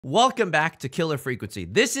Welcome back to Killer Frequency.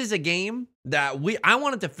 This is a game that I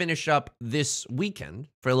wanted to finish up this weekend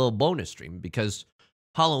for a little bonus stream because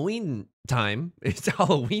Halloween time. It's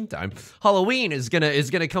Halloween time. Halloween is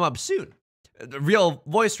gonna come up soon. The real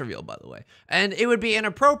voice reveal, by the way. And it would be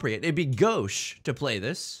inappropriate. It'd be gauche to play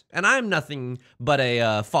this. And I'm nothing but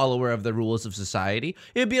a follower of the rules of society.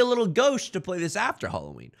 It'd be a little gauche to play this after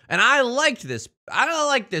Halloween. And I liked this. I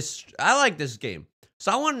like this game.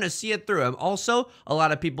 So I wanted to see it through. Also, a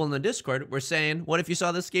lot of people in the Discord were saying, what if you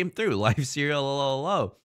saw this game through? Live serial, hello,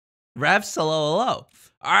 hello. Refs, hello, hello.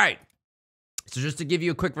 All right. So just to give you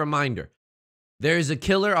a quick reminder, there is a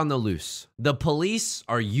killer on the loose. The police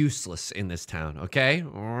are useless in this town, okay?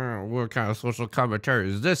 What kind of social commentary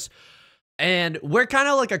is this? And we're kind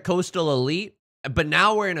of like a coastal elite, but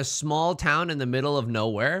now we're in a small town in the middle of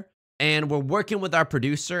nowhere. And we're working with our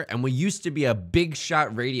producer, and we used to be a big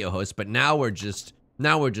shot radio host, but now we're just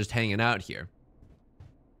hanging out here.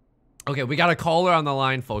 Okay, we got a caller on the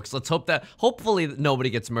line, folks. Let's hope that, hopefully nobody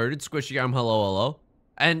gets murdered. Squishy arm, hello, hello.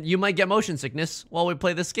 And you might get motion sickness while we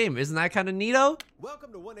play this game. Isn't that kind of neato?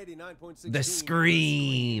 Welcome to 189.6. The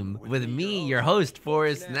Scream with me, your host,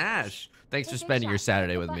 Forrest Nash. Thanks for spending your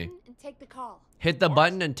Saturday with me. Hit the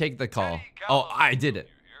button and take the call. Oh, I did it.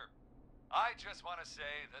 I just want to say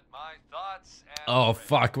that my thoughts and oh,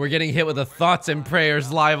 fuck. We're getting hit with the thoughts and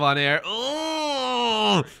prayers live on air.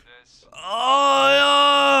 Oh! Oh!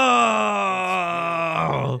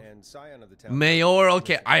 Mayor,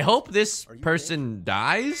 okay. I hope this person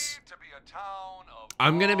dies.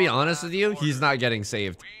 I'm going to be honest with you. He's not getting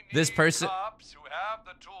saved. This person... cops who have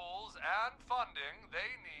the tools and funding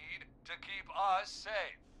they need to keep us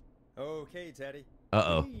safe. Okay, Teddy.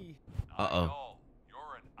 Uh-oh. Uh-oh.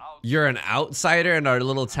 You're an outsider in our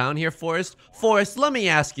little town here, Forrest. Forrest, let me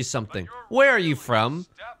ask you something. Where are you from?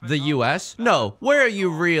 The U.S.? No, where are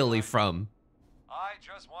you really from? I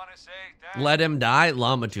just want to say let him die?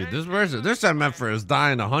 Lamatude. This MF is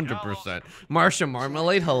dying 100%. Marsha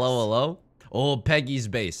Marmalade, hello, hello. Oh, Peggy's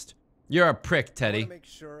based. You're a prick, Teddy. Make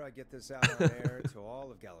sure I get this out on air to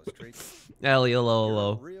all of Gallows Street. Ellie, hello, hello.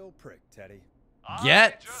 You're a real prick, Teddy.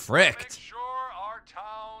 Get fricked. Sure our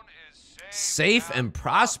town is safe and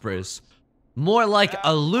prosperous. More like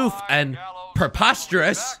aloof and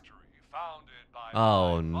preposterous.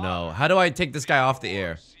 Oh no. How do I take this guy off the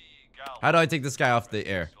air? How do I take this guy off the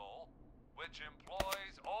air? Which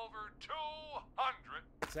employs over 200.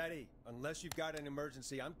 Teddy, unless you've got an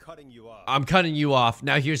emergency, I'm cutting you off. I'm cutting you off.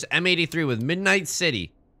 Now here's M83 with Midnight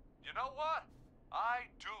City. You know what? I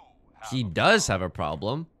do have he does have a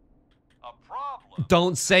problem. A problem.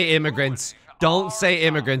 Don't say immigrants. Don't say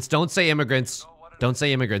immigrants. Don't say immigrants. Don't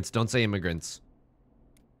say immigrants. Don't say immigrants.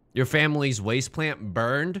 Your family's waste plant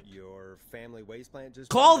burned? Your family waste plant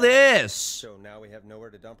just call this. So now we have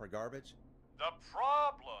nowhere to dump our garbage? The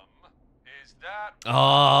problem is that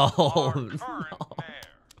oh, no.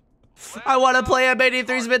 I want to play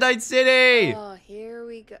M83's Midnight City. Oh, here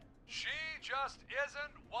we go. She just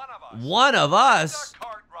isn't one of us. One of us?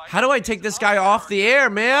 How do I take this guy off the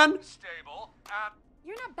air, man?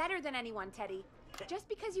 You're not better than anyone, Teddy. Just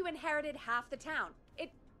because you inherited half the town.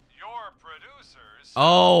 Your producers.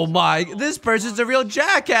 Oh my, this person's a real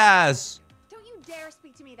jackass. Don't you dare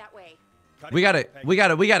speak to me that way. We gotta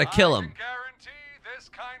kill him. I can guarantee this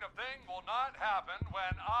kind of thing will not happen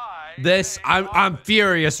when I'm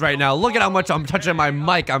furious right now. Look at how much I'm touching my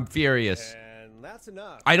mic. I'm furious. And that's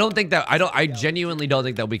enough. I genuinely don't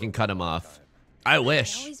think that we can cut him off. I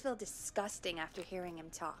wish. I always feel disgusting after hearing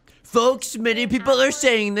him talk. Folks, many people are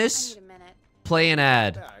saying this. I need a minute. Play an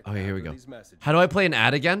ad. Okay, here we go. How do I play an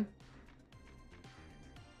ad again?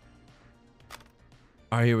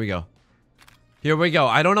 All right, here we go. Here we go.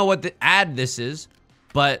 I don't know what the ad this is,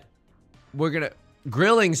 but we're gonna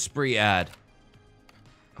grilling spree ad.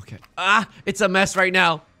 Okay. Ah, it's a mess right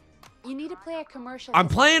now. You need to play a commercial. I'm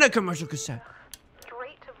playing a commercial cassette.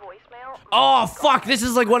 Straight to voicemail. Oh fuck! This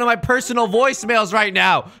is like one of my personal voicemails right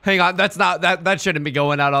now. Hang on, that shouldn't be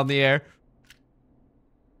going out on the air.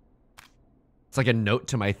 It's like a note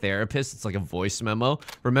to my therapist. It's like a voice memo.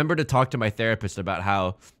 Remember to talk to my therapist about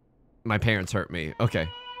how my parents hurt me. Okay.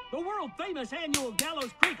 The world famous annual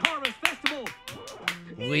Gallows Creek Harvest Festival.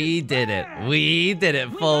 We did it. We did it,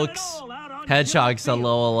 folks. Hedgehogs,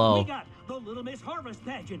 hello, hello. The Little Miss Harvest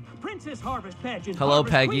Pageant, Princess Harvest Pageant, hello,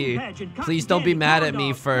 Harvest Peggy. Pageant, Please don't be mad at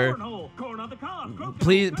me for.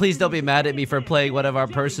 Please don't be mad at me for playing one of our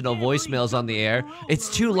personal voicemails on the air. It's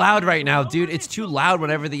too loud right now, dude. It's too loud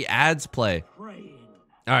whenever the ads play.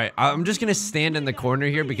 All right, I'm just gonna stand in the corner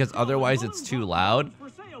here because otherwise it's too loud.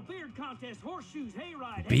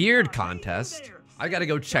 Beard contest? I gotta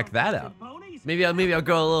go check that out. Maybe I'll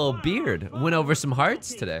grow a little beard. Win over some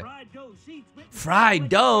hearts today. Fried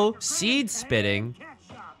dough, seed spitting.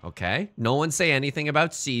 Okay. No one say anything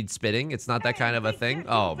about seed spitting. It's not that kind of a thing.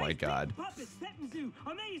 Oh my god.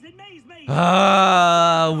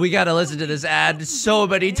 We gotta listen to this ad so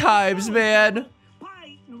many times, man.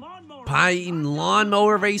 Pie eating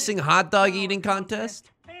lawnmower racing, hot dog eating contest.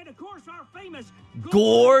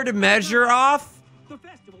 Gourd measure off.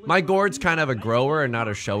 My gourd's kind of a grower and not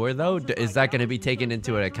a shower, though. Is that going to be taken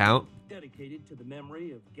into an account? Dedicated to the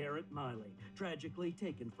memory of Garrett Miley, tragically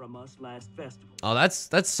taken from us last festival. Oh, that's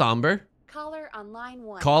somber. Caller on line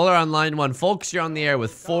 1. Caller on line 1. Folks, you're on the air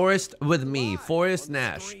with Forrest, with me, Forrest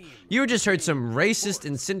Nash. You just heard some racist,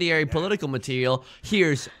 incendiary political material.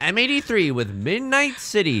 Here's M83 with Midnight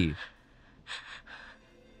City.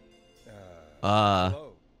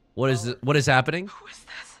 What is happening? Who is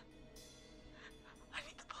this? I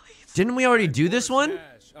need the police. Didn't we already do this one?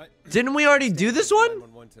 Didn't we already do this one?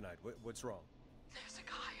 What's wrong?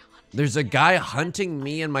 There's a guy hunting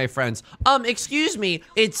me and my friends. Excuse me,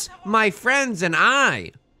 it's my friends and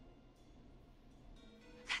I.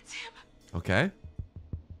 That's him. Okay.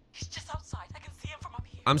 He's just outside. I can see him from up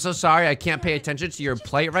here. I'm so sorry, I can't pay attention to your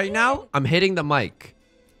plight right now. I'm hitting the mic.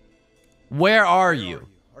 Where are you?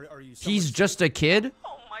 Are you He's just a kid?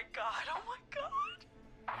 Oh my god. Oh my god.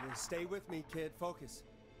 Stay with me, kid. Focus.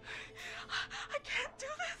 I can't do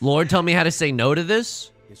this. Lord, tell me how to say no to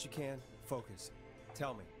this. Yes, you can. Focus.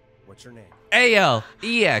 Tell me, what's your name? ALEXANDER.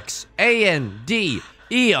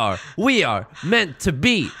 We are meant to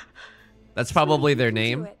be. That's probably their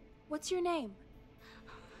name. What's your name?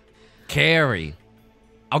 Carrie.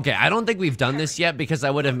 Okay, I don't think we've done this yet because I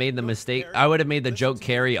would have made the mistake. I would have made the joke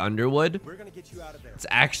Carrie Underwood. We're gonna get you out of there. It's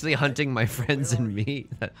actually hunting my friends and me.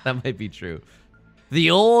 That might be true. The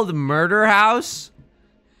old murder house?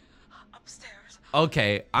 Upstairs.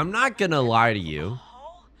 Okay, I'm not gonna lie to you.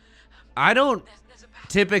 I don't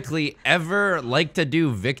typically ever like to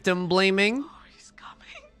do victim blaming. Oh, he's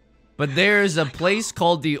coming. But there's a place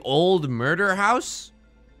called the old murder house.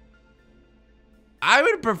 I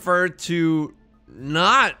would prefer to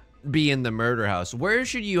not be in the murder house. Where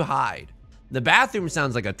should you hide? The bathroom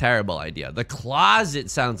sounds like a terrible idea. The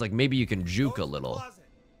closet sounds like maybe you can juke a little.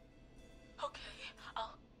 Okay,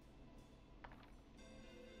 I'll...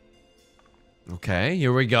 Okay,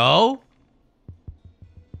 here we go.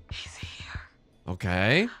 He's here.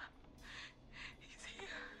 Okay. He's here.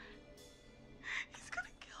 He's gonna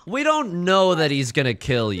kill me. We don't know that he's gonna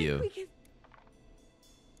kill you.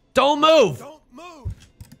 Don't move! Don't move!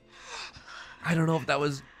 I don't know if that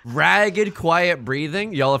was ragged, quiet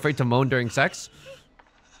breathing. Y'all afraid to moan during sex?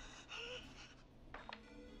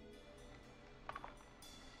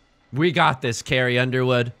 We got this, Carrie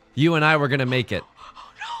Underwood. You and I were gonna make it.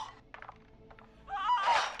 Oh no!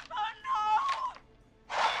 Oh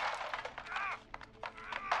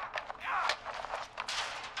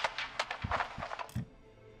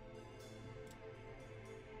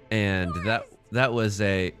no! And that was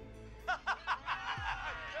a...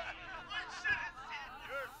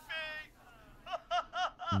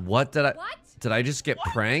 What did I... What? Did I just get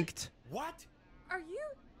pranked? What? Are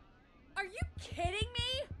you kidding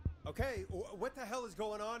me? Okay, what the hell is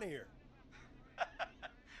going on here?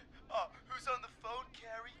 Who's on the phone,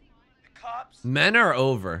 Carrie? The cops? Men are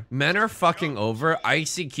over. Men are fucking over.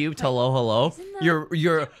 Icy cubed, hello, hello.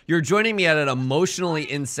 You're joining me at an emotionally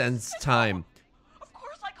incensed time. Of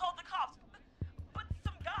course I called the cops. But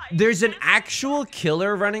some guy... There's an actual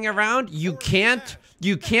killer running around. You can't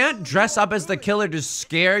dress up as the killer to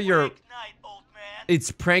scare your... Good night, old man.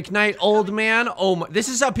 It's prank night, old man. Oh my, this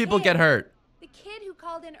is how people get hurt. The kid who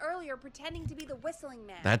called in earlier pretending to be the whistling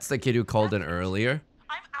man. That's the kid who called in earlier.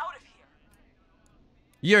 I'm out of here.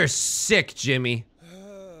 You're sick, Jimmy.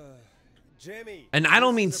 Jimmy. And I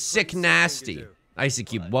don't mean this is a sick pretty nasty. simple thing Icy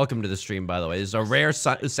Cube, welcome to the stream, by the way. This is a rare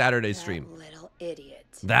Saturday stream. Little idiot.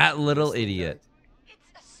 That little idiot.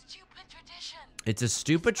 It's a stupid tradition. It's a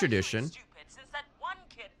stupid Especially tradition. stupid, since that one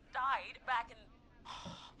kid died back in...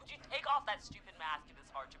 Would you take off that stupid mask if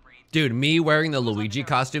it's hard to breathe? Dude, me wearing the Luigi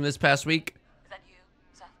costume this past week. Is that you,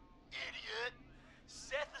 Seth? Idiot.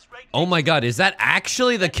 Seth is right Oh my god, is that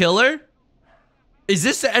actually the killer? Is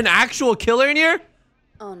this an actual killer in here?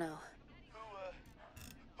 Oh no. Who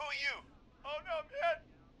are you? Oh no, man.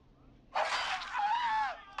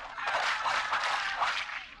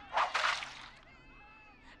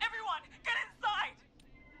 Everyone, get inside!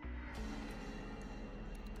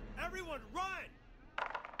 Everyone, run!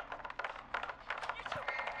 You two,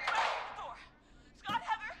 back the door. Scott,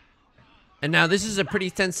 Heather. And now this is a pretty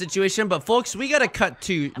tense situation, but folks, we gotta cut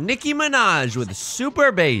to Nicki Minaj with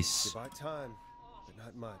Super Bass. About time, but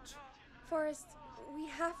not much. Forrest, we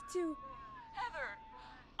have to. Heather,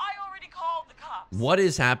 I already called the cops. What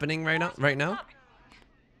is happening right now? Forrest, Right now? what's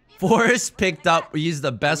up? Forrest picked up. He's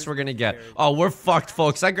the best we're gonna get. Oh, we're fucked,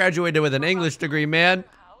 folks. I graduated with an English degree, man.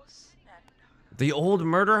 House and The old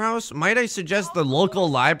murder house? Might I suggest the local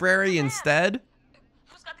library instead?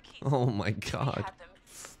 who's got the keys? Oh my We god. had them.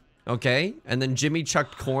 Okay, and then Jimmy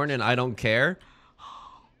chucked corn and I don't care.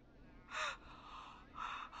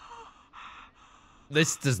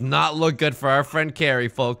 This does not look good for our friend Carrie,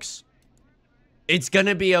 folks. It's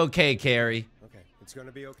gonna be okay, Carrie. Okay, it's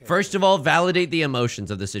gonna be okay. First of all, validate the emotions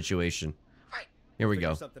of the situation. Right. Here we Figure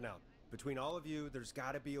go. something out. Between all of you, there's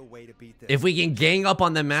got to be a way to beat this. If we can gang up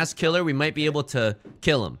on the masked killer, we might be able to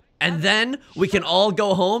kill him. And then we can all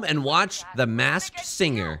go home and watch The Masked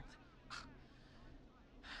Singer.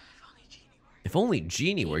 If only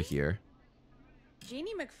Jeannie were here.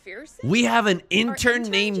 Jeannie McPherson? We have an intern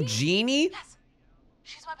intern named Jeannie? Yes.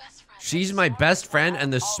 She's my best friend. She's my best friend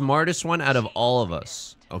and the smartest one out of all of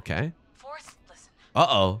us. Okay. Forrest, listen.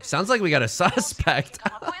 Uh-oh. Sounds like we got a suspect.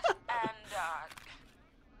 Come up with and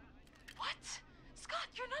what? Scott,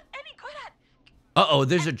 you're not any good at. Uh-oh,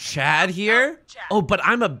 there's a Chad here? Oh, but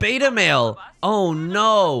I'm a beta male. Oh,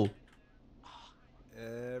 no.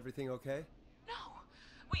 Everything okay? No,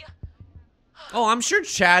 we. Oh, I'm sure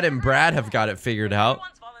Chad and Brad have got it figured out.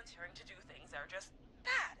 Everyone's volunteering to do things they're just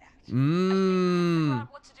bad at. Figure Mmm.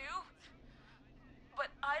 out what to do, but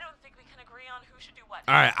I don't think we can agree on who should do what.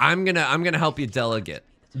 All right, I'm gonna help you delegate.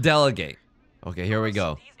 Delegate. Okay, here we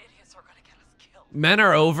go. These idiots are gonna get us killed. Men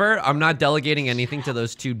are over. I'm not delegating anything to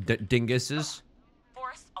those two dinguses.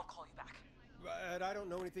 Forrest, I'll call you back. But I don't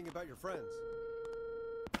know anything about your friends.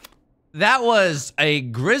 That was a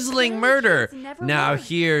grisling murder. kids never Now learn.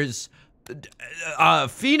 here's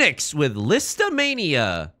Phoenix with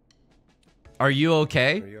Listomania. Are you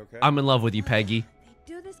okay? Are you okay? I'm in love with you, Peggy.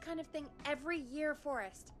 They do this kind of thing every year,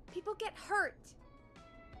 Forrest. People get hurt.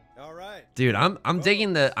 All right. Dude, I'm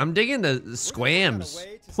digging the We're gonna squams. find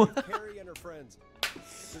a way to save Carrie and her friends.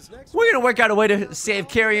 This next We're one- gonna work out a way to save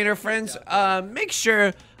Carrie and her friends. Make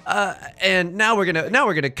sure. And now we're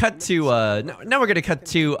gonna cut to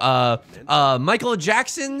Michael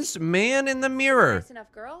Jackson's Man in the Mirror. Nice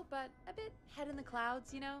enough girl, but a bit head in the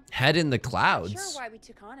clouds, you know? Head in the Not clouds. sure why we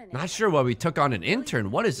took on an Not intern. sure why we took on an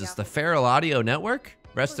intern. What is this? The Feral Audio Network?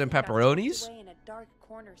 Rest in Poor thing got tucked pepperonis. away in a dark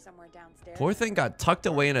corner somewhere downstairs. Poor thing got tucked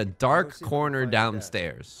away in a Go dark see if we can corner find her desk.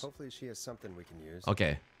 downstairs. Hopefully she has something we can use.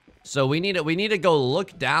 Okay, so we need to go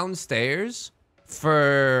look downstairs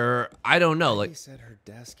for I don't know, like He said her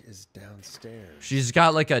desk is downstairs. she's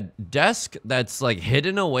got like a desk that's like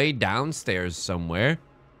hidden away downstairs somewhere,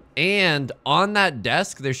 and on that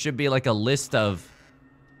desk there should be like a list of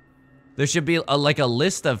like a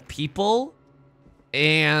list of people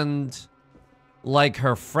and like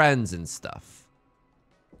her friends and stuff.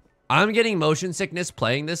 I'm getting motion sickness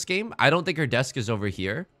playing this game. I don't think her desk is over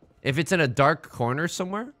here. If it's in a dark corner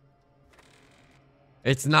somewhere.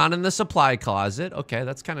 It's not in the supply closet. Okay,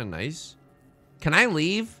 that's kind of nice. Can I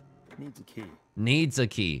leave? Needs a key. Needs a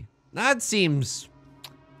key. That seems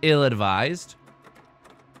ill-advised.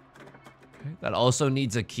 Okay, that also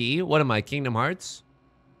needs a key. What am I, Kingdom Hearts?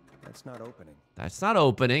 That's not opening. That's not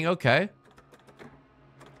opening. Okay.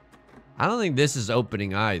 I don't think this is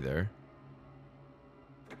opening either.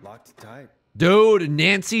 Locked tight. Dude,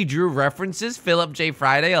 Nancy Drew references. Philip J.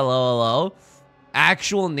 Friday. Hello, hello.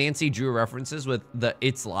 Actual Nancy Drew references with the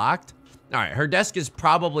it's locked. All right, her desk is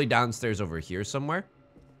probably downstairs over here somewhere.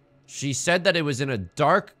 She said that it was in a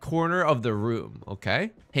dark corner of the room.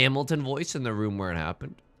 Okay. Hamilton voice in the room where it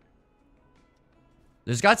happened.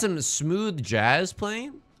 There's got some smooth jazz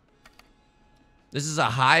playing. This is a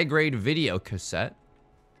high-grade video cassette.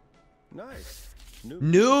 Nice.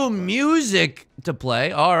 New music to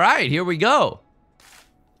play. All right, here we go.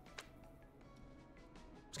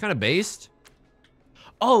 It's kind of based.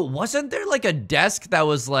 Oh, wasn't there like a desk that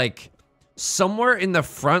was like somewhere in the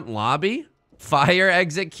front lobby? Fire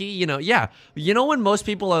exit key, you know, yeah. You know when most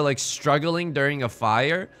people are like struggling during a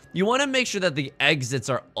fire? You want to make sure that the exits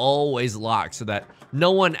are always locked so that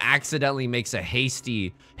no one accidentally makes a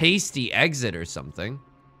hasty exit or something.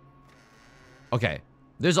 Okay.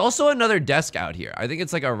 There's also another desk out here. I think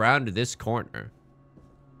it's like around this corner.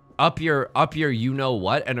 Up your you know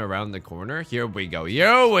what and around the corner. Here we go.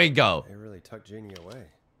 Here we go. They really tucked Jeannie away.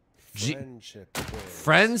 G- Friendship quiz.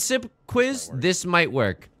 Friendship quiz? This might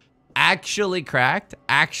work. Actually cracked.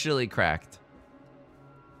 Actually cracked.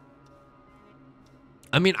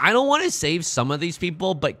 I mean, I don't want to save some of these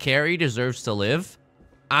people, but Carrie deserves to live.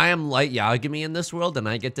 I am Light Yagami in this world, and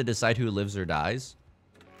I get to decide who lives or dies.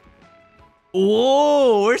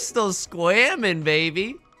 Whoa, we're still squamming,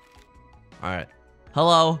 baby. All right.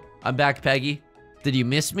 Hello, I'm back, Peggy. Did you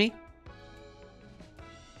miss me?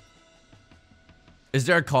 Is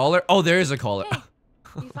there a caller? Oh, there is a caller. Hey,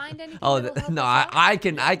 you find anything Oh that'll help no, us out?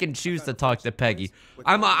 I can choose to talk to Peggy.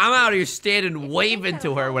 I'm out here standing If you waving think to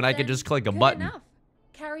that'll her help, when I could then just click a good button. enough.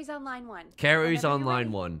 Carrie's on line 1. Carrie's Whenever on you're line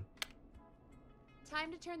ready. 1.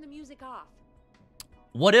 Time to turn the music off.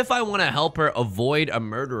 What if I want to help her avoid a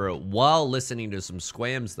murderer while listening to some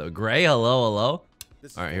squams though? Gray, hello, hello.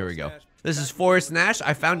 This is All right, here we Forrest go. Nash. This is Back Forrest with you. Nash.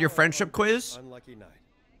 I found your friendship quiz. Unlucky night.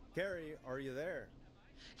 Carrie, are you there?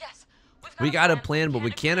 Yes, We we've got a plan, but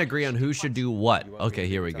we can't agree on who should do what. You want me Okay, to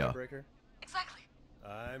here be we the go. tiebreaker? Exactly.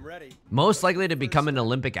 I'm ready. Most likely to become an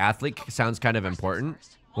Olympic athlete sounds kind of important.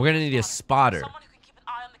 We're gonna need a spotter. Someone who can keep an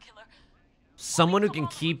eye on the killer. Someone who can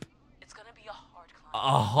keep It's gonna be a hard climb.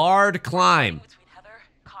 a hard climb. Between Heather,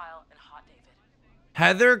 Kyle, and Hot David.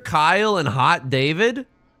 Heather, Kyle, and Hot David?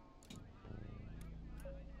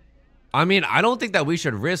 I mean, I don't think that we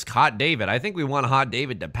should risk Hot David. I think we want Hot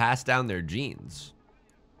David to pass down their genes.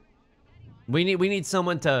 We need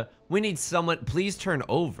someone, please turn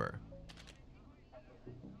over.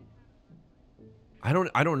 I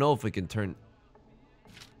don't know if we can turn.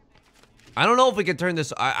 I don't know if we can turn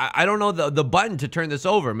this. I don't know the button to turn this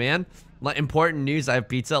over, man. Important news. I have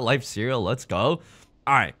pizza, life cereal. Let's go.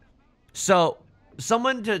 All right. So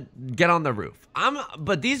someone to get on the roof.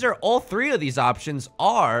 But these are all 3 of these options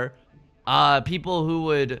are people who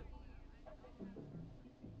would.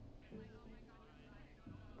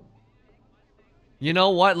 You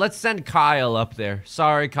know what? Let's send Kyle up there.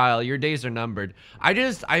 Sorry, Kyle. Your days are numbered.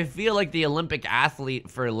 I feel like the Olympic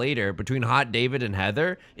athlete for later between Hot David and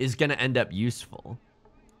Heather is going to end up useful.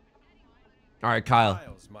 All right, Kyle.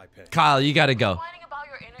 Kyle's my pick. Kyle, you got to go. Whining about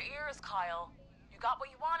your inner ears, Kyle. You got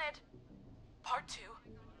what you wanted. Part 2.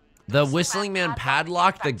 The whistling man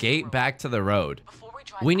padlocked the gate back to the road. Before we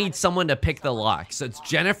drive We by need the someone to scene, pick the someone lock. keep So an it's eye on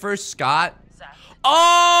Jennifer, Scott. Seth.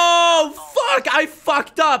 Oh, fuck. I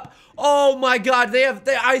fucked up. Oh my God.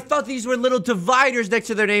 I thought these were little dividers next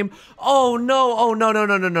to their name. Oh no. Oh no, no,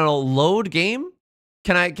 no, no, no. Load game?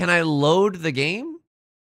 Can I load the game?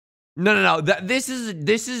 No. This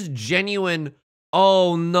is genuine.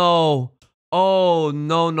 Oh no. Oh no.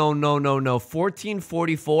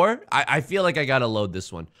 1444. I feel like I gotta load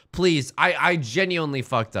this one. Please. I genuinely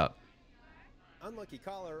fucked up. Unlucky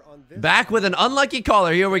caller on this. Back with an unlucky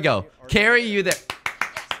caller. Here we go. Carrie, you there? Yes,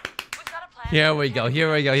 we've got a plan. Here we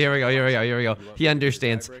go. He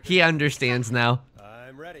understands. He understands now.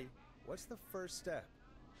 I'm ready. What's the first step?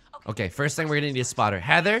 Okay, first thing we're gonna need a spotter.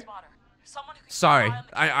 Heather, Someone who can keep sorry. an eye on the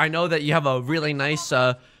killer. I know that you have a really nice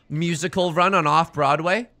musical run on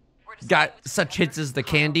Off-Broadway. We're deciding Got between such Heather, hits as The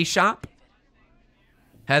Kyle, Candy and Shop. David.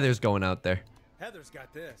 Heather's going out there. Heather's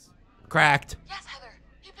got this. Cracked. Yes, Heather,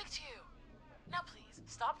 he picked you. Now please,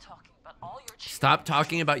 stop talking about all your Stop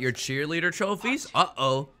talking about your cheerleader trophies.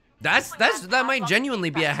 Uh-oh. That might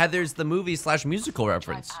genuinely be a Heather's the movie / musical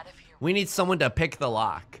reference. We need someone to pick the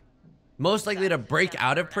lock. Most likely to break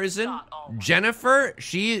out of prison. Jennifer,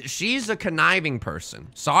 she's a conniving person.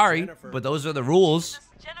 Sorry, but those are the rules.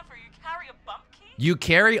 Jennifer, you carry a bump key? You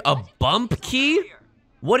carry a bump key?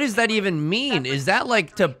 What does that even mean? Is that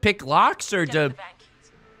like to pick locks or Get to the van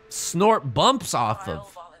keys. snort bumps off I'll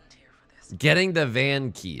of? volunteer for this. Getting the van I don't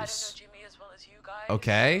know keys. Jimmy as well as you guys.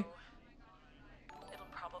 Okay. So it'll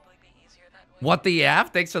probably be easier that way. What the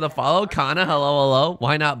F? Thanks for the follow. Kana, hello.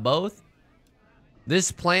 Why not both?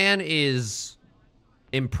 This plan is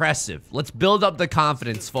impressive. Let's build up the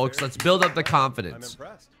confidence, folks. Let's build up the I'm confidence.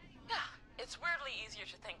 impressed. Yeah, it's weirdly easier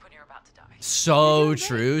to think when you're about to die. So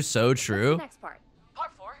true, so What's the true. next part?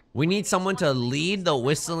 Part 4. We need someone to lead the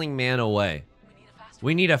whistling man away.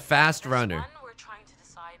 We need a fast runner. One we're trying to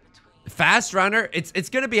decide between. Fast runner, it's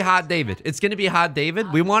gonna be Hot David. It's gonna be Hot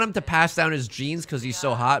David. We want him to pass down his genes because he's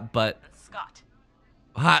so hot, but And Scott.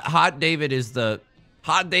 Hot David is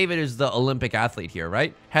the Olympic athlete here,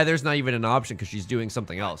 right? Heather's not even an option because she's doing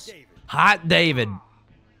something else. Hot David.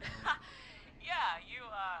 Yeah,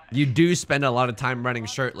 You do spend a lot of time running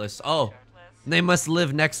shirtless. Oh, they must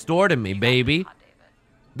live next door to me, baby. Hot David.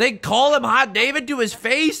 They call him Hot David to his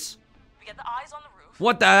face? We get the eyes on the roof.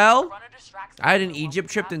 What the hell? Runner distracts I had an the one Egypt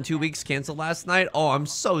who trip grabs in the 2 van. weeks canceled last night. Oh, I'm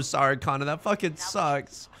so sorry, Connor. That fucking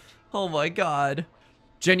sucks. Oh my God.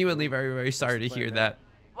 Genuinely very, very sorry to hear that.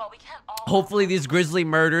 Well, we can't all. Hopefully these grisly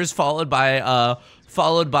murders followed by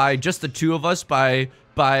just the 2 of us by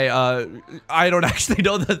I don't actually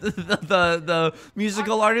know the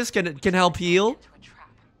musical artist can help heal. Into a trap.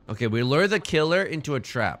 Okay, we lure the killer into a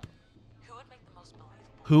trap. Who would make the most believable?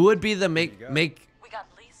 Who would be the make We got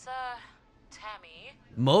Lisa, Tammy,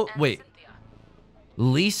 and wait, Cynthia.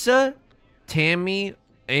 Lisa, Tammy,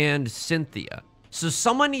 and Cynthia. So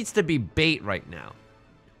someone needs to be bait right now.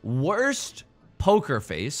 Worst poker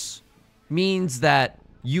face means that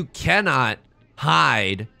you cannot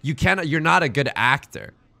hide. You're not a good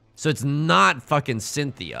actor. So it's not fucking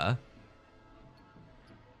Cynthia.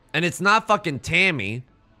 And it's not fucking Tammy.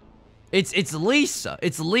 It's Lisa.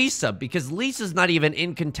 It's Lisa because Lisa's not even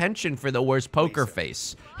in contention for the worst poker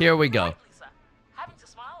face. Here we go. Right, Lisa. Having to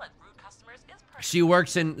smile at rude customers is perfect. She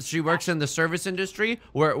works in the service industry.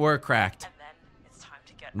 We're cracked. And then it's time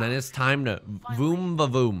to get And then out. it's time to Finally, voom ba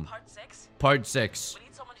voom. Part 6. Part 6.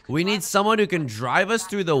 We need someone who can drive us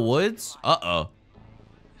Through the woods. Uh-oh.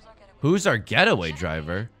 Who's our getaway? Who's our getaway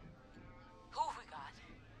driver? Who have we got?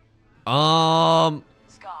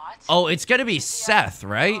 Scott. Oh, it's gonna be Seth,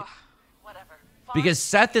 right? Ugh, whatever. Fine. Because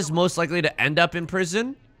Seth is most likely to end up in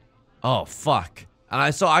prison. Oh, fuck. And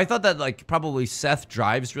I thought that, like, probably Seth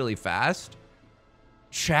drives really fast.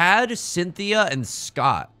 Chad, Cynthia, and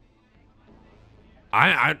Scott.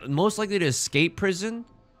 I most likely to escape prison.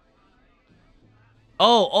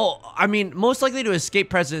 I mean, most likely to escape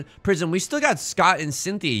prison. We still got Scott and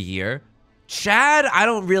Cynthia here. Chad, I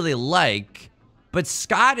don't really like, but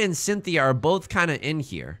Scott and Cynthia are both kind of in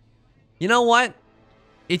here. You know what?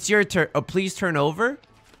 It's your turn. Oh, please turn over.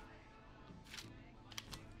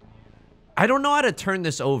 I don't know how to turn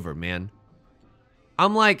this over, man.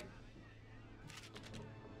 I'm like...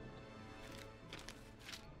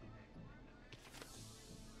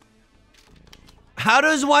 How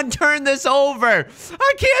does one turn this over?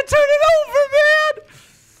 I can't turn it over,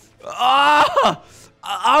 man!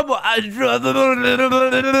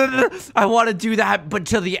 I want to do that, but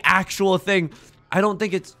to the actual thing. I don't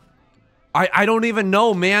think it's... I don't even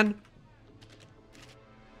know, man.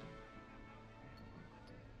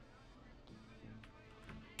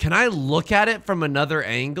 Can I look at it from another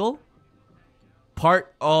angle?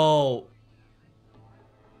 Oh.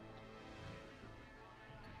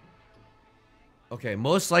 Okay,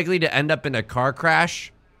 most likely to end up in a car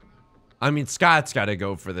crash. I mean, Scott's got to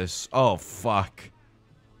go for this. Oh, fuck.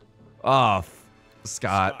 Oh,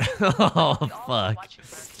 Scott. Oh, fuck.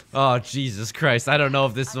 Oh, Jesus Christ. I don't know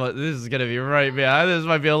if this is going to be right, man. This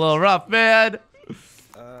might be a little rough, man.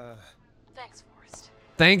 Thanks, Forrest.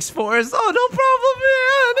 Thanks, Forrest. Oh, no problem,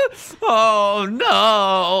 man. Oh,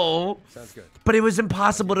 no. Sounds good. But it was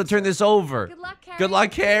impossible to turn this over. Good luck, Carrie. Good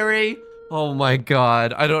luck, Harry. Oh, my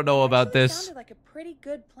God. I don't know about Actually this. Sounded like a pretty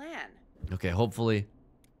good plan. Okay, hopefully.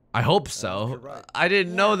 I hope so. you're right. I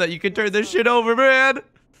didn't know that you could turn this shit over, man.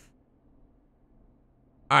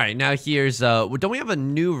 All right, now here's don't we have a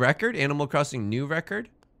new record? Animal Crossing new record?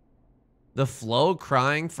 The Flow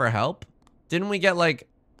crying for help? Didn't we get like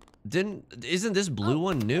isn't this blue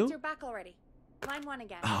one new? You're back already. Line 1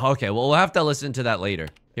 again. Oh, okay, well we'll have to listen to that later.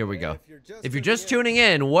 Here we go. If you're just tuning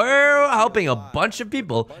in, we're helping a bunch of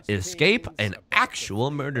people escape an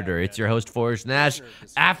actual murderer. It's your host, Forrest Nash.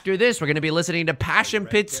 After this, we're going to be listening to Passion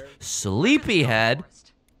Pit's Sleepyhead.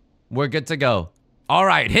 We're good to go. All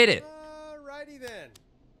right, hit it. Alrighty then.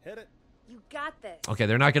 Hit it. You got this. Okay,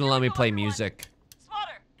 they're not going to let me play music.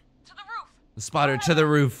 Spotter, to the roof. Spotter to the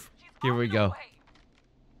roof. She's Here on we the go. way.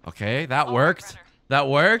 Okay, that Oh, worked. Brenner. That Get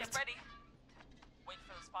worked. ready. Wait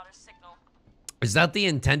for the spotter's signal. Is that the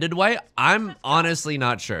intended way? I'm honestly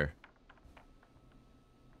not sure.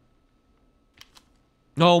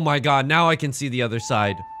 Oh my God, now I can see the other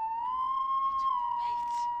side. Wait.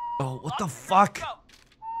 Oh, what the Lock, fuck? go. I'll get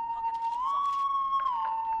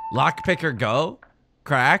the keys off. Lockpicker go?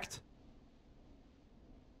 Cracked?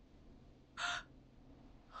 Oh,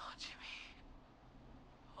 Jimmy.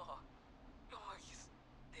 Oh,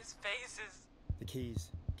 his face is The keys,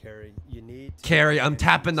 Carrie. You need. to Carrie, I'm get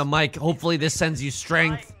tapping the these. mic. Hopefully this sends you lying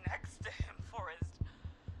strength. next to him, Forrest.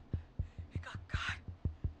 He got caught.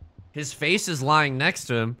 His face is lying next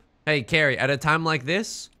to him. Hey, Carrie, at a time like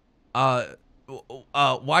this, why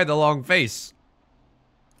the long face?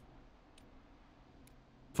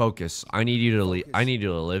 Focus. I need you to leave. I need you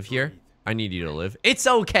to live here. I need you to live. It's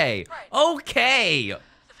okay. Okay. The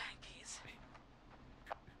van keys.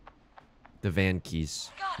 The van keys.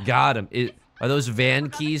 Got him. Are those van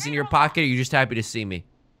keys in your pocket? Or are you just happy to see me?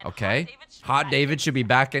 Okay. Hot David should be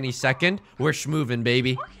back any second. We're schmoovin',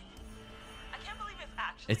 baby. I can't believe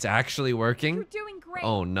It's actually working. You're doing great.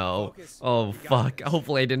 Oh no. Focus. Oh You got fuck. this.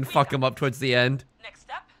 Hopefully I didn't fuck him up towards the end. Next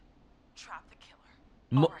step, trap the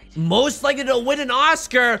killer. Most likely to win an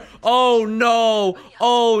Oscar. Oh no.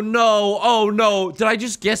 Oh no. Oh no. Did I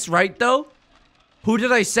just guess right though? Who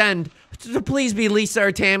did I send? Please be Lisa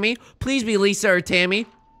or Tammy. Please be Lisa or Tammy.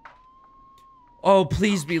 Oh,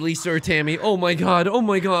 please be Lisa or Tammy. Oh my God. Oh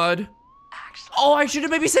my God. Oh, I should have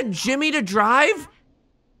maybe sent Jimmy to drive.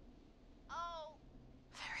 Oh,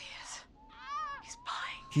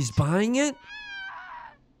 He's buying it?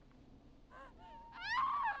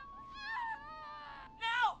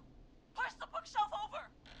 Now! Push the bookshelf over!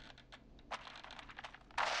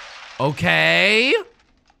 Okay.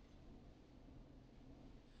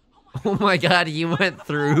 Oh my god, he went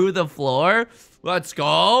through the floor. Let's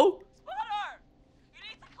go. Spotter! You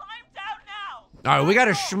need to climb down now! All right, we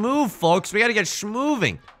gotta schmoove, folks. We gotta get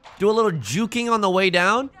schmooving. Do a little juking on the way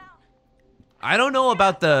down. I don't know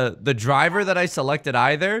about the driver that I selected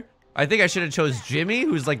either. I think I should have chose Jimmy,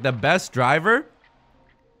 who's like the best driver.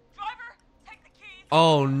 Driver, take the keys!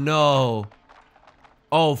 Oh no.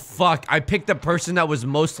 Oh fuck, I picked the person that was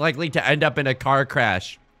most likely to end up in a car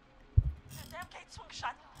crash. The damn gate swung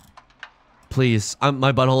shut. Please,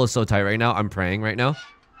 my butthole is so tight right now. I'm praying right now.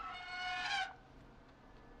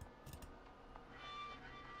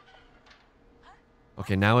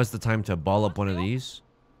 Okay, now is the time to ball up one of these.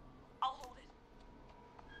 I'll hold it.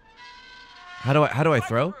 How do I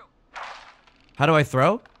throw? How do I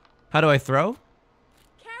throw? How do I throw?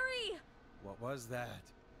 Carrie! What was that?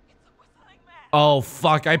 It's a whistling man. Oh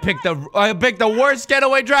fuck, I picked the worst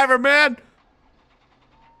getaway driver, man.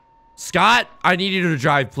 Scott, I need you to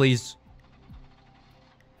drive, please.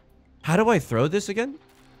 How do I throw this again?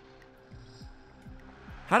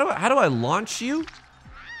 How do I launch you?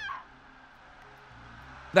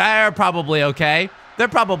 They're probably okay. They're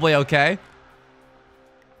probably okay.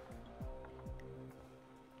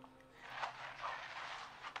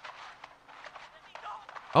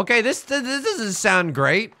 Okay, this doesn't sound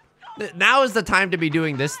great. Now is the time to be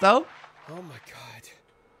doing this, though. Oh my god.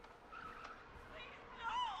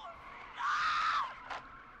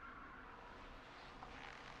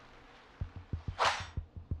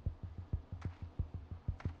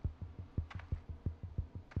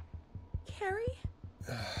 Carrie?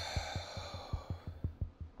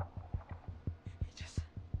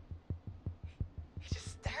 He just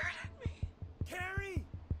stared at me. Carrie!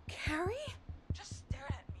 Carrie? Just stared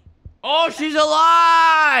at me. Oh, she's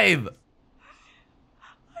alive!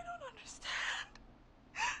 I don't understand.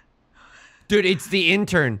 Dude, it's the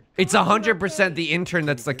intern. It's 100% the intern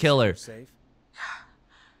that's the killer. Safe?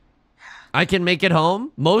 I can make it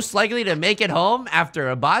home. Most likely to make it home after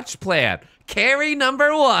a botched plan. Carry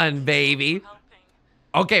number 1, baby. Helping.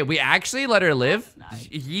 Okay, we actually let her live.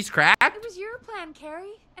 He's cracked. It was your plan,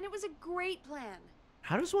 Carrie, and it was a great plan.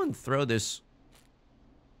 How does one throw this?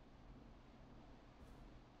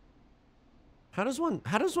 How does one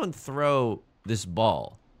throw this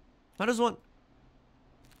ball? How does one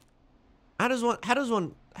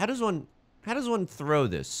throw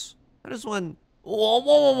this? How does one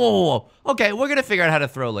whoa. Okay, we're gonna figure out how to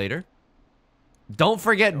throw later. Don't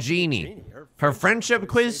forget Jeannie. Her friendship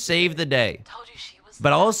quiz saved the day. Told you she was.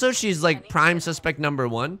 But also she's like prime suspect number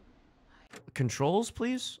 1. Controls,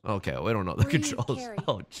 please? Okay, we don't know the Breathe, controls. Carrie.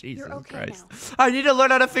 Oh, Jesus You're okay Christ. now. I need to learn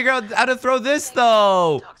how to figure out how to throw this,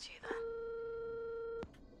 though. Talk to you then.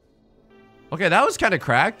 Okay, that was kind of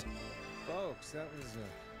cracked.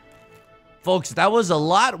 Folks, that was a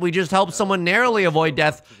lot. We just helped someone narrowly avoid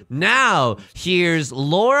death. Now, here's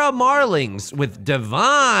Laura Marlings with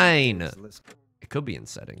Divine. It could be in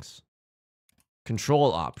settings.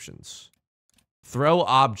 Control options. Throw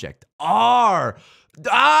object. R.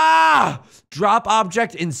 Ah! Drop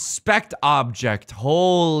object, inspect object.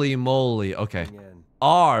 Holy moly. Okay.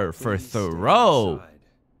 R for throw.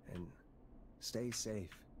 And stay safe.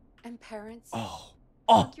 And parents, Oh.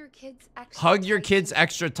 hug your kids extra Hug your tight kids tonight.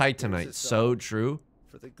 extra tight tonight. So true.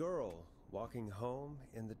 For the girl walking home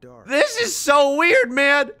in the dark. This is so weird,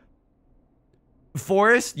 man.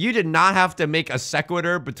 Forrest, you did not have to make a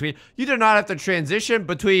sequitur between, you did not have to transition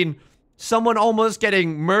between someone almost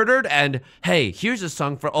getting murdered and, hey, here's a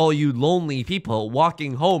song for all you lonely people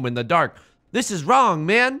walking home in the dark. This is wrong,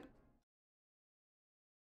 man.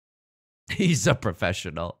 He's a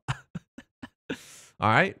professional. All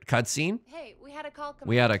right, cutscene. Hey, we had a call come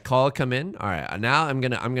We in. had a call come in. All right, now I'm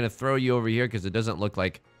gonna throw you over here because it doesn't look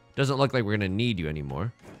like we're gonna need you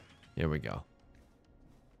anymore. Here we go.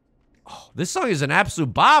 Oh, this song is an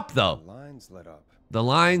absolute bop, though. Lines lit up. The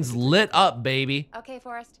line's lit up, baby. Okay,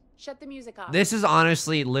 Forrest, shut the music off. This is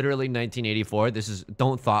honestly literally 1984. This is,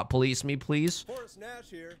 don't thought police me, please. Forrest Nash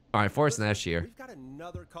here. All right, Forrest Listen, Nash here. We've got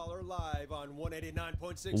another caller live on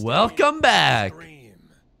 189.6. Welcome back.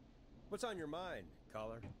 What's on your mind,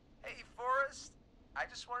 caller? Hey, Forrest. I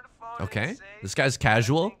just wanted to phone in Okay, and say this guy's I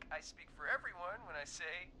casual. think I speak for everyone when I say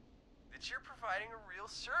that you're providing a real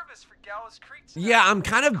service for Gallows Creek tonight. Yeah, I'm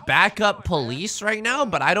kind of Cool backup showing, man. police right now,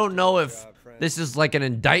 but I don't know if this is like an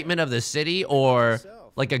indictment of the city or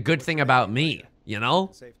like a good thing about me, you know?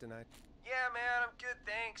 Safe tonight. Yeah, man, I'm good,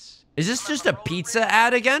 thanks. Is this I'm just at a my pizza rollerblades,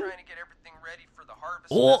 ad again? Trying to get everything ready for the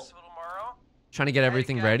Harvest Oh. Festival tomorrow. Trying to get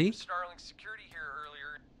everything I had a guy ready. from Starling Security here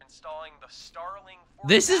earlier installing the Starling 4000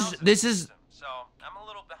 This is system, so I'm a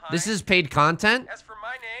little behind. this is paid content. As for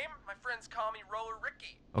my name, my friends call me Roller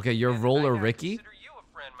Ricky. Okay, you're And Roller I now Ricky. consider you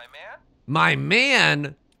a friend, my man. My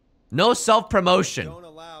man, no self-promotion. Don't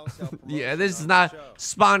allow self-promotion Yeah, this is on not the show.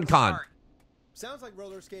 SpawnCon. Sorry. Sounds like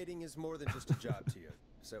roller skating is more than just a job to you.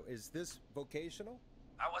 So is this vocational?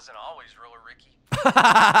 I wasn't always Roller Ricky.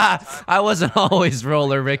 I wasn't always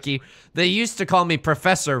Roller Ricky. They used to call me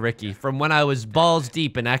Professor Ricky from when I was balls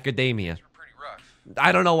deep in academia. These were pretty rough.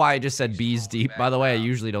 I don't know why I just said bees deep. By the way, I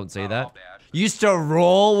usually don't say Not that. all bad. Used to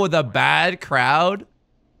roll with a bad crowd.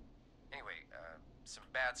 Anyway, some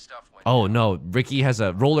bad stuff went Oh down.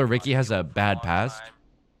 no, Roller Ricky has a bad past.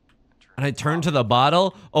 And I turned to the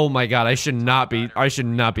bottle. Oh my god, I should not be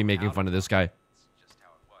making fun of this guy. That's just how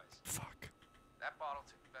it was. Fuck. That bottle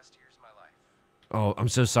took the best years of my life. Oh, I'm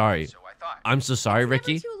so sorry. So I thought. I'm so sorry, It's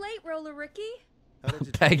Ricky. never too late, Roller Ricky. How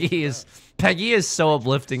did you Peggy is so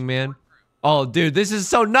uplifting, man. Oh, dude, this is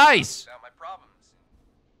so nice. About my problems.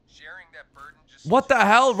 Sharing that burden just What the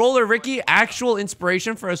hell, Roller Ricky? Actual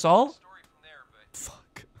inspiration for us all? story from there, but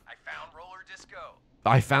Fuck. I found roller disco.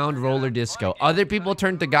 I found roller disco. Other people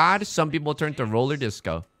turned to God. Some people turned to roller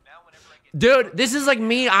disco. Now whenever I get Dude, this is like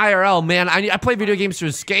me IRL, man. I play video games to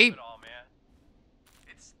escape. it all, man.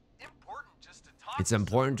 It's important just to talk. It's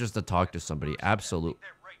important just to talk to somebody. Absolute. That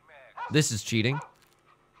right, Mag. This is cheating.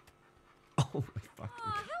 Oh my fucking.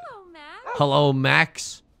 Aw, hello, Matt. Hello,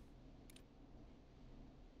 Max.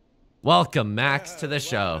 Welcome, Max, to the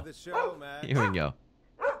show. Welcome to the show, Max. Here we go.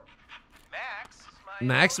 Max is my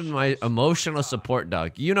Max is emotional my support emotional dog. support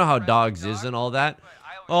dog. You know how dogs is and all that. But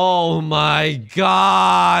I always Oh my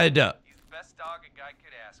god. He's the best dog a guy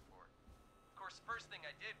could ask for. Of course, the first thing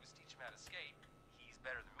I did was teach him how to skate. He's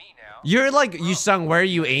better than me now. You're like, you sung, where are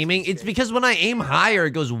you aiming? It's because when I aim higher,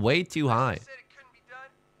 it goes way too high. They said it couldn't be done,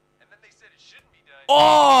 and then they said it shouldn't be done.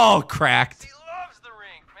 Oh, cracked. He loves the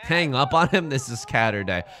rink, man. Hang up on him. This is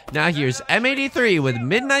Catterday. Now here's M83 with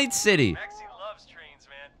Midnight City. Maxie loves trains,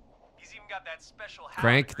 man. He's even got that special hat.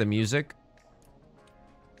 Crank the music.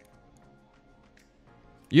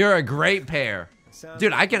 You're a great pair.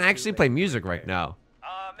 Dude, I can actually play music right now.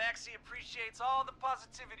 Maxie appreciates all the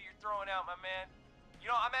positivity you're throwing out, my man. You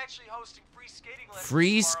know, I'm actually hosting free skating lessons. Free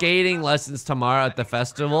tomorrow at the skating festival. lessons tomorrow at the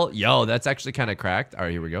festival. Yo, that's actually kind of cracked. All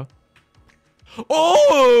right, here we go.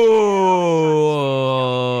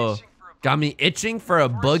 Oh! Got me itching for a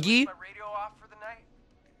boogie. My radio off for the night.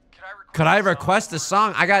 Could I request a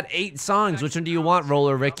song? I got 8 songs. Which one do you want,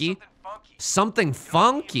 Roller Ricky? Something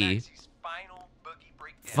funky? Maxie's final boogie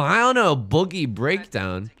breakdown. Final boogie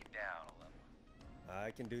breakdown. Take it down a level.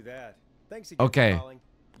 I can do that. Thanks again Okay. for calling.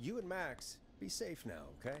 You and Max, be safe now,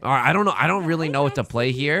 okay? All right, I don't know. I don't really know what to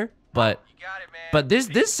play here, but You got it, man.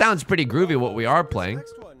 this sounds pretty groovy. What we are playing.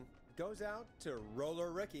 This next one goes out to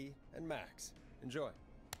Roller Ricky and Max. Enjoy.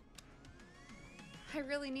 I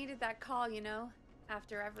really needed that call, you know,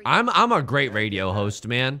 after everything. I'm a great radio host,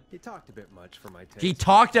 man. He talked a bit much for my taste. He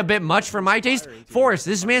talked a bit much for my taste. Forrest,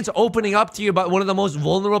 this man's opening up to you about one of the most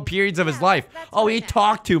vulnerable periods of his Yeah, life. that's Oh, what I he meant.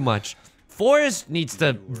 talked too much. Forrest needs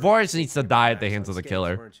to die at the hands of the Skates,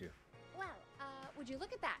 killer. weren't you? Well, would you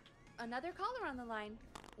look at that? Another caller on the line.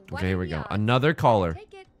 Okay, here we go. What are the Another odds? caller.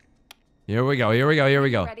 Take it. Here we go. Here we go. Here we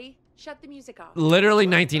go. Ready? Shut the music off. Literally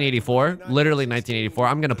 1984. Literally 1984.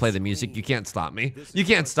 I'm gonna play the music. You can't stop me. You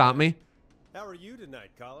can't stop me. How are you tonight,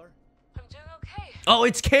 caller? I'm doing okay. Oh,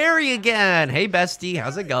 it's Carrie again. Hey, bestie.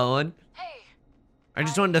 How's it going? Hey. I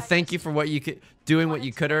just wanted to thank you for what you could doing what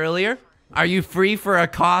you could earlier. Are you free for a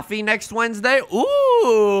coffee next Wednesday?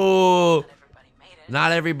 Ooh. Everybody made it.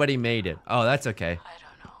 Not everybody made it. Oh, that's okay. I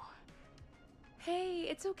don't know. Hey,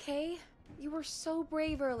 it's okay. You were so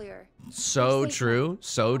brave earlier. So You're safe true.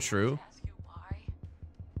 So true. Ask you why?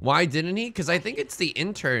 Why didn't he? Because I think it's the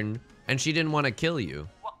intern and she didn't want to kill you.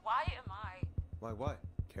 Why am I? Why what,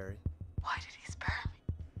 Carrie? Why did he spare me?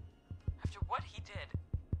 After what he did.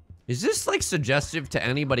 Is this like suggestive to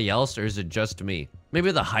anybody else or is it just me?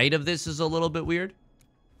 Maybe the height of this is a little bit weird.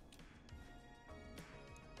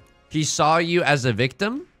 He saw you as a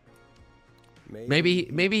victim? Maybe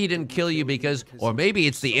he didn't kill you because, or maybe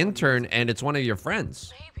it's the intern and it's one of your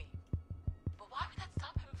friends. Maybe. But why would that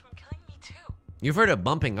stop him from killing me too? You've heard of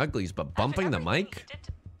bumping uglies, but bumping the After everything mic? he did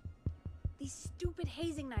to- These stupid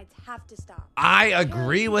hazing nights have to stop. I Carrie,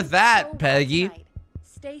 agree you with did that, so well Peggy. tonight.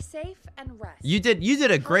 Stay safe and rest. You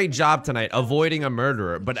did a great job tonight avoiding a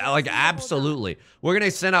murderer, but like absolutely. We're going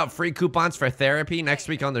to send out free coupons for therapy next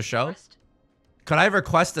week on the show. Rest? Could I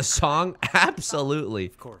request a song? Absolutely.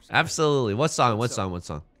 Of course. Absolutely. What song? What song? What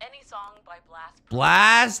song? Any song by Blast.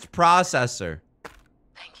 Blast Processor.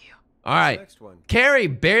 All right. Next one. Carrie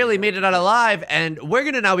barely made it out alive, and we're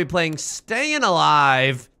going to now be playing Staying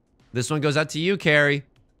Alive. This one goes out to you, Carrie.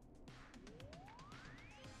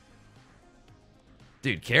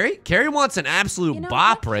 Dude, Carrie wants an absolute You know,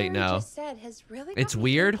 bop what right Carrie now. just said has really It's got me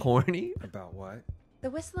weird, thinking. horny. About what? The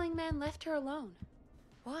whistling man left her alone.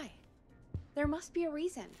 Why? There must be a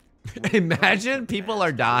reason. Imagine people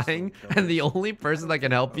are dying, and the only person that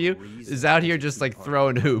can help you is out here just like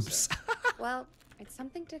throwing hoops. Well, it's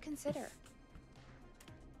something to consider.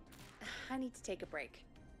 I need to take a break.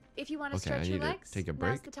 If you want to Okay, stretch I your need to legs, take a now's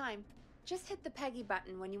break. the time. Just hit the Peggy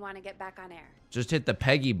button when you want to get back on air. Just hit the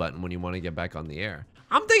Peggy button when you want to get back on the air.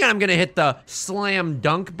 I'm thinking I'm going to hit the slam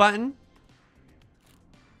dunk button.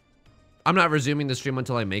 I'm not resuming the stream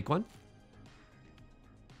until I make one.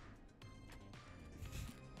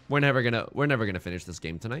 We're never gonna finish this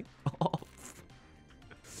game tonight.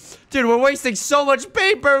 Dude, we're wasting so much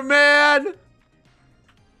paper, man.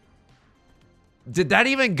 Did that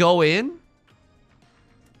even go in?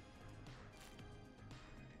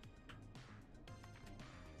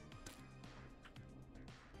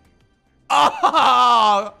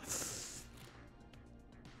 Oh!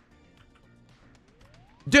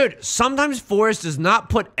 Dude, sometimes Forrest does not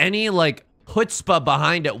put any, like, chutzpah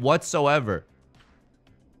behind it whatsoever.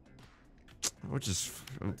 Which is...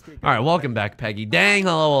 Alright, welcome back, Peggy. Dang,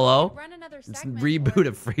 hello. Run another This segment reboot for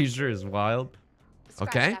of Frasier is wild. Scratch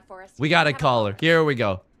Okay, that, Forrest. we got a Have caller. moment. Here we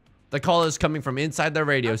go. The call is coming from inside the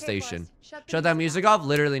radio Okay, station. Forrest, Shut that music off.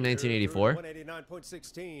 Literally 1984.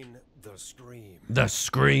 189.16, The Scream. The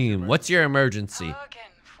Scream. What's your emergency? Hello again,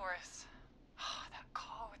 Forrest. Oh, that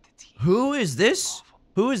call with the team. Who is this?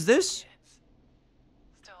 Who is this?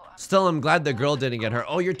 Still, I'm glad the girl didn't get hurt.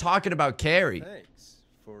 Oh, you're talking about Carrie. Thanks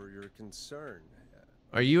for your concern.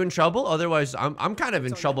 Are you in trouble? Otherwise, I'm kind of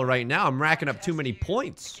in trouble right now. I'm racking up too many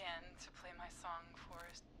points. Again to play my song,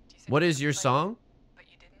 Forrest. You said What you is would your play, song? But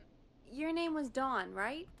you didn't. Your name was Dawn,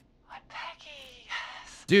 right? What, Peggy?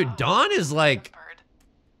 Dude, Stop. Dawn is like... Bird.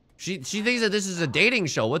 She thinks that this is a dating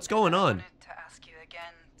show. What's going I on? wanted to ask you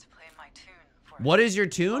again to play my tune, Forrest. What is your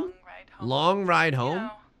tune? Long Ride Home. Long Ride You Home?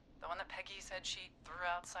 know, the one that Peggy said she threw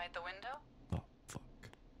outside the window? Oh, fuck.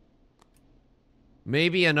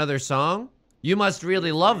 Maybe another song? You must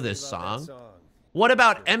really love this song. What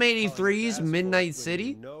about M83's Midnight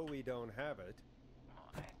City? No, we don't have it.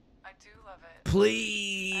 Well, I do love it.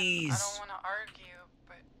 Please. I don't want to argue,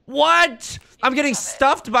 but What? I'm getting love it.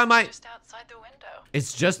 stuffed by my... just outside the window.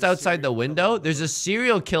 It's just outside the window? There's a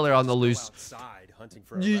serial killer on the loose. Outside hunting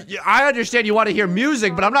for a record. I understand you want to hear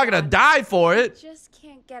music, but I'm not going to die for it. Just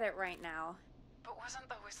can't get it right now. But wasn't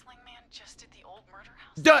the whistling man just at the old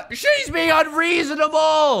murder house? She's being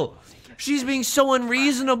unreasonable. She's being so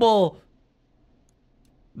unreasonable.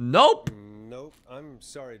 Nope. Nope. I'm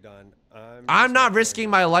sorry, Don. I'm just not playing risking it.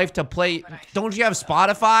 my life to play. But I Don't think you have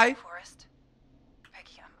Spotify? Forrest?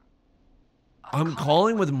 Peggy, I'm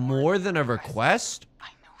calling with more than a request? I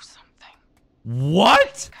know something.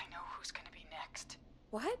 What? I know who's gonna be next.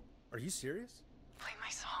 What? Are you serious? Play my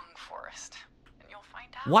song, Forrest, and you'll find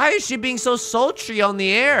out. Why is she being so sultry on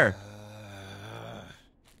the air?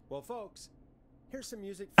 Well, folks, here's some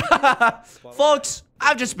music. For you. Folks,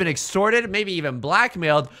 I've just been extorted, maybe even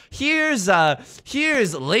blackmailed. Here's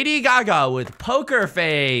Lady Gaga with Poker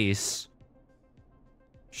Face.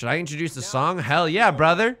 Should I introduce the song? Hell yeah,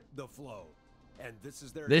 brother. The flow. And this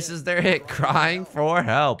is their This is their hit, Crying for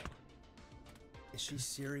Help. Is she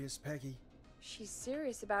serious, Peggy? She's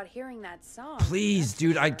serious about hearing that song. Please, that's for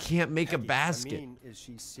dude, I sure. can't make a Peggy, basket. I mean, is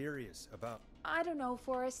she serious about... I don't know,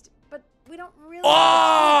 Forrest, but we don't really...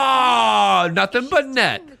 Oh, nothing but She's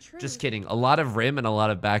net. telling the truth. Just kidding. A lot of rim and a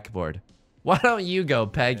lot of backboard. Why don't you go,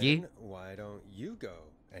 Peggy? Then why don't you go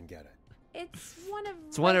and get it? It's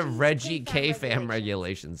one of Reggie K fam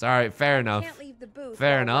regulations. All right, fair enough. Can't leave the booth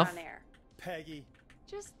Fair while we're enough. on air. Peggy,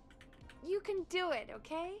 Just, you can do it,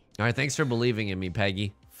 okay? All right, thanks for believing in me,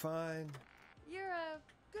 Peggy. fine. You're a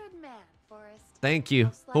good man, Forrest. Thank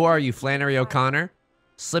you. Who are you, Flannery O'Connor?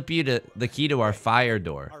 Slip you the key to our fire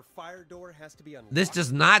door. Our fire door has to be unlocked. This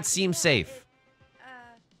does not seem safe.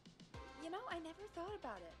 You know, I never thought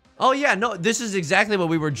about it. Oh yeah, no, this is exactly what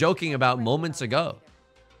we were joking about moments ago.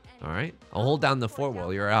 All right, I'll hold down the fort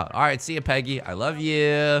while you're out. All right, see you, Peggy. I love you.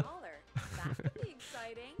 That could be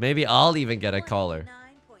exciting. Maybe I'll even get a caller.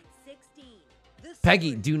 9.16.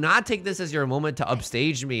 Peggy, do not take this as your moment to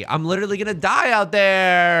upstage me. I'm literally gonna die out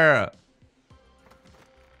there.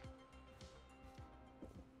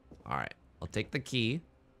 All right, I'll take the key.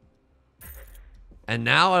 And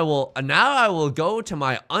now I will go to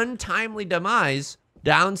my untimely demise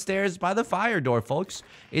downstairs by the fire door, folks.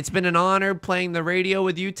 It's been an honor playing the radio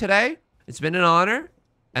with you today. It's been an honor.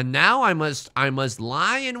 And now I must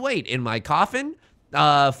lie in wait in my coffin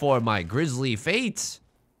for my grisly fate.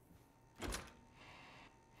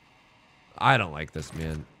 I don't like this,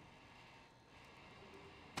 man.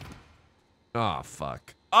 Oh,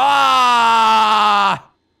 fuck. Ah!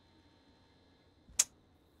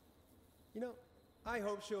 You know, I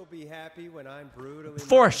hope she'll be happy when I'm brutally.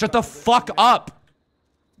 Forrest, shut the fuck up.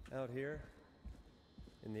 Out here,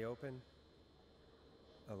 in the open,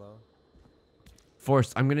 alone.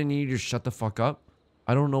 Forrest, I'm gonna need you to shut the fuck up.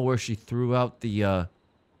 I don't know where she threw out the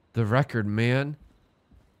record, man.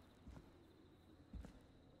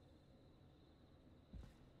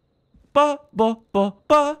 Ba ba ba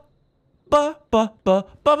ba ba ba ba ba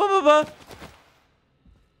ba ba ba.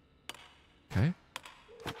 Okay.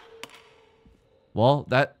 Well,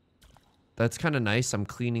 that's kind of nice. I'm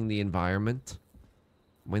cleaning the environment.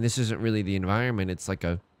 I mean, this isn't really the environment. It's like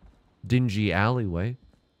a dingy alleyway.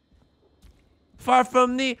 Far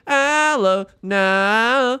from the aloe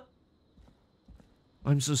now.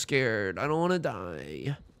 I'm so scared. I don't want to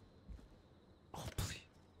die. Oh, please.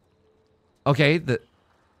 Okay, the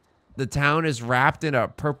town is wrapped in a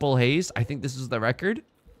purple haze. I think this is the record.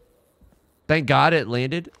 Thank God it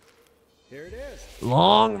landed. Here it is.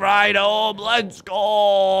 Long ride home. Let's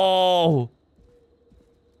go.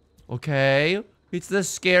 Okay. It's the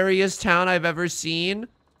scariest town I've ever seen.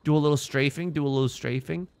 Do a little strafing. Do a little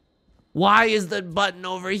strafing. Why is the button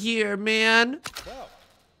over here, man? Well,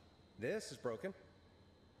 this is broken.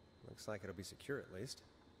 Looks like it'll be secure at least.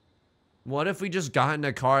 What if we just got in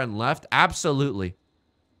a car and left? Absolutely.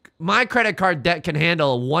 My credit card debt can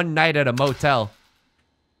handle one night at a motel.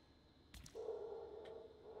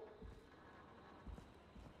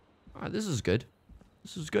 All right, this is good.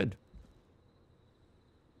 This is good.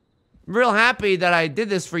 I'm real happy that I did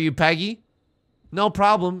this for you, Peggy. No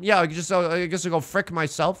problem. Yeah, I guess I'll go frick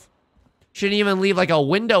myself. Shouldn't even leave like a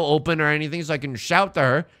window open or anything so I can shout to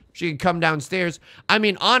her. She can come downstairs. I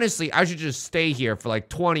mean, honestly, I should just stay here for like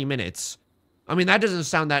 20 minutes. I mean, that doesn't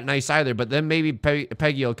sound that nice either, but then maybe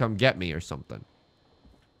Peggy will come get me or something.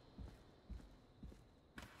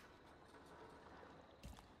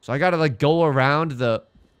 So I gotta like go around the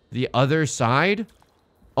other side.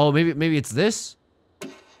 Oh, maybe it's this.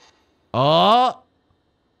 Oh.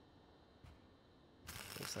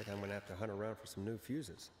 Looks like I'm gonna have to hunt around for some new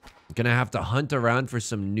fuses. Gonna have to hunt around for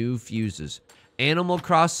some new fuses. Animal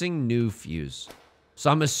Crossing new fuse. So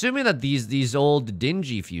I'm assuming that these old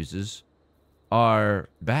dingy fuses are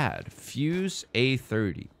bad. Fuse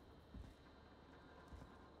A30.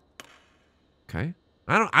 Okay.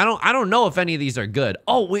 I don't know if any of these are good.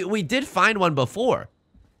 Oh, we did find one before.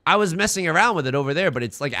 I was messing around with it over there, but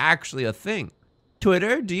it's like actually a thing.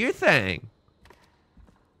 Twitter, do your thing.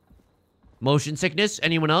 Motion sickness?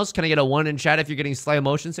 Anyone else? Can I get a 1 in chat if you're getting slight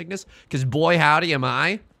motion sickness? Because boy, howdy am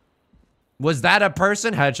I. Was that a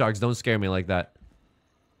person? Hedgehogs, don't scare me like that.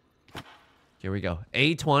 Here we go.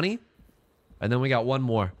 A20. And then we got one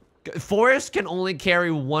more. Forrest can only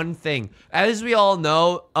carry one thing. As we all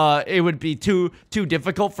know, it would be too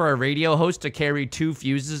difficult for a radio host to carry 2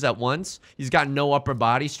 fuses at once. He's got no upper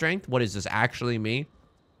body strength. What is this actually me?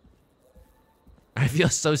 I feel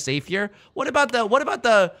so safe here. What about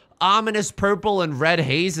the ominous purple and red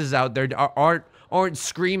hazes out there aren't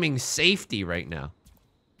screaming safety right now?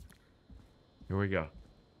 Here we go.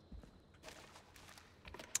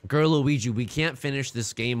 Girl Luigi, we can't finish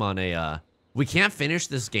this game on a we can't finish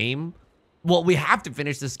this game. Well, we have to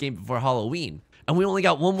finish this game before Halloween. And we only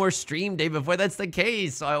got one more stream day before that's the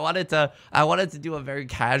case. So I wanted to do a very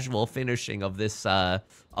casual finishing of this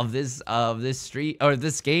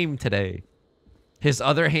game today. His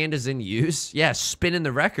other hand is in use. Yeah, spinning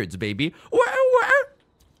the records, baby.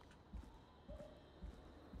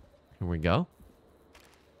 Here we go.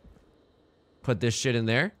 Put this shit in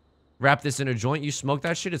there. Wrap this in a joint. You smoke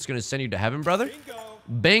that shit, it's gonna send you to heaven, brother.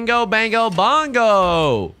 Bingo, bango,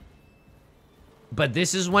 bongo. But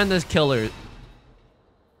this is when the killer...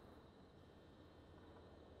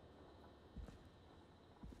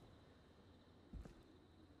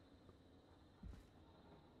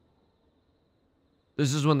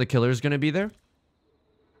 This is when the killer is gonna be there.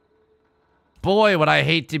 Boy, would I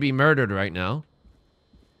hate to be murdered right now.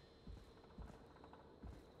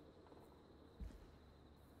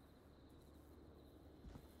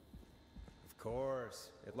 Of course,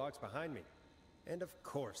 it locks behind me. And of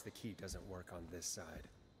course, the key doesn't work on this side.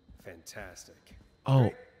 Fantastic. Oh.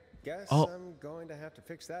 Great. Guess I'm going to have to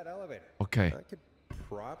fix that elevator. Okay. I could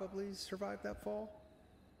probably survive that fall.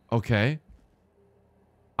 Okay.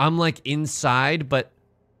 I'm like inside, but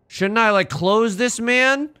shouldn't I like close this,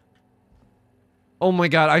 man? Oh my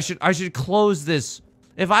god, I should close this.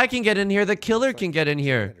 If I can get in here, the killer It's can like get in the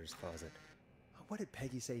here. janitor's closet. What did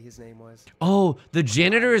Peggy say his name was? Oh, the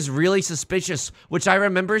janitor is really suspicious, which I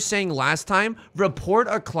remember saying last time. Report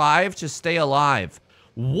a Clive to stay alive.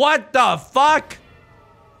 What the fuck?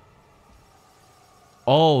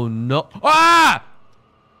 Oh, no. Ah!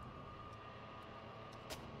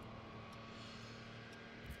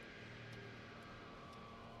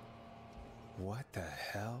 What the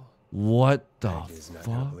hell? What the Peggy is not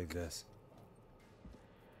gonna fuck? believe this.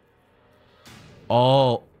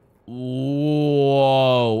 Oh,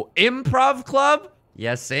 whoa. Improv club?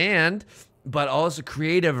 Yes, and. But also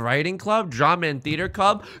creative writing club, drama and theater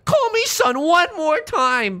club. Call me son one more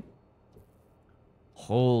time.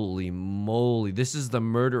 Holy moly. This is the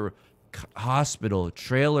murder hospital,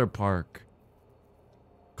 trailer park.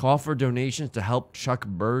 Call for donations to help Chuck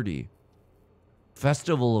Birdie.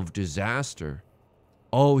 Festival of Disaster.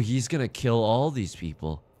 Oh, he's gonna kill all these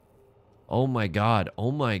people. Oh my god.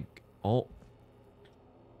 Oh my. Oh.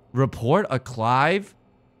 Report a Clive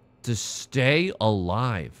to stay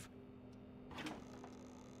alive.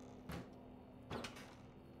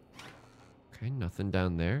 Okay, nothing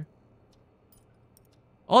down there.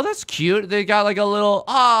 Oh, that's cute. They got like a little,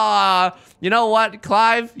 you know what,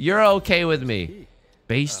 Clive? You're okay with me.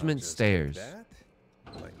 Basement Just stairs.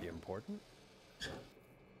 That might be important.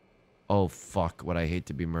 Oh, fuck. Would I hate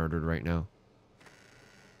to be murdered right now.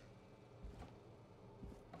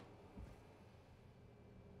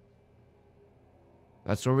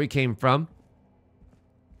 That's where we came from.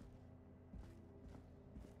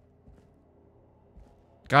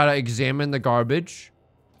 Gotta examine the garbage.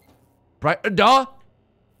 Right, duh.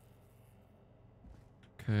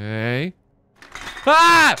 Okay.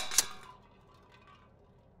 Ah!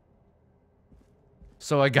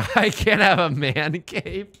 So a guy can't have a man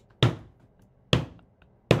cave?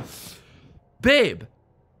 Babe,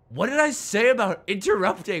 what did I say about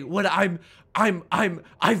interrupting when I've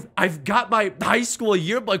got my high school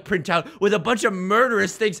yearbook printout with a bunch of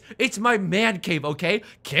murderous things. It's my man cave, okay?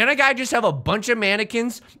 Can't a guy just have a bunch of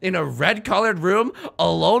mannequins in a red colored room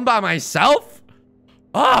alone by myself?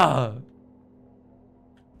 Ah.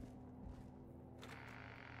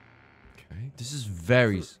 Okay, this is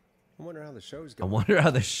very... I wonder how the show's I going. wonder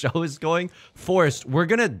how the show is going. Forrest, we're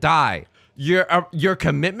gonna die. Your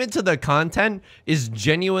commitment to the content is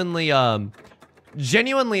genuinely admirable,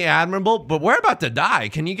 but we're about to die.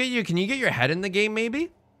 Can you get your head in the game, maybe?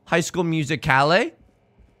 High School Musicale?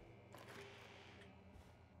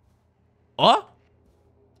 Oh?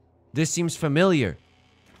 This seems familiar.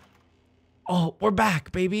 Oh, we're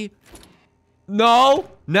back, baby. No,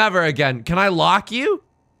 never again. Can I lock you?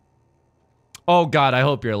 Oh god, I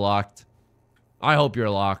hope you're locked. I hope you're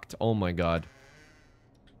locked. Oh my god.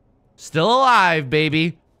 Still alive,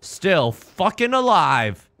 baby. Still fucking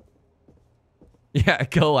alive. Yeah,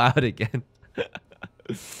 go out again.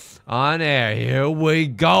 On air. Here we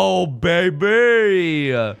go,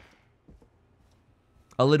 baby. A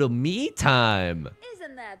little me time.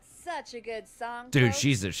 Isn't that such a good song, Dude, folks?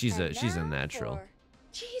 she's a And now natural. for-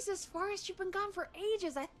 Jesus, Forrest, you've been gone for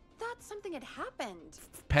ages. I thought something had happened.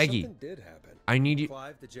 Peggy, Something did happen. I need you.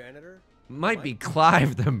 Clive the janitor? Might be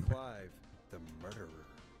Clive the... Clive the murderer.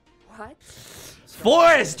 What?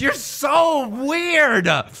 Forrest, you're so weird.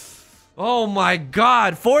 Oh my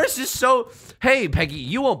god. Forrest is so... Hey, Peggy,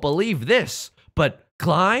 you won't believe this, but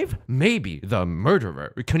Clive may be the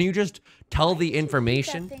murderer. Can you just tell the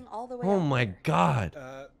information? That thing all the way Oh up my there.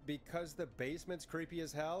 god. Because the basement's creepy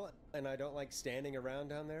as hell, and I don't like standing around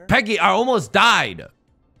down there? Peggy, I almost died.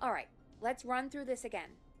 All right, let's run through this again.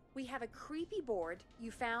 We have a creepy board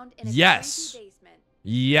you found in a Yes. creepy basement.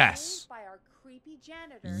 Yes. Made by our creepy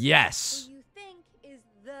janitor. Yes. Who you think is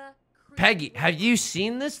the creepy Peggy, have you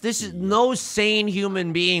seen this? This is... No sane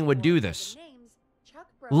human being would do this. Names, Chuck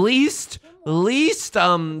Brody, Least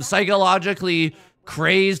psychologically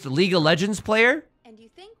crazed League of Legends player? And you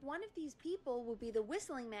think one of these people will be the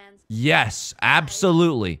Whistling Man's Yes,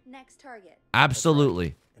 absolutely. next target?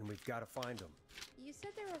 Absolutely. And we've got to find him. You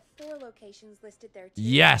said there are 4 locations listed there too.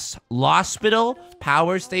 Yes. Hospital,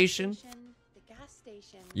 power station. The gas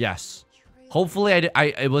station. Yes. trailer. Hopefully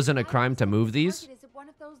it wasn't a crime to move these. Target is at one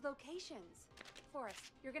of those locations. Forrest,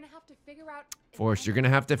 you're gonna have to figure out. Forrest, you're gonna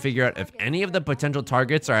have to figure out if any of the potential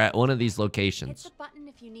targets are at one of these Hit locations. the button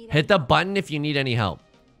if you need. Hit the button if you need any help.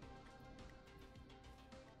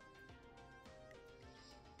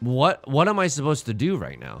 What am I supposed to do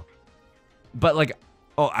right now? But like,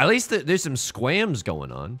 oh, at least there's some squams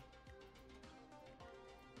going on.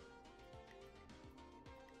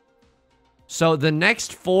 So the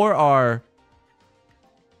next 4 are...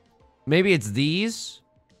 Maybe it's these?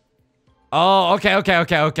 Oh, okay.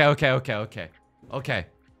 Okay.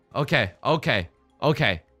 Okay. Okay.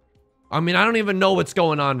 Okay. I mean, I don't even know what's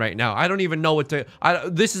going on right now. I don't even know what to...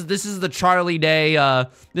 This is the Charlie Day,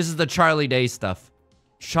 this is the Charlie Day stuff.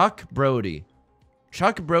 Chuck Brody.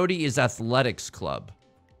 Chuck Brody is athletics club.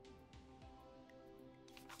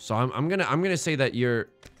 So I'm gonna say that you're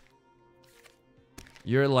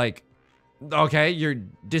like, okay, you're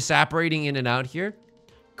disapparating in and out here.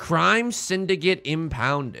 Crime syndicate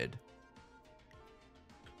impounded.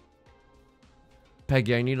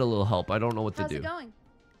 Peggy, I need a little help. I don't know what to do. How's it going?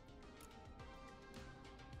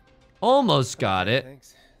 Almost got it.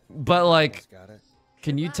 Thanks. But like, Got it.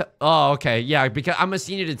 can you tell? Oh, okay. Yeah, because I'm a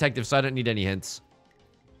senior detective, so I don't need any hints.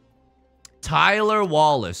 Tyler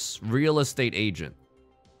Wallace, real estate agent.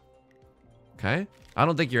 Okay. I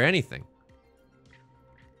don't think you're anything.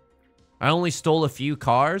 I only stole a few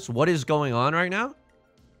cars. What is going on right now?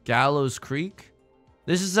 Gallows Creek.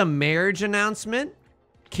 This is a marriage announcement.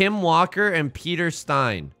 Kim Walker and Peter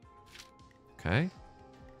Stein. Okay.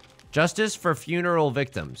 Justice for funeral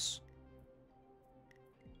victims.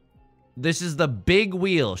 This is the big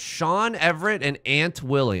wheel. Sean Everett and Ant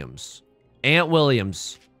Williams. Ant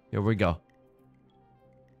Williams. Here we go.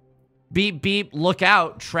 Beep, beep. Look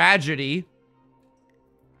out. Tragedy.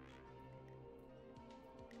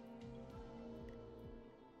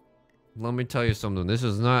 Let me tell you something. This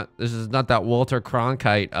is not that Walter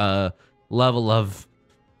Cronkite level of,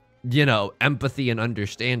 you know, empathy and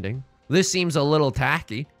understanding. This seems a little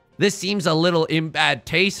tacky. This seems a little in bad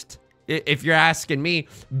taste, if you're asking me.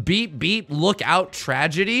 Beep, beep, look out,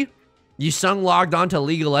 tragedy. You sung logged on to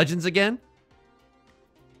League of Legends again?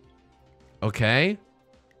 Okay.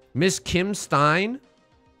 Miss Kim Stein.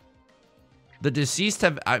 The deceased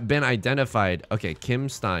have been identified. Okay, Kim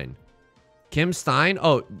Stein. Kim Stein?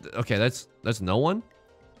 Oh, okay, that's no one.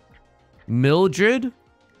 Mildred?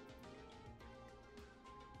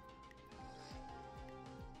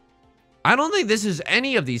 I don't think this is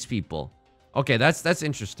any of these people. Okay, that's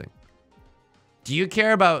interesting. Do you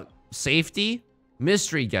care about safety?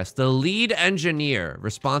 Mystery guest, the lead engineer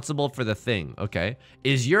responsible for the thing. Okay.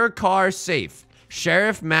 Is your car safe?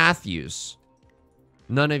 Sheriff Matthews.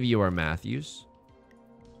 None of you are Matthews.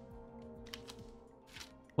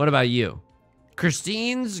 What about you?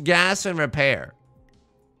 Christine's Gas and Repair.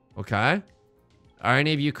 Okay. Are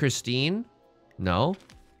any of you Christine? No.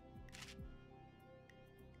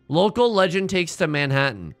 Local legend takes to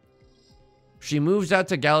Manhattan. She moves out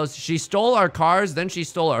to Gallows. She stole our cars, then she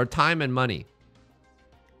stole our time and money.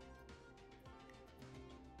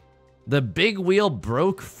 The big wheel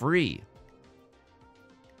broke free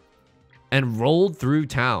and rolled through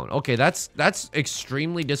town. Okay, that's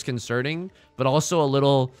extremely disconcerting, but also a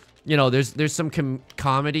little, you know, there's some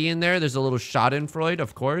comedy in there. There's a little Schadenfreude,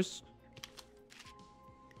 of course.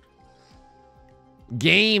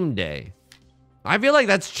 Game day. I feel like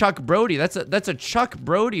that's Chuck Brody. That's a Chuck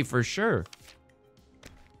Brody for sure.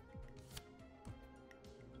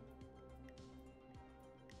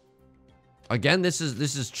 Again, this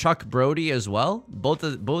is Chuck Brody as well. Both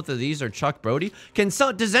of these are Chuck Brody.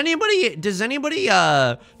 Does anybody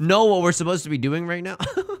know what we're supposed to be doing right now?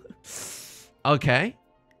 Okay.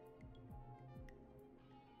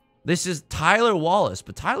 This is Tyler Wallace,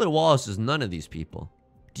 but Tyler Wallace is none of these people.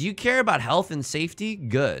 Do you care about health and safety?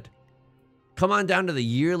 Good. Come on down to the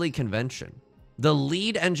yearly convention. The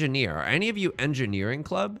lead engineer. Are any of you engineering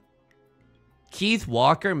club? Keith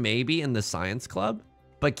Walker maybe in the science club?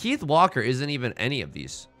 But Keith Walker isn't even any of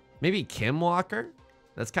these. Maybe Kim Walker?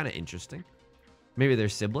 That's kind of interesting. Maybe they're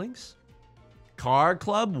siblings? Car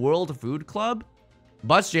Club? World Food Club?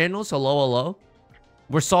 Bus Jandals? Hello, hello.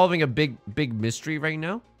 We're solving a big mystery right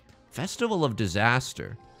now. Festival of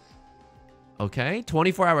Disaster. Okay.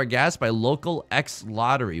 24-hour gas by local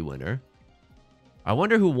ex-lottery winner. I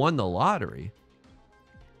wonder who won the lottery.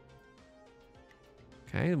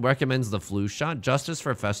 Okay. Recommends the flu shot. Justice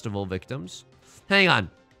for festival victims. Hang on.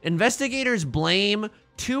 Investigators blame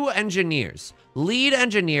 2 engineers. Lead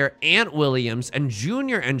engineer Ant Williams and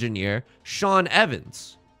junior engineer Sean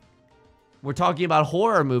Evans. We're talking about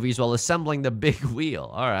horror movies while assembling the big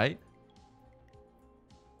wheel. All right.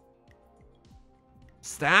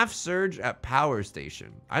 Staff surge at power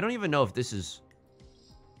station. I don't even know if this is...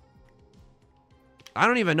 I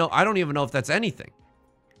don't even know if that's anything.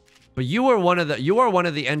 But you are one of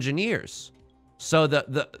the engineers. So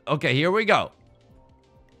okay, here we go.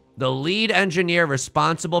 The lead engineer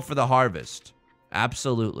responsible for the harvest.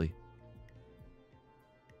 Absolutely.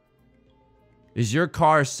 Is your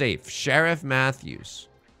car safe? Sheriff Matthews.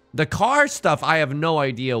 The car stuff, I have no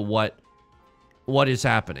idea what is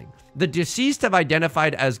happening. The deceased have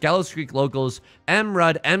identified as Gallows Creek locals M.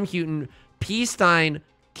 Rudd, M. Houghton, P. Stein,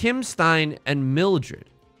 Kim Stein, and Mildred.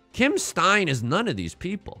 Kim Stein is none of these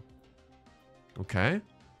people. Okay.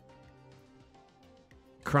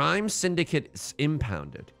 Crime syndicate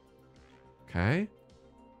impounded. Okay.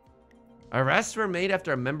 Arrests were made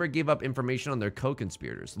after a member gave up information on their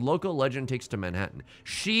co-conspirators. Local legend takes to Manhattan.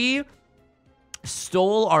 She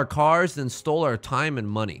stole our cars, then stole our time and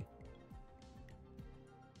money.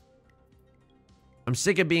 I'm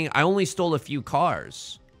sick of being, I only stole a few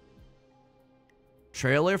cars.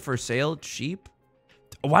 Trailer for sale, cheap.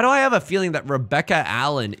 Why do I have a feeling that Rebecca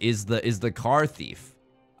Allen is the car thief?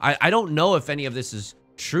 I don't know if any of this is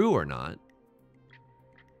true or not.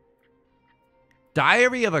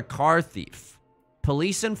 Diary of a car thief.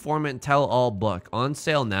 Police informant tell-all book. On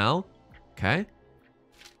sale now. Okay.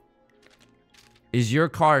 Is your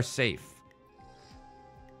car safe?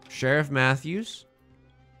 Sheriff Matthews.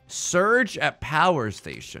 Surge at power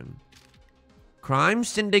station. Crime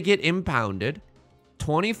syndicate impounded.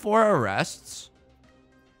 24 arrests.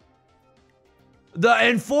 The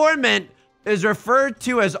informant is referred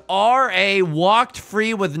to as R.A. walked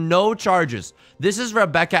free with no charges. This is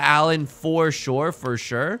Rebecca Allen for sure, for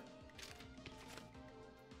sure.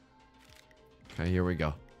 Okay, here we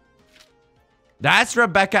go. That's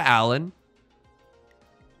Rebecca Allen.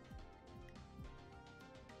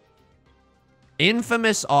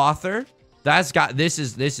 Infamous author. That's got this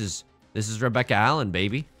is Rebecca Allen,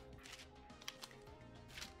 baby.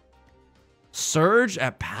 Surge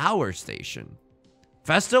at power station.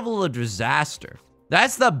 Festival of Disaster.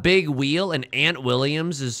 That's the big wheel and Ant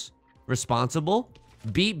Williams is responsible.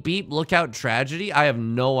 Beep beep, look out tragedy. I have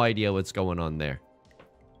no idea what's going on there.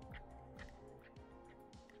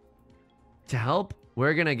 To help,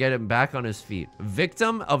 we're gonna get him back on his feet.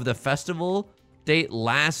 Victim of the festival date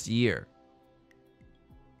last year.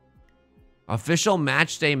 Official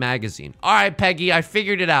Match Day magazine. All right, Peggy, I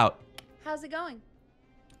figured it out. How's it going?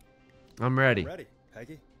 I'm ready. Ready,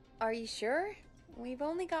 Peggy? Are you sure? We've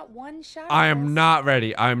only got one shot. I am not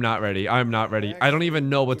ready. I'm not ready. I'm not ready. I don't even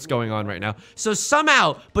know what's going on right now. So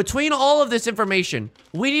somehow, between all of this information,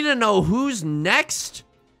 we need to know who's next.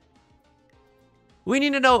 We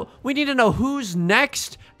need to know who's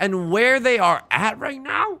next and where they are at right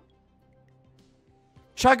now.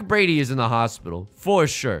 Chuck Brady is in the hospital, for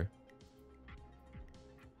sure.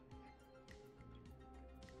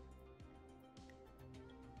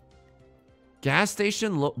 Gas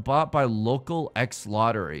station bought by local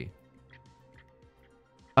ex-lottery.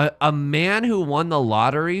 A man who won the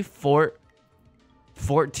lottery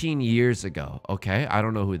 14 years ago. Okay, I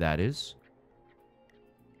don't know who that is.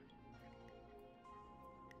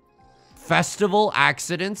 Festival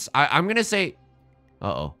accidents. I'm going to say...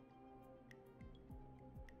 Uh-oh.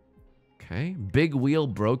 Okay, big wheel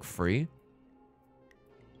broke free.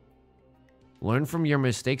 Learn from your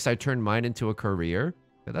mistakes. I turned mine into a career.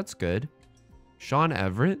 Yeah, that's good. Sean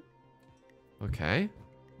Everett. Okay.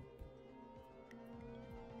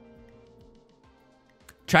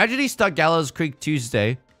 Tragedy struck Gallows Creek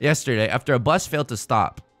yesterday after a bus failed to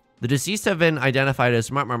stop. The deceased have been identified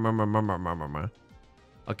as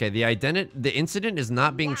Okay, the incident is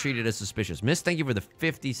not being treated as suspicious. Miss, thank you for the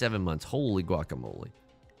 57 months. Holy guacamole.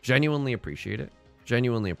 Genuinely appreciate it.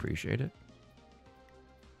 Genuinely appreciate it.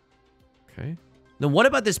 Okay. Now what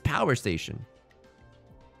about this power station?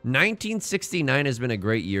 1969 has been a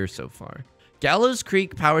great year so far. Gallows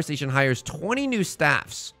Creek Power Station hires 20 new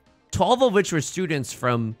staffs, 12 of which were students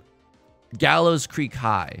from Gallows Creek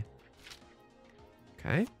High.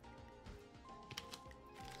 Okay.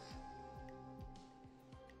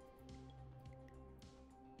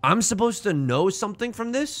 I'm supposed to know something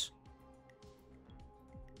from this?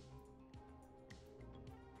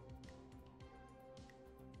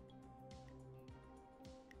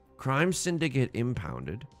 Crime syndicate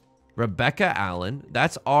impounded. Rebecca Allen.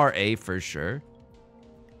 That's R.A. for sure.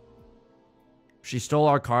 She stole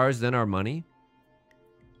our cars, then our money.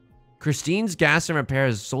 Christine's gas and repair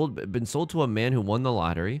has been sold to a man who won the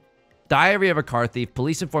lottery. Diary of a car thief.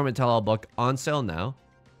 Police informant tell-all book. On sale now.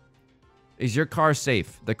 Is your car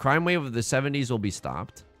safe? The crime wave of the 70s will be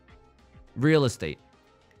stopped. Real estate.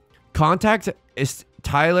 Contact is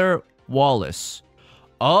Tyler Wallace.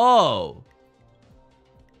 Oh.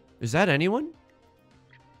 Is that anyone?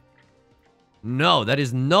 No, that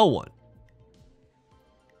is no one.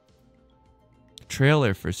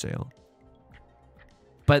 Trailer for sale.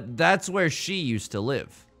 But that's where she used to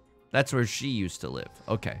live. That's where she used to live.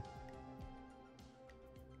 Okay.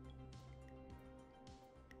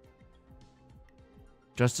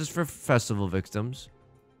 Justice for festival victims.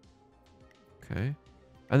 Okay.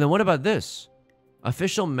 And then what about this?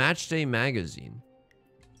 Official Match Day magazine.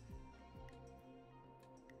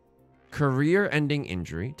 career-ending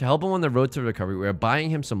injury. To help him on the road to recovery, we are buying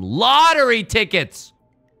him some lottery tickets.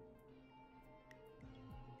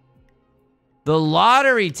 The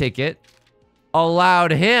lottery ticket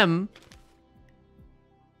allowed him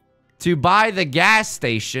to buy the gas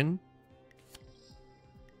station.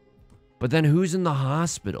 But then who's in the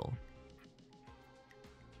hospital?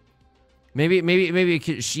 Maybe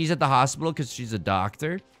she's at the hospital because she's a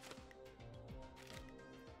doctor.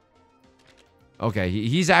 Okay,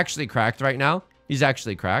 he's actually cracked right now. He's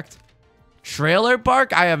actually cracked. Trailer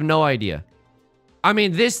park? I have no idea. I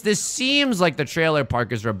mean, this seems like the trailer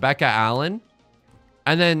park is Rebecca Allen.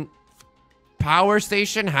 And then power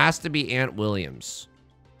station has to be Aunt Williams.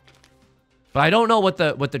 But I don't know what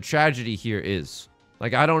the tragedy here is.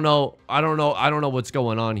 Like, I don't know what's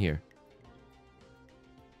going on here.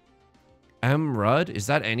 M. Rudd? Is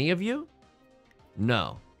that any of you?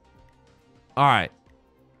 No. All right.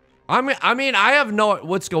 I mean, I have no...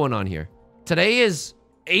 What's going on here? Today is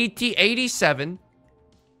 87.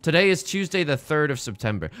 Today is Tuesday, the 3rd of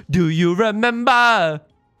September. Do you remember?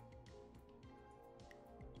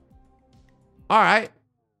 All right.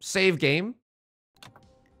 Save game.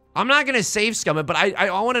 I'm not going to save scum it, but I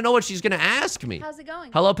want to know what she's going to ask me. How's it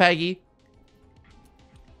going? Hello, Peggy.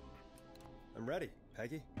 I'm ready,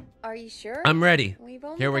 Peggy. Are you sure? I'm ready. We've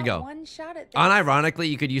only Here we got go. one shot at this. Unironically,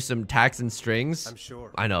 you could use some tacks and strings. I'm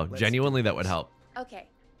sure. I know. Let's Genuinely, do that would this. help. Okay.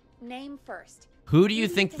 Name first. Who do you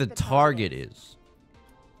think the target is?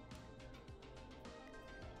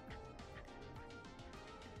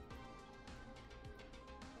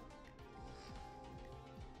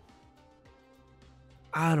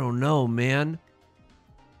 I don't know, man.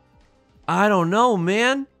 I don't know,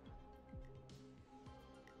 man.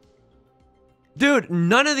 Dude,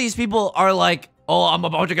 none of these people are like, oh, I'm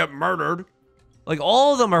about to get murdered. Like,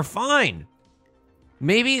 all of them are fine.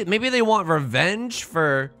 Maybe they want revenge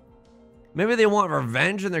for... Maybe they want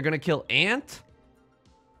revenge and they're gonna kill Ant?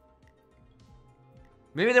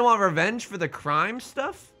 Maybe they want revenge for the crime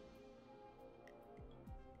stuff?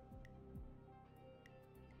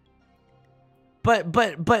 But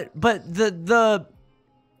the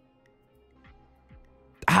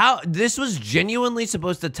how this was genuinely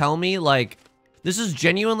supposed to tell me, like, this is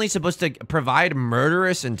genuinely supposed to provide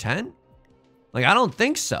murderous intent? Like, I don't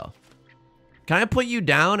think so. Can I put you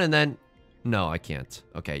down and then... No, I can't.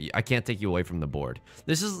 Okay, I can't take you away from the board.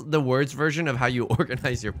 This is the words version of how you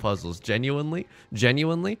organize your puzzles. Genuinely.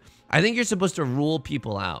 I think you're supposed to rule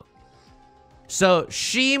people out. So,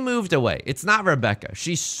 she moved away. It's not Rebecca.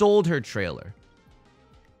 She sold her trailer.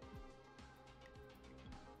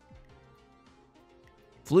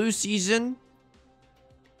 Flu season,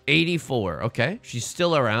 84. Okay, she's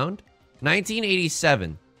still around.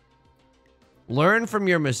 1987. Learn from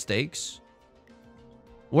your mistakes.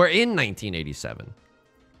 We're in 1987.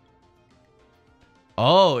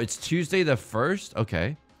 Oh, it's Tuesday the 1st?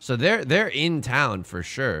 Okay. So they're in town for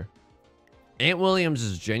sure. Aunt Williams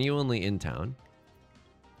is genuinely in town.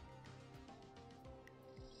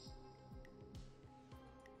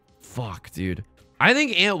 Fuck, dude. I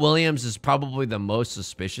think Aunt Williams is probably the most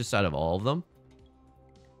suspicious out of all of them.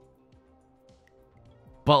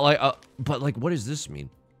 But like, what does this mean?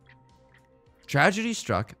 Tragedy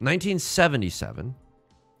struck 1977.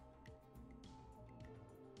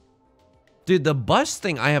 Dude, the bus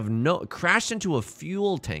thing, I have no... Crashed into a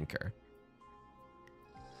fuel tanker.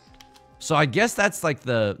 So I guess that's like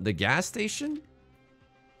the gas station?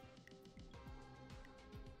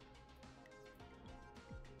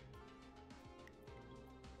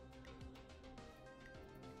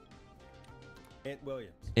 Aunt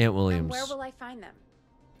Williams. Aunt Williams. And where will I find them?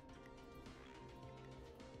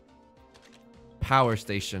 Power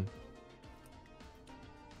station.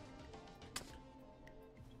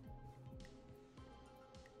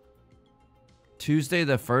 Tuesday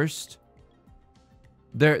the 1st.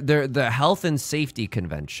 They're the health and safety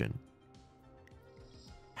convention.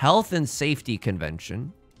 Health and safety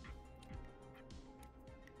convention.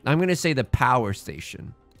 I'm going to say the power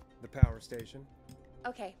station. The power station.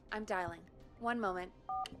 Okay, I'm dialing. One moment.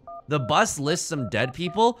 The bus lists some dead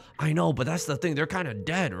people. I know, but that's the thing. They're kind of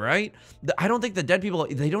dead, right? I don't think the dead people,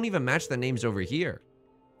 they don't even match the names over here.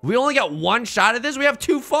 We only got one shot at this. We have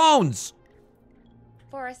 2 phones.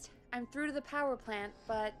 Forrest, I'm through to the power plant,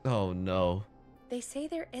 but Oh, no. they say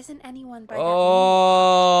there isn't anyone by Oh,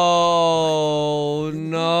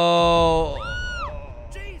 no.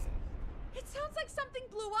 Jesus! It sounds like something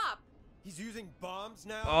blew up. He's using bombs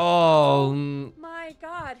now? Oh, My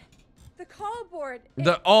God. The call board.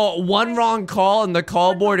 one wrong call and the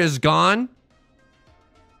call board is gone?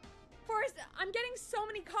 Forrest, I'm getting so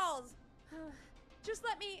many calls. Just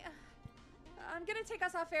let me I'm gonna take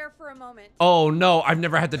us off air for a moment. Oh no, I've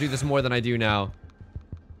never had to do this more than I do now.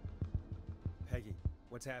 Peggy,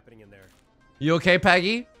 what's happening in there? You okay,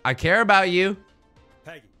 Peggy? I care about you.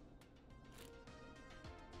 Peggy.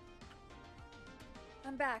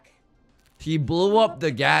 I'm back. He blew up the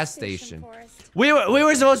gas station. Forrest. We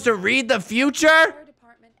were supposed to read the future? Fire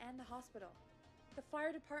department and the hospital. The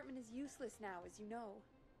fire department is useless now, as you know.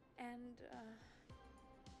 And,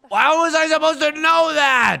 the How was I supposed to know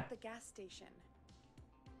that? the gas station.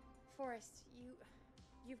 Forrest,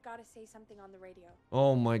 you've got to say something on the radio.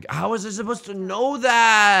 Oh my god. How was I supposed to know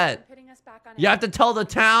that? I'm putting us back on You have to tell the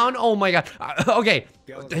town? Oh my god. Okay.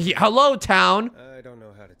 Galaxy. Hello, town. I don't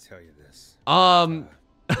know how to tell you this.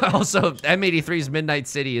 Also, M83's Midnight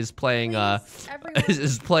City is playing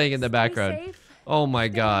is playing in the background. Oh my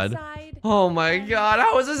god. Oh my god.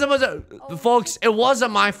 How was I supposed to Folks, it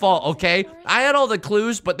wasn't my fault, okay? I had all the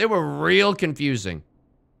clues, but they were real confusing.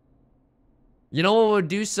 You know what would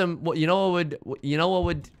do you know what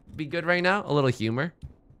would be good right now? A little humor.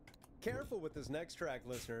 Careful with this next track,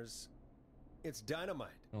 listeners. It's dynamite.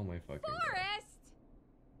 Oh my fucking god. Forrest!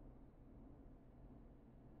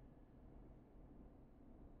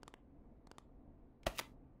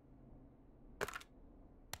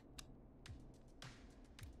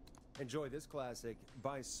 Enjoy this classic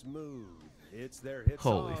by Smooth. It's their hit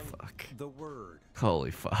Holy song, fuck. The Word. Holy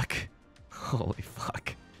fuck. Holy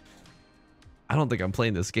fuck. I don't think I'm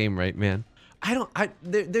playing this game right, man.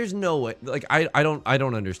 There's no way. Like, I don't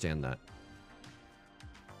understand that.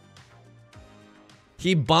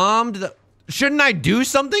 He bombed the... Shouldn't I do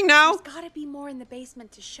something now? There's gotta be more in the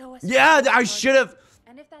basement to show us. Yeah, I should have...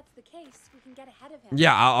 And if that's the case, we can get ahead of him.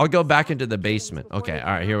 Yeah, I'll go back into the basement. Okay,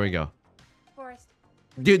 all right, here we go. Forrest.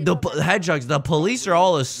 Dude, the hedgehogs, the police are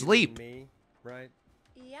all asleep. Me, right?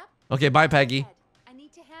 Yep. Okay, bye, Peggy. I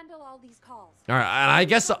need to handle all these calls. All right, and I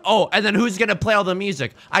guess... Oh, and then who's gonna play all the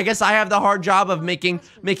music? I guess I have the hard job of making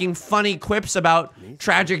funny quips about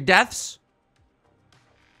tragic deaths.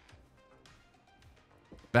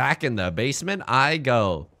 Back in the basement I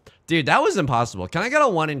go. Dude, that was impossible. Can I get a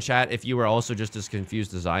 1 in chat if you were also just as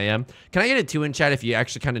confused as I am? Can I get a 2 in chat if you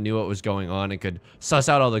actually kind of knew what was going on and could suss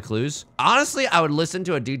out all the clues? Honestly, I would listen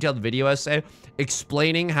to a detailed video essay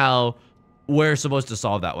explaining how we're supposed to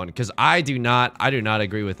solve that one, because I do not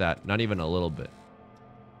agree with that. Not even a little bit.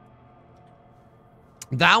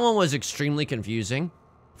 That one was extremely confusing.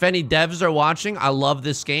 If any devs are watching, I love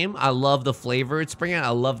this game. I love the flavor it's bringing. I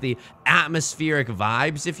love the atmospheric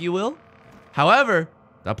vibes, if you will. However,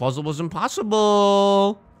 that puzzle was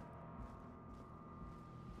impossible.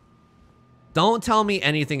 Don't tell me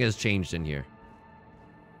anything has changed in here.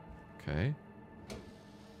 Okay.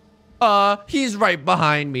 He's right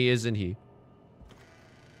behind me, isn't he?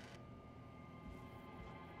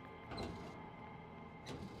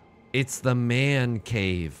 It's the man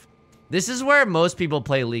cave. This is where most people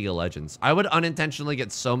play League of Legends. I would unintentionally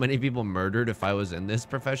get so many people murdered if I was in this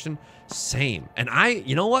profession. Same. And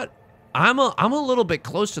you know what? I'm a little bit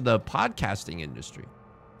close to the podcasting industry.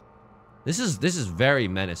 This is very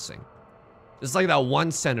menacing. It's like that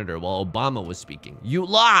one senator while Obama was speaking. You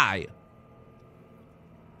lie.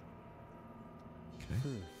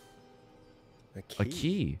 Okay. A A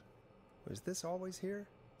key. Was this always here?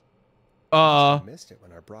 Uh, I missed it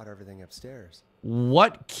when I brought everything upstairs.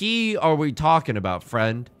 What key are we talking about,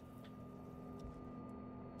 friend?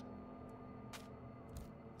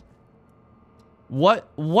 What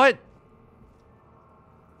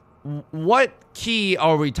key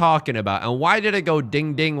are we talking about? And why did it go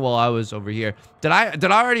ding ding while I was over here? Did I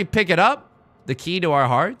already pick it up? The key to our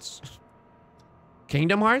hearts?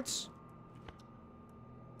 Kingdom Hearts?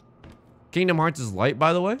 Kingdom Hearts is light,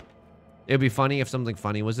 by the way. It'd be funny if something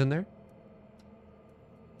funny was in there.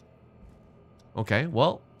 Okay,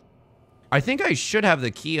 well, I think I should have the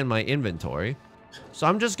key in my inventory. So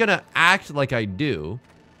I'm just gonna act like I do.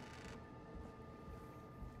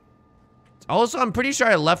 Also, I'm pretty sure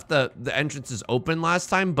I left the entrances open last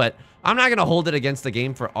time, but I'm not gonna hold it against the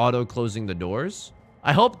game for auto-closing the doors.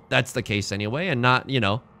 I hope that's the case anyway, and not,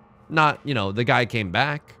 the guy came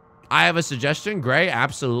back. I have a suggestion. Gray,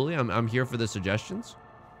 absolutely. I'm here for the suggestions.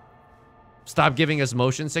 Stop giving us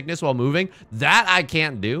motion sickness while moving. That I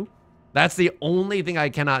can't do. That's the only thing I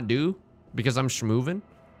cannot do because I'm schmoovin'.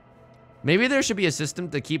 Maybe there should be a system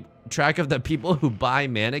to keep track of the people who buy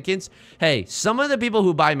mannequins. Hey, some of the people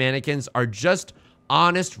who buy mannequins are just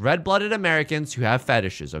honest, red-blooded Americans who have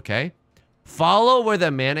fetishes, okay? Follow where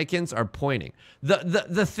the mannequins are pointing.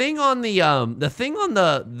 The thing on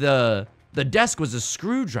the desk was a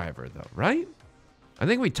screwdriver though, right? I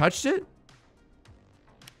think we touched it.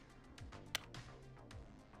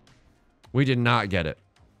 We did not get it.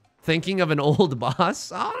 Thinking of an old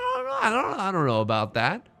boss? I don't know about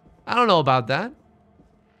that. I don't know about that.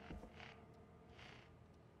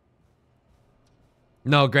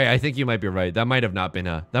 No, Gray, I think you might be right. That might have not been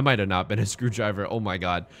a screwdriver. Oh my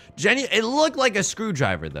god. Jenny, it looked like a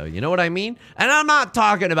screwdriver though. You know what I mean? And I'm not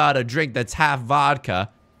talking about a drink that's half vodka,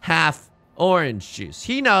 half orange juice.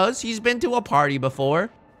 He knows. He's been to a party before.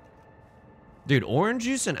 Dude, orange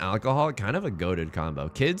juice and alcohol, kind of a goated combo.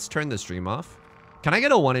 Kids, turn the stream off. Can I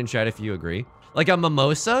get a 1 in chat if you agree? Like a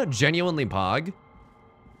mimosa, genuinely pog.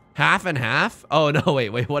 Half and half? Oh no,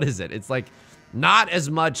 wait, what is it? It's like not as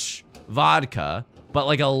much vodka, but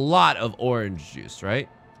like a lot of orange juice, right?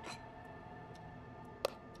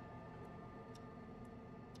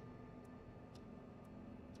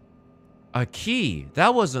 A key.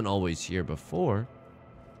 That wasn't always here before.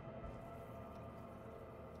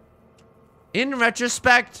 In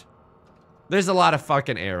retrospect, there's a lot of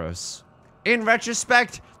fucking arrows. In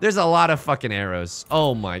retrospect, there's a lot of fucking arrows.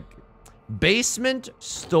 Oh my. Basement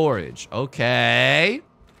storage. Okay.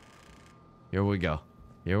 Here we go.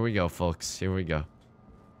 Here we go, folks. Here we go.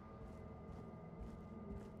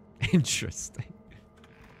 Interesting.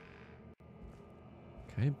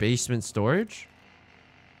 Okay, basement storage.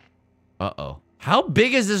 Uh-oh. How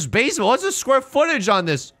big is this basement? What's the square footage on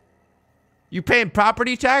this? You paying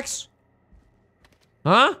property tax?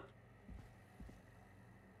 Huh?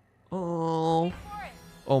 Oh.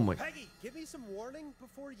 Oh my. Peggy, give me some warning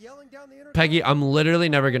before yelling down the intercom. Peggy, I'm literally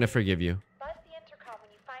never gonna forgive you. Buzz the intercom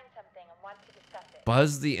when you find something and want to discuss it.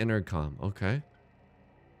 Buzz the intercom. Okay.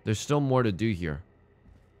 There's still more to do here.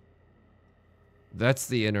 That's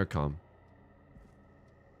the intercom.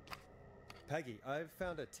 Peggy, I've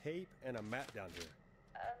found a tape and a map down here.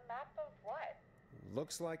 A map of what?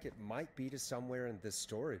 Looks like it might be to somewhere in this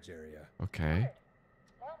storage area. Okay.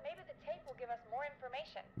 Well, maybe the tape will give us more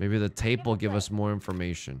information. Maybe the tape will give us more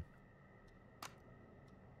information.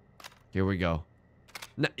 Here we go.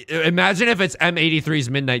 Imagine if it's M83's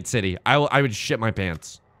Midnight City. I would shit my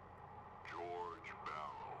pants.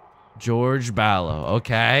 George Ballo.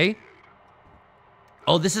 Okay.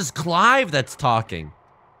 Oh, this is Clive that's talking.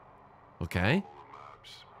 Okay.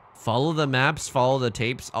 Follow the maps, follow the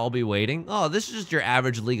tapes. I'll be waiting. Oh, this is just your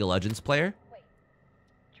average League of Legends player. Wait,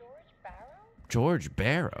 George Barrow? George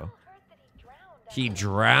Barrow. I heard that he drowned. He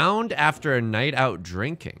drowned after a night out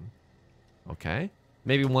drinking. Okay.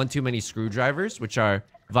 Maybe one too many screwdrivers, which are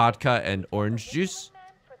vodka and orange juice.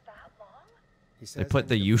 For that long? He says They put I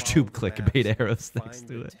the need to follow YouTube the clickbait maps arrows and next find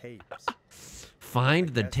to the it. tapes. Find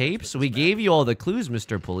the guess that's tapes? what We this gave map you all the clues,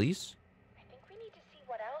 Mr. Police. I think we need to see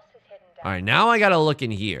what else is hidden down. All right, now I gotta look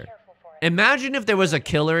in here. Careful for it. Imagine if there was a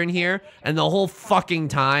killer in here and the whole fucking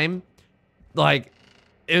time, like,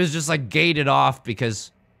 it was just like gated off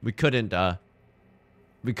because we couldn't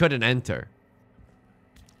enter.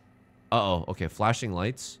 Uh-oh, okay, flashing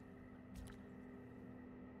lights.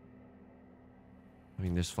 I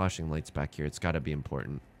mean, there's flashing lights back here. It's gotta be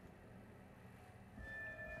important.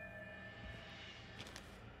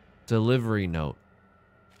 Delivery note.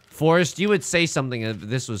 Forrest, you would say something if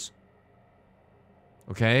this was...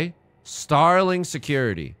 Okay. Starling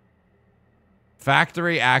security.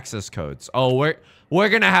 Factory access codes. Oh, we're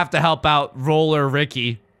gonna have to help out Roller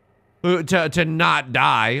Ricky to not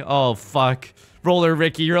die. Oh, fuck. Roller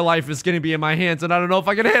Ricky, your life is gonna be in my hands and I don't know if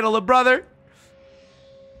I can handle it, brother.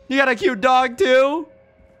 You got a cute dog, too?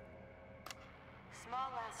 Small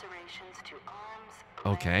lacerations to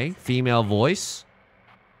arms. Okay. legs, Female voice.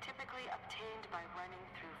 typically obtained by running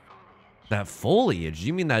through foliage. That foliage?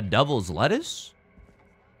 You mean that devil's lettuce?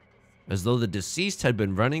 As though the deceased had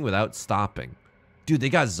been running without stopping. Dude, they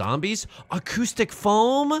got zombies? Acoustic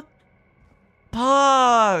foam?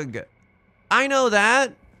 Pog! I know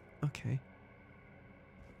that. Okay.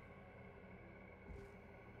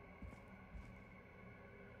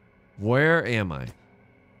 Where am I?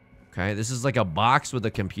 Okay, this is like a box with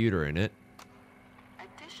a computer in it.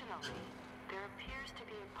 Additionally, there appears to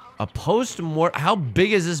be A post-mortem. How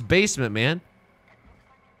big is this basement, man?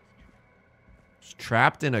 It's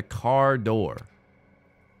trapped in a car door.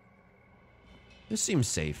 This seems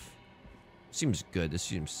safe. Seems good. This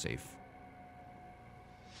seems safe.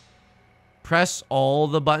 Press all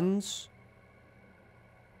the buttons.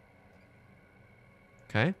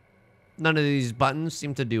 Okay. None of these buttons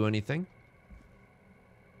seem to do anything.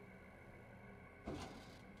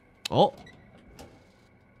 Oh.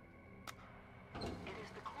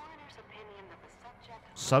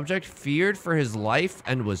 Subject feared for his life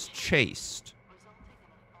and was chased.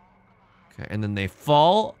 Okay, and then they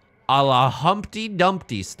fall a la Humpty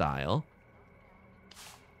Dumpty style.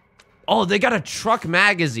 Oh, they got a truck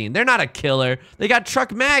magazine. They're not a killer. They got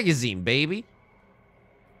truck magazine, baby.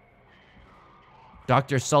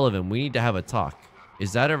 Dr. Sullivan, we need to have a talk.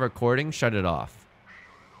 Is that a recording? Shut it off.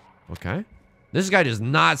 Okay. This guy does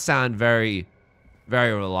not sound very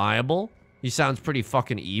reliable. He sounds pretty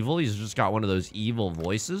fucking evil. He's just got one of those evil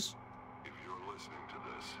voices.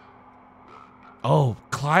 Oh,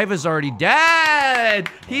 Clive is already dead.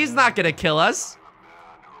 He's not gonna kill us.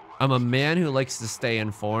 I'm a man who likes to stay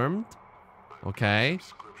informed. Okay.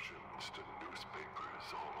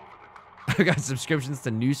 I got subscriptions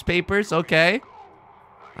to newspapers. Okay.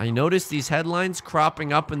 I noticed these headlines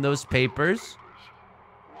cropping up in those papers.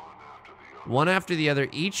 One after the other,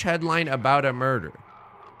 each headline about a murder.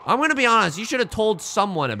 I'm gonna be honest, you should have told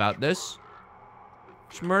someone about this.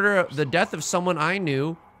 Murder, the death of someone I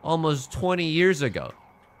knew almost 20 years ago.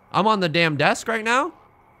 I'm on the damn desk right now.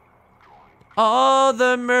 All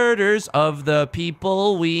the murders of the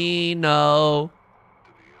people we know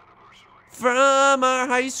from our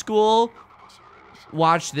high school.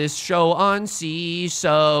 Watch this show on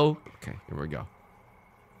CISO. Okay, here we go.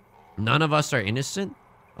 None of us are innocent.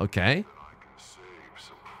 Okay.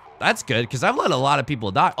 That's good, because I've let a lot of people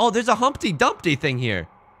die. Oh, there's a Humpty Dumpty thing here.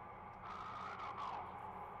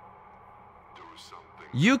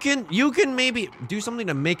 You can maybe do something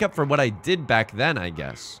to make up for what I did back then, I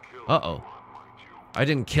guess. Uh-oh. I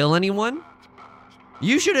didn't kill anyone?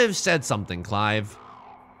 You should have said something, Clive.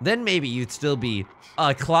 Then maybe you'd still be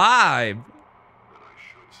Clive.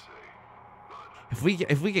 If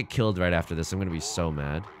we get killed right after this, I'm gonna be so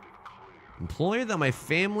mad. Employer that my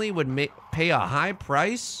family would pay a high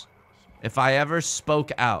price if I ever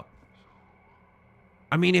spoke out.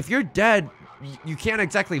 I mean, if you're dead, you can't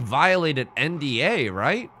exactly violate an NDA,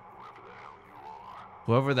 right?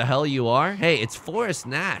 Whoever the hell you are. Hey, it's Forrest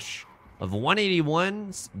Nash of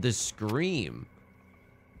 181's The Scream.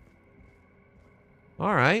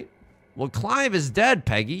 All right. Well, Clive is dead,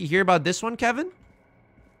 Peggy. You hear about this one, Kevin?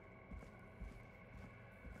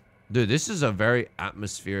 Dude, this is a very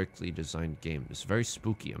atmospherically designed game. It's very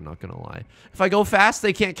spooky, I'm not gonna lie. If I go fast,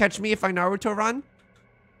 they can't catch me if I Naruto run.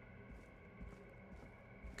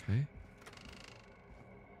 Okay.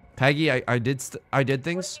 Peggy, I did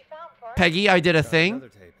things. Peggy, I did a thing. Another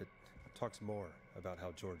tape. It talks more about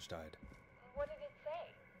how George died. What did it say?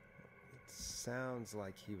 It sounds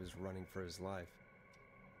like he was running for his life.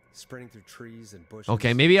 Sprinting through trees and bushes.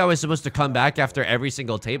 Okay, maybe I was supposed to come back after every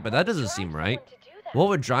single tape, but that doesn't seem right. that? What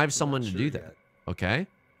would drive someone to Not do sure that? yet. Okay.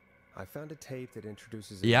 I found a tape that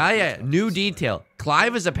introduces. Yeah. New detail.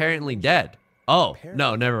 Clive is apparently dead. Oh,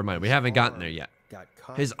 no, never mind. We haven't gotten there yet.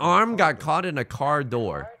 His arm got caught in a car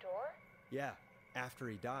door. Our door? Yeah, after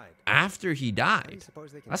he died. After he How do you died.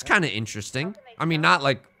 suppose they can That's tell? kind of interesting. I mean, not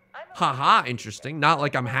like, haha, interesting. Not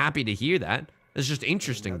like I'm happy to hear that. It's just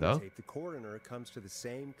interesting, Another though. tape, the coroner comes to the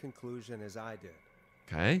same conclusion as I did.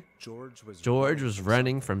 Okay. George was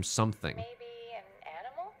running from something. Maybe an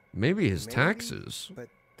animal? Maybe his Maybe, taxes. But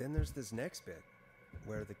then there's this next bit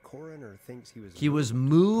where the coroner thinks He was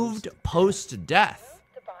moved post-death.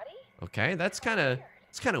 The body? Okay, that's kind of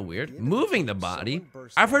weird. At the end of the Moving the tape, body. someone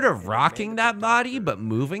burst I've heard in of and rocking demanded that the body, doctor, but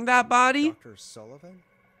moving that body? Dr. Sullivan,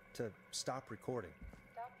 to stop recording.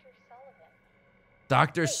 Dr. Sullivan.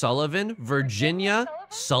 Dr. Sullivan? Virginia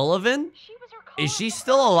Sullivan? She was her Is she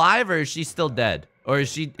still alive or is she still dead? Or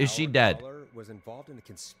is she Howard dead? Muller was involved in a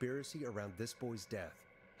conspiracy around this boy's death.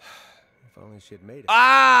 If only she had made it.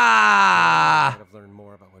 Ah! Might have learned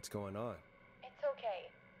more about what's going on. It's okay.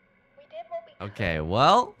 We did what we could. Okay,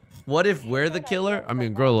 well, what if we're the killer? I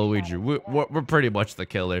mean, girl Luigi, we're pretty much the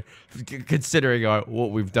killer, considering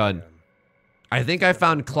what we've done. I think I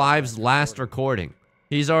found Clive's last recording.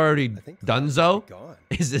 He's already I think Clive's donezo. gone.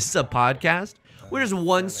 Is this a podcast? We're just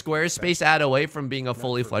one Squarespace ad away from being a Not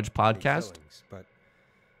fully for fledged many podcast. killings, but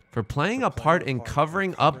For playing for a part in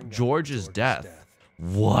covering up George's death. He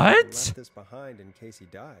What? left this behind in case he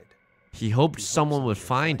died. He hoped someone would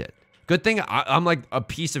find it. Good thing I'm like a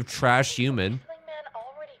piece of trash human. Sling Man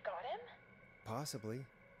already got him? Possibly.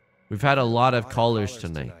 We've had a lot of callers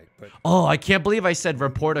tonight. but Oh, I can't believe I said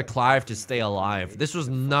report a Clive to stay alive. This was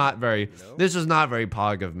not very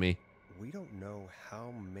pog of me. we don't know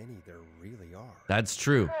how many there really are. That's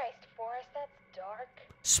true. Christ, Forrest, that's dark.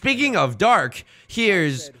 Speaking of dark,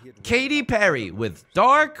 here's Katy Perry with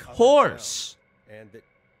Dark Horse. And that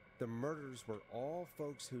the murders were all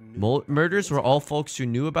folks who knew. Murders were all folks who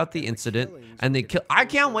knew about the incident, and they kill. I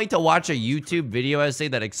can't wait to watch a YouTube video essay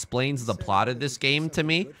that explains the plot of this game to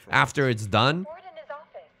me after it's done. Ford in his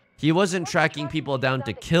office. He wasn't tracking people down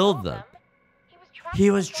to kill them.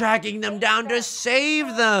 He was tracking them down to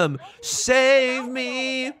save them. Save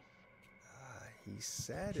me.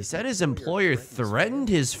 He said his employer threatened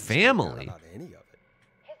his family. About any of it.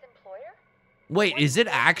 His employer? Wait, is it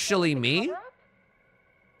actually me?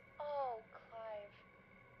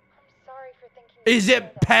 Is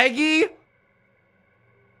it Peggy?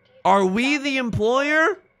 Are we the employer? I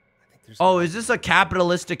think there's Oh, gotta is be this a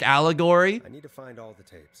capitalistic allegory? I need to find all the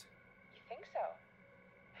tapes. You think so?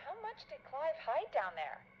 How much did Clive hide down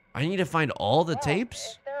there? I need to find all the Well,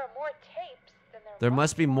 tapes? If there are more tapes, then There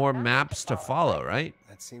must be more maps to follow, right?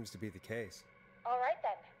 That seems to be the case. All right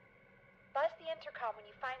then. Buzz the intercom when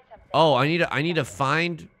you find something. Oh, I need to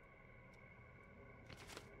find.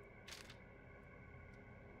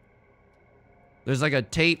 There's like a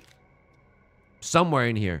tape somewhere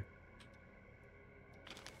in here.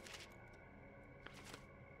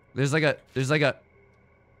 There's like a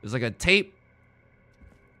tape.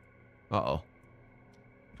 Uh-oh.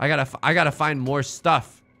 I gotta find more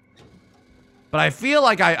stuff. But I feel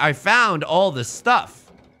like I found all the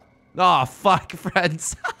stuff. Oh, fuck,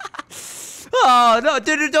 friends. Oh, no,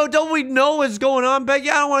 don't we know what's going on, Becky?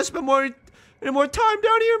 I don't want to spend any more time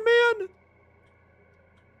down here, man.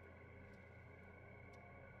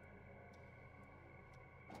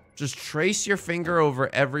 Just trace your finger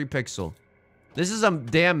over every pixel. This is a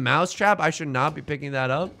damn mousetrap. I should not be picking that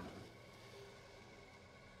up.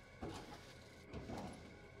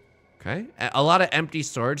 Okay. A lot of empty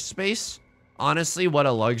storage space. Honestly, what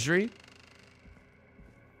a luxury.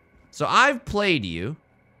 So I've played you.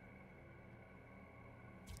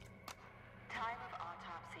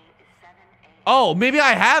 Oh, maybe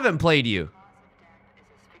I haven't played you.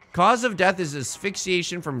 Cause of death is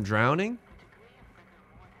asphyxiation from drowning.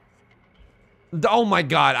 Oh my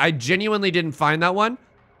god, I genuinely didn't find that one.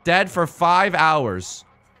 Dead for 5 hours.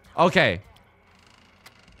 Okay.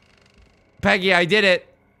 Peggy, I did it.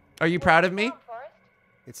 Are you proud of me?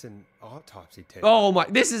 It's an autopsy tape. Oh my,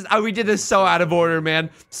 this is, we did this so out of order, man.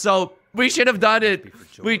 So, we should have done it.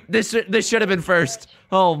 This should have been first.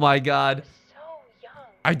 Oh my god. So young.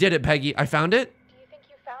 I did it, Peggy. I found it? Do you think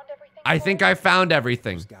you found everything? I think I found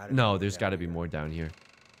everything. gotta be No, more there's down gotta be here. more down here.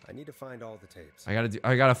 I need to find all the tapes.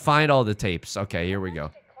 I gotta find all the tapes. Okay, here we go.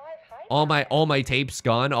 Did Clive hide All down my there? tapes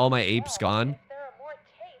gone. All my apes Well, gone. If there are more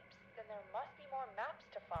tapes, then there must be more maps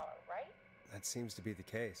to follow, right? That seems to be the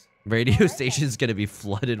case. Radio station's gonna be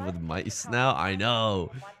flooded with mice now. I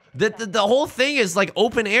know. The whole thing is like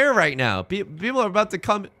open air right now. People are about to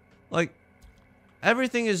come. Like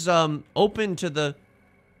everything is open to the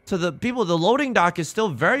people. The loading dock is still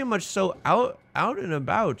very much so out and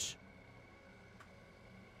about.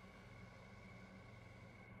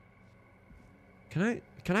 Can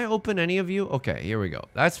I open any of you? Okay, here we go.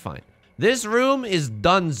 That's fine. This room is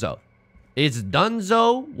Dunzo. It's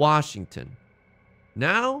Dunzo, Washington.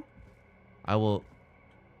 Now, I will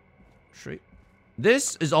treat.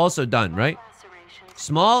 This is also done, right?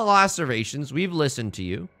 Small lacerations. We've listened to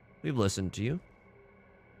you. We've listened to you.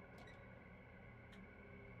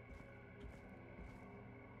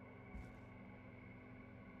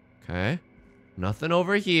 Okay. Nothing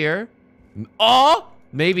over here. Oh!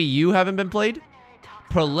 Maybe you haven't been played?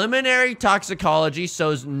 Preliminary toxicology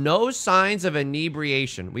shows no signs of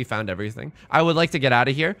inebriation. We found everything. I would like to get out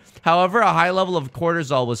of here. However, a high level of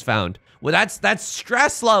cortisol was found. Well, that's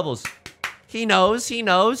stress levels. He knows. He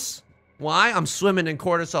knows. Why? I'm swimming in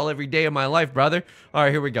cortisol every day of my life, brother. All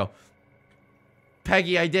right, here we go.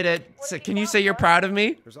 Peggy, I did it. So, can you say you're proud of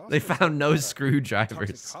me? They found no screwdrivers.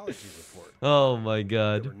 Toxicology report. Oh my There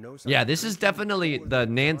god. were no signs Yeah, of this is drinking definitely or the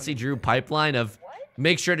running Nancy Drew away. pipeline of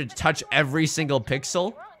make sure to touch every single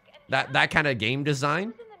pixel. That kind of game design.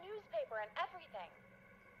 It was in the newspaper and everything.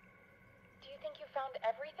 Do you think you found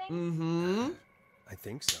everything? Mm-hmm. I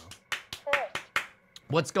think so. Forrest,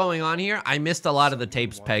 What's going on here? I missed a lot of the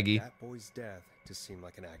tapes, Someone wanted Peggy. That boy's death to seem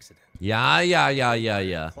like an accident. Yeah.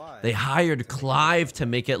 They hired Clive to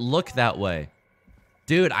make it look that way.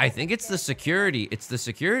 Dude, I think it's the security. It's the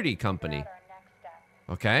security company. at our next step.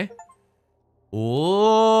 Okay.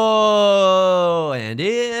 Oh, and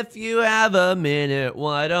if you have a minute,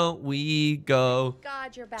 why don't we go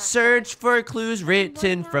God, you're back. search for clues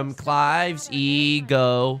written from Clive's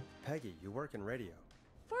ego? Peggy, you work in radio.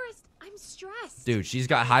 Forrest, I'm stressed. Dude, she's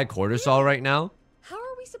got high cortisol right now. How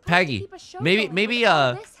are we supposed to Peggy, keep a show maybe going with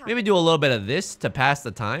all this maybe do a little bit of this to pass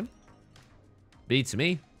the time. Beats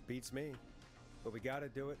me. Beats me. But we gotta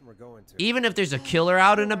do it and we're going to. Even if there's a killer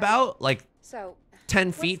out and about, like So, 10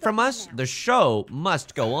 what's feet the from plan us, now? the show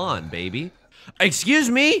must go on, baby. Excuse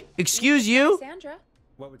me? Excuse you? Sandra,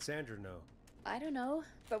 What would Sandra know? I don't know,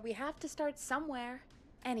 but we have to start somewhere.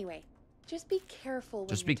 Anyway, just be careful when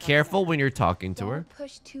Just you're be talking careful to when you're talking to her. Don't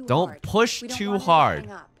push too Don't hard. push We don't too want her to hard.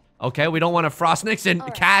 hang up. Okay, we don't want to frost Nixon All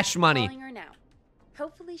right, cash money. calling her now.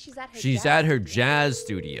 Hopefully she's at her She's jazz at her studio. jazz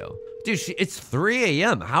studio. Dude, it's 3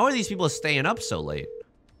 a.m. How are these people staying up so late?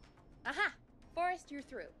 Aha! Forrest, you're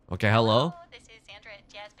through. Okay, hello? This is Sandra at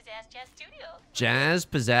Jazz Pizzazz Jazz Studios. Jazz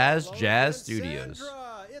Pizzazz Hello Jazz again, Studios.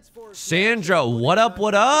 Sandra. It's for Sandra, what up,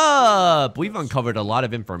 what up? We've uncovered a lot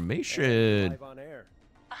of information. Live on air.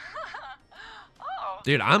 Oh,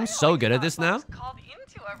 Dude, I'm I so always good at thought this now. folks called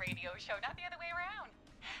into a radio show, not the other way around.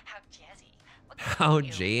 How jazzy. What can I How do?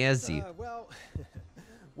 jazzy. Well,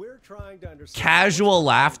 we're trying to understand. Casual what's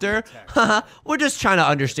laughter. behind the text. We're just trying to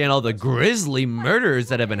understand all the grisly murders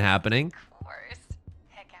that have been happening. Of course.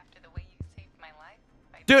 Heck, after the way you saved my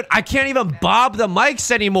life. Dude, I can't even bob the mics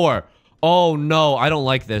anymore. Oh no, I don't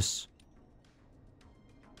like this.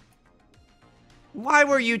 Why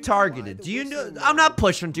were you targeted? Do you know? I'm not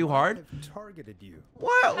pushing too hard. I've targeted you.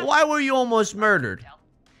 Why were you almost murdered? He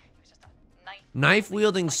was just a knife.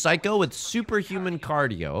 Knife-wielding psycho with superhuman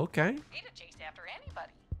cardio. Okay. He'd have chased after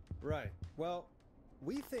anybody. Right. Well,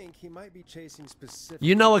 we think he might be chasing specific.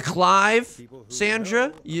 You know a Clive, people who Sandra?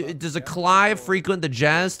 know about Does a Jeff Clive or frequent the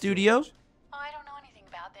jazz studio? Oh, I don't know anything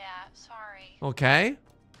about that. Sorry. Okay.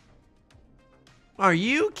 Are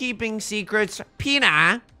you keeping secrets?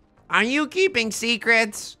 Pina, are you keeping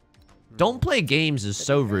secrets? Don't play games is Have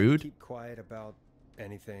so you had to rude. Keep quiet about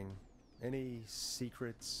anything. Any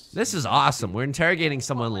secrets? This is awesome. We're interrogating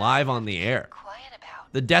someone live on the air. Quiet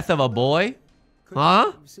about. The death of a boy? Could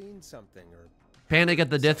Huh? You've seen something or Panic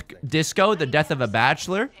at the Disco? The death of a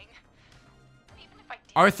bachelor? Even if I did.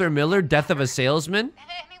 Arthur Miller? Death of a salesman? And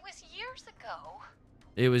it was years ago.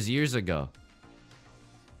 It was years ago.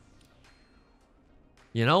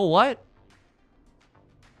 You know what?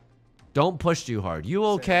 Don't push too hard. You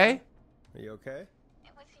okay? Are you okay?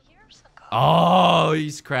 It was years ago. Oh,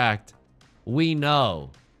 he's cracked. We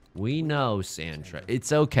know. We know, Sandra.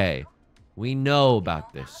 It's okay. We know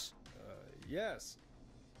about this. Yes.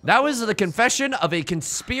 That was the confession of a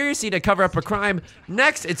conspiracy to cover up a crime.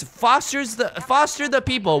 Next, it's foster the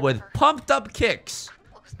people with pumped up kicks.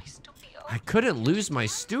 Lose my studio. I couldn't lose my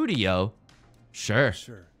studio. Sure.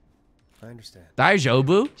 Sure. I understand.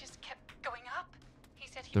 Daijobu? Just kept going up. He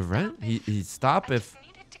said he'd The rent? stop if He'd stop I if... just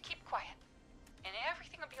needed to keep quiet, and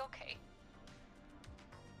everything would be okay.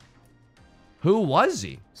 Who was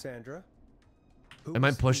he? Sandra? Who Am I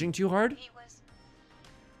was he? pushing too hard? He was.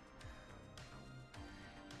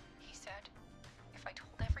 He said, if I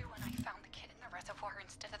told everyone I found the kid in the reservoir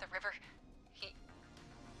instead of the river, he.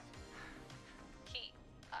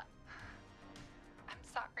 I'm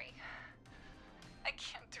sorry. I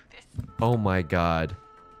can't do this. Oh my god.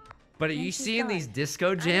 But are you Thank you, seeing Sky. these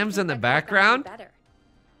disco I don't jams think in the I could've done any background? better.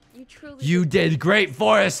 You truly You did great,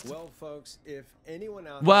 Forrest. Well, folks, if anyone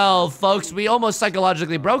out Well, there- folks, we almost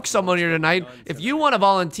psychologically broke someone here tonight. If you want to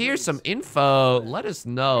volunteer some info, let us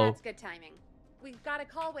know. That's good timing. We've got a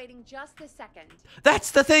call waiting just a second.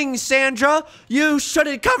 That's the thing, Sandra. You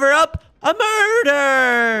shouldn't cover up a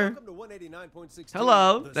murder. Welcome to 189.16.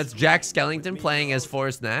 Hello, The that's Scene Jack with Skellington me, playing your as host,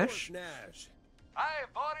 Forrest Nash. Nash. Hi,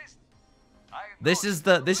 Boris. I This know is it's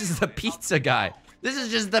the really pizza up guy. now, This is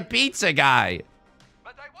just the pizza guy.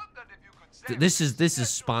 but I wondered if you could send This is special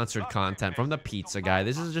sponsored Sunday content from the message to pizza guy.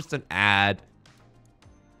 This Mama. is just an ad.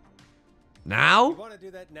 You Now? want to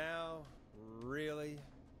do that now? Really?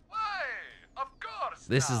 Why? Of course.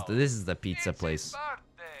 This now. is the pizza It's his place.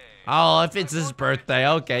 birthday. Oh, if it's his birthday,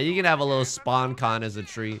 okay. You can have a little spawn con as a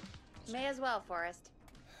treat. May as well, Forrest.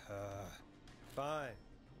 Fine.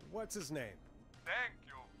 What's his name? Thank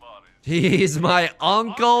you, Boris. He's my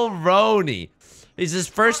Uncle Roni. Is his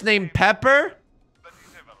first name Pepper? But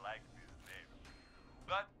he never liked his name.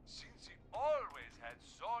 But since he always had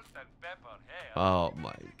salt and pepper hair. Oh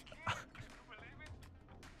my. Can you believe it?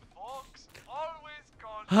 Folks always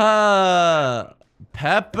called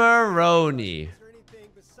Pepperoni. Is there anything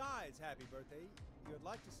besides happy birthday you would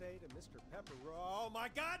like to say to Mr. Pepper? Oh my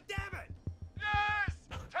God, damn it! Yes!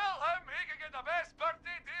 Tell him he can get the best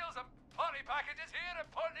birthday deals and party packages here at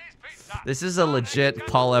Putney's Pizza. This is a legit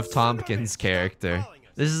Paul F. Tompkins character.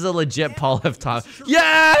 This is a legit Paul F. Tompkins.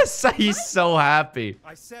 Yes! He's so happy.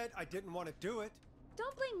 I said I didn't want to do it.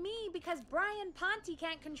 Don't blame me because Brian Ponte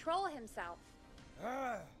can't control himself.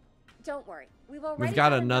 Ah. Don't worry. We've already We've got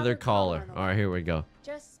got another caller. on the All right, line. here we go.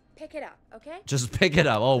 Just pick it up, okay? Just pick it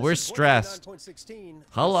up. Oh, we're This is stressed. 189.16, The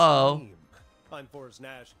Hello. Scene. I'm Forrest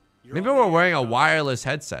Nash. You're Maybe on we're the wearing air a now. wireless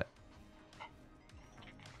headset.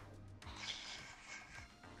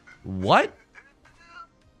 What?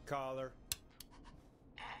 Caller.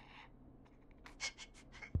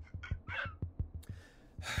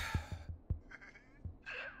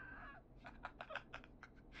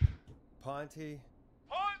 Ponte.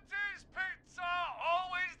 Ponte's Pizza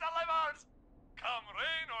always delivers. Come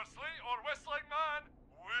rain or sleet or whistling man,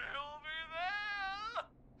 we'll be there.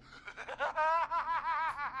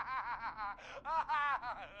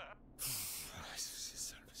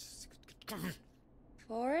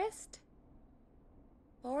 Forrest?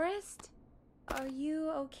 Forrest? Are you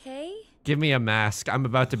okay? Give me a mask. I'm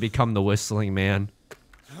about to become the whistling man.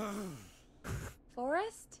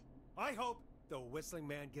 Forrest? I hope the whistling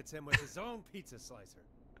man gets him with his own pizza slicer.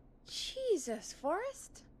 Jesus,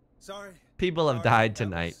 Forrest? Sorry. People have Sorry, died that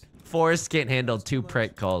tonight. was- Forrest can't handle 2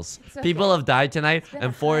 prank calls. It's okay. People have died tonight, It's been a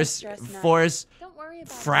and Forrest, high-stress night. Forrest, Don't worry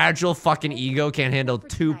about it. fragile fucking Okay? ego can't handle For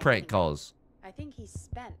 2 tonight, prank anyway. calls. I think he's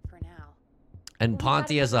spent for now. And Well, we gotta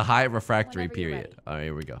Ponty has go a high whenever refractory you're period. ready. All right,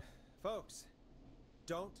 here we go. Folks,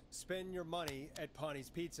 don't spend your money at Pawnee's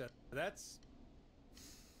Pizza. That's...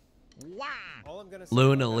 Wow. All I'm gonna say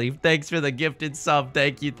Luna about Leaf, thanks for the gifted sub.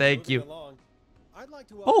 Thank you, that. thank Moving you. along, I'd like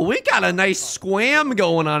to Oh, we got a welcome nice Pop. squam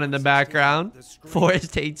going on in the background. The screen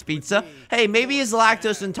Forrest hates pizza. Hey, maybe he's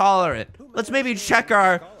lactose intolerant. Let's maybe check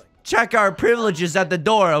our privileges at the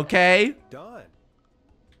door, okay? Don.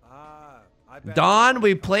 I bet Don,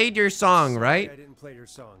 we played your song, Sorry right? I didn't play your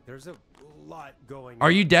song. There's a lot going on.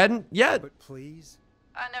 Are you dead yet? But please.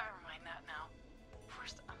 Never mind that now.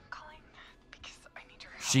 First, I'm calling because I need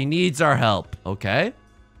your help. She needs our help, okay?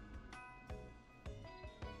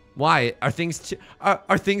 Why? Are things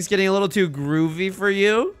are things getting a little too groovy for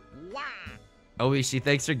you? Oh, Ishi,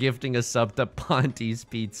 thanks for gifting a sub to Ponty's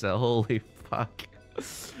Pizza. Holy fuck.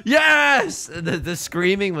 Yes! The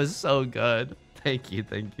screaming was so good. Thank you,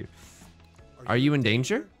 thank you. Are you in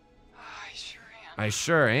danger? I sure am. I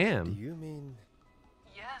sure am. Do you mean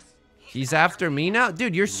Yes. He's after me now?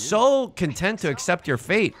 Dude, you're so content to accept your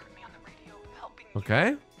fate. Heard me on the radio helping you.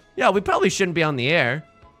 Okay. Yeah, we probably shouldn't be on the air.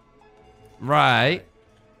 Right.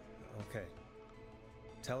 okay?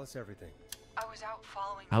 Tell us everything. I was out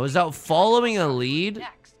following. I was out following a lead.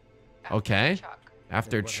 Next. After Okay. Chuck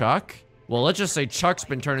After Chuck? Well, let's just say Chuck's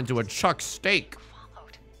been turned into a Chuck steak.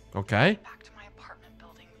 followed. Okay. Back to my apartment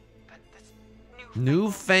building, but this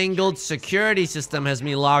Newfangled security system has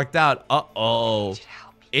me locked out. Uh-oh. should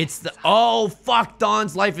help me It's the... Oh, fuck.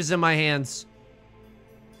 Dawn's life is in my hands.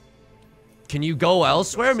 Can you go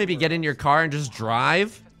elsewhere? Maybe get in your car and just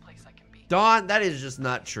drive? safest place I can be. Dawn, that is just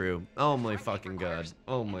not true. Oh my fucking god.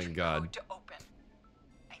 Oh my god. Code to open.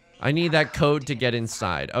 I need that code to get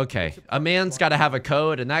inside. Okay. A man's got to have a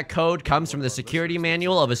code, and that code comes from the security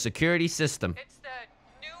manual of a security system. It's the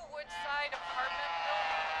new Woodside apartment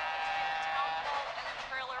building between the town hall and the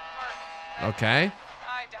trailer park. Okay.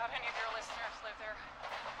 I doubt any of your listeners live there.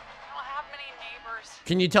 I don't have many neighbors.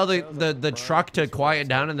 Can you tell the truck to quiet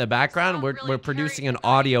down in the background? We're producing an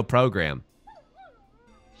audio program.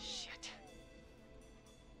 Shit.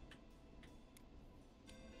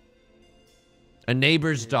 A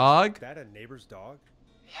neighbor's dog? Is that a neighbor's dog?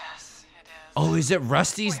 Yes, it is. Oh, is it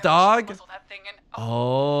Rusty's Boy, I dog? muzzle that thing in. Now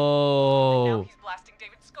Oh. he's blasting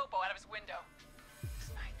David Scopo out of his window.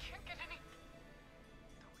 I can't get any.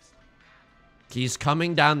 The whistling pad. He's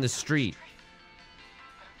coming down the street.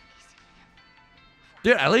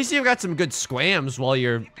 Dude, at least you've got some good squams while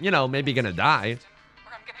you're, you know, maybe gonna die.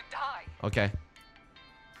 Or I'm gonna die. Okay.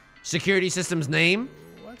 Security system's name?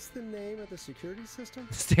 What's the name of the security system?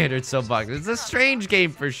 Standard soapbox. It's a strange game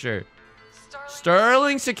for sure.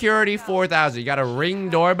 Sterling Security 4000. You got a Ring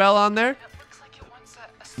doorbell on there? It looks like it wants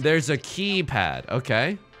a There's a keypad.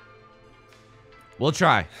 Okay. We'll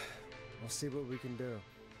try. We'll see what we can do.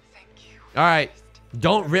 Thank you. All right.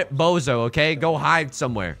 Don't rip Bozo, okay? Go hide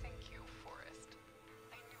somewhere. Thank you, Forrest.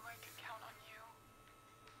 I knew I could count on you.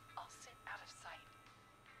 I'll sit out of sight.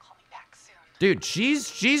 Call me back soon. Dude,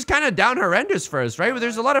 she's kind of down horrendous for us, right?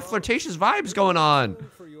 There's a lot of flirtatious vibes going on.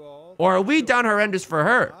 For you all. Or are we down horrendous for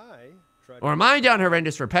her? I tried Or am I down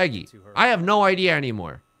horrendous for Peggy? I have no idea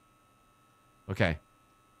anymore. Okay.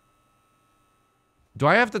 Do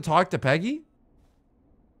I have to talk to Peggy?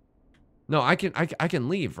 No, I can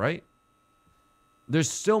leave, right? There's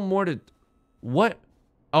still more to... What?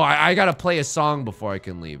 Oh, I gotta play a song before I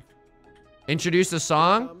can leave. Introduce a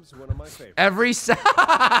song? Comes one of my favorites.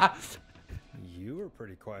 You were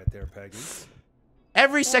pretty quiet there, Peggy.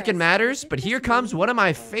 Every second matters, but here comes one of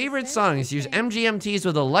my favorite songs. Use MGMTs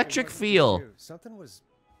with electric feel. Something was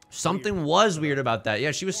Something was weird about that.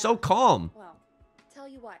 Yeah, she was so calm. Well, tell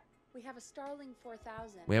you what, we have a Starling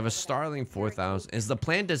 4000. We have a over there. Starling Very 4000. cool. Is the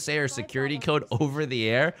plan to say our security code over the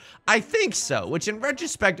air? I think so, which in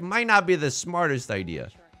retrospect might not be the smartest idea.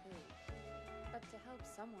 Sure who, but to help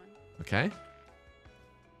someone. Okay.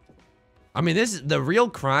 I mean, the real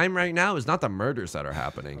crime right now is not the murders that are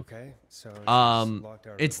happening. Okay, so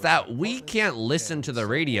It's that we can't listen to the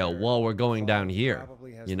radio while we're going down here,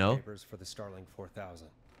 you know? Papers for the Starling 4000.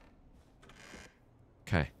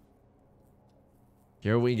 Okay.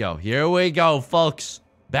 Here we go. Here we go, folks.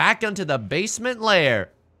 Back into the basement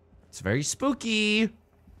lair. It's very spooky.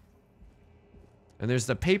 And there's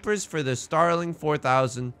the papers for the Starling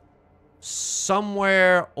 4000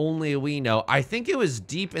 somewhere only we know. I think it was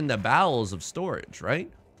deep in the bowels of storage,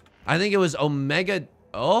 right? I think it was Omega.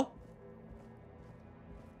 Oh?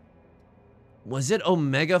 Was it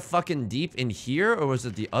Omega fucking deep in here, or was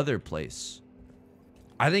it the other place?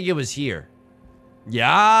 I think it was here.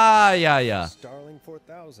 Yeah. Starling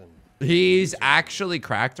 4000. He's actually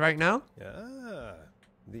cracked right now. Ah,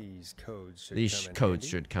 these codes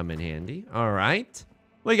should come in handy. All right.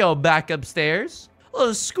 We go back upstairs. A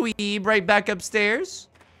little squeeb right back upstairs.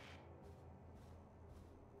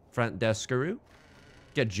 Front deskaroo.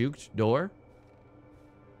 Get juked. Door.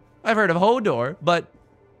 I've heard of Hodor, but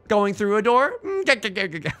going through a door?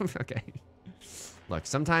 Okay. Look,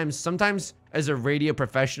 sometimes as a radio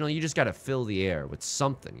professional, you just gotta fill the air with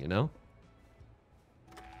something, you know?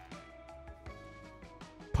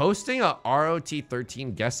 Posting a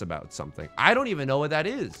ROT13 guess about something. I don't even know what that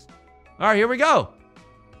is. All right, here we go.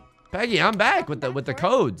 Peggy, I'm back with the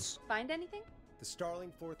codes. Find anything? The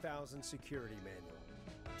Starling 4000 security manual.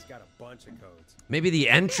 It's got a bunch of codes. Maybe the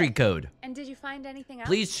entry code. And did you find anything else?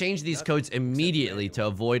 Please change these codes immediately to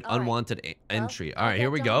avoid unwanted entry. All right, here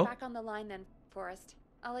we go. Back on the line then, Forrest.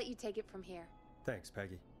 I'll let you take it from here. Thanks,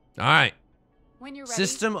 Peggy. All right. When you're ready,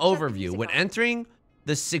 System shut the overview. music When off. entering,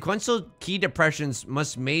 the sequential key depressions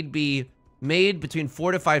must be made between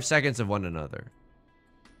 4 to 5 seconds of one another.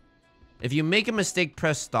 If you make a mistake,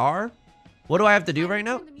 press star. What do I have to do right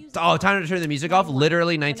now? Oh, time to turn the music off.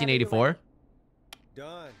 Literally 1984.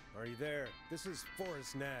 Don, are you there? This is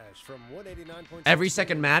Forrest Nash from 189.6. Every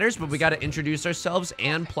second matters, but we got to introduce ourselves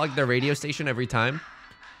and plug the radio station every time.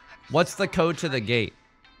 What's the code to the gate?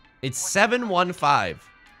 It's 715.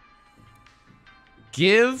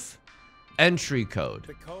 Give entry code.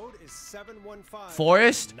 The code is 715.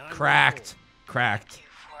 Forrest, cracked.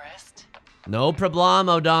 Forrest. No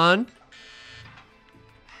problemo, Don.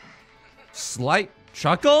 Slight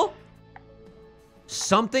chuckle?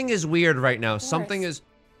 Something is weird right now. Forrest, Something is...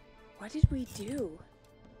 What did we do?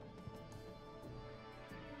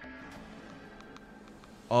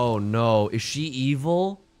 Oh no, is she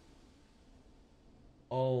evil?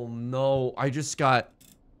 Oh no, I just got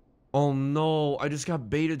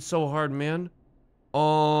baited so hard, man.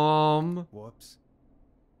 Whoops.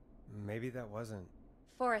 Maybe that wasn't.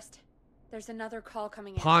 Forrest, there's another call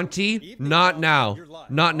coming in. Ponty, not now.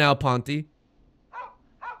 Not now, Ponty.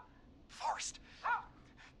 Forrest!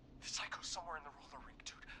 The psycho's somewhere in the roller rink,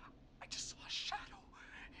 dude. I just saw a shadow.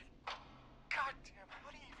 God damn, how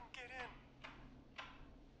do you even get in?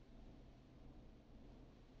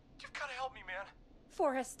 You've gotta help me, man.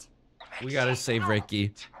 Forrest. We gotta save Ricky.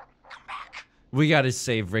 Come back. We gotta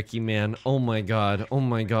save Ricky, man. Oh my god. Oh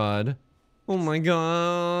my god. Oh my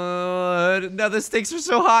god. Now the stakes are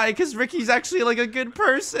so high because Ricky's actually like a good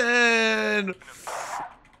person. Maxie!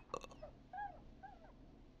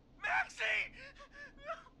 Maxie!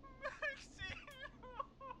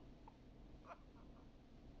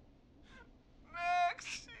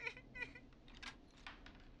 Maxie! You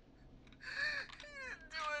didn't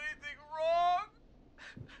do anything wrong!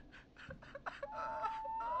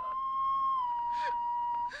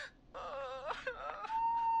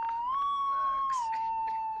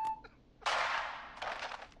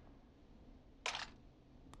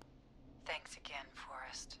 Thanks again,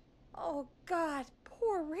 Forrest. Oh, God.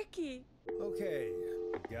 Poor Ricky. Okay,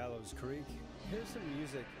 Gallows Creek. Here's some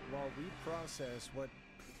music while we process what.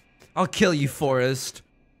 I'll kill you, Forrest.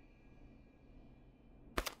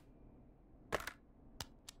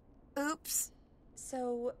 Oops.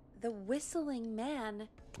 So, the whistling man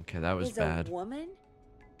Okay, that was is bad. a woman?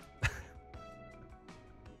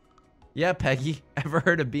 Yeah, Peggy. Ever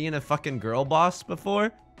heard of being a fucking girl boss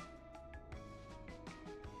before?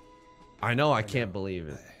 I know, I can't believe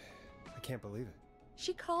it. I can't believe it.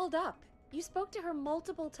 She called up. You spoke to her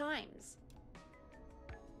multiple times.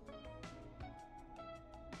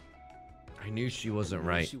 I knew she wasn't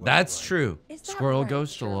right. she wasn't That's right. true. Is that Squirrel right,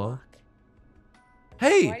 goes to law. Sherlock?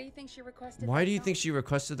 Hey! Why do you think she requested Why that do you song? think she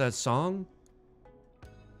requested that song?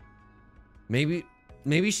 Maybe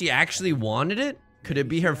she actually wanted it? Could it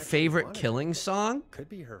be her favorite killing song? Could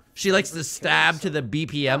be her. She likes to favorite stab to killing the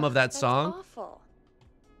BPM of that That's song. awful.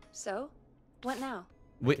 So, what now?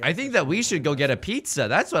 I think that we should go get a pizza.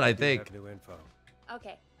 That's what I song. We think. have new info.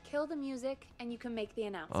 Okay, kill the music and you can make the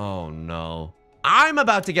announcement. Oh no. I'm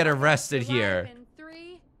about to get arrested We're here. live in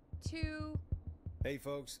 3, 2. Hey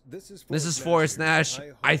folks, this is Forrest Nash.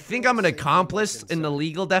 here. I hope think you're I'm an safe and accomplice welcome in the inside.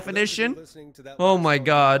 legal For those of you definition. listening to that Oh last my phone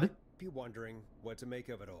god. call, be wondering what to make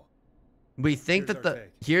of it all. We think Here's that our the take.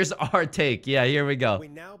 here's our take. Yeah, here we go. We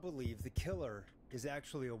now believe the killer is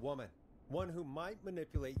actually a woman. One who might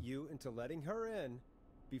manipulate you into letting her in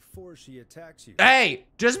before she attacks you. Hey,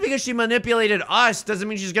 just because she manipulated us doesn't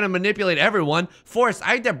mean she's gonna manipulate everyone. Forrest,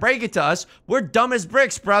 I hate to break it to us. We're dumb as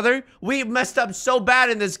bricks, brother. We messed up so bad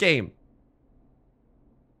in this game.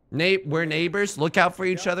 We're neighbors. Look out for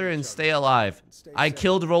each other and stay alive. I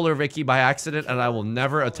killed Roller Ricky by accident and I will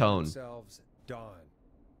never atone.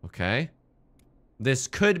 Okay. This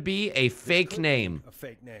could be a fake name. A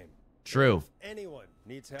fake name. True. Anyone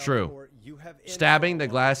needs help. True. Stabbing the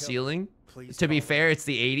glass ceiling. To be fair, it's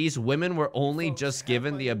the 80s. Women were only just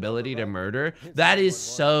given the ability to murder. That is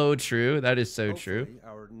so true. That is so true.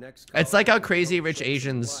 It's like how Crazy Rich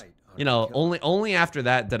Asians, you know, only after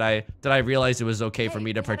that did I realize it was okay for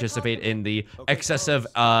me to participate in the excessive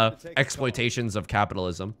exploitations of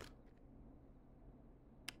capitalism.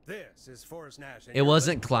 This is Forrest Nash. It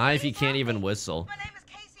wasn't Clive. He can't even whistle. My name is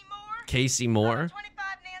Casey Moore. Casey Moore. 25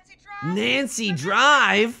 Nancy Drive. Nancy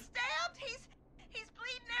Drive. Stabbed. He's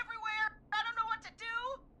bleeding everywhere. I don't know what to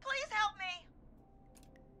do. Please help me.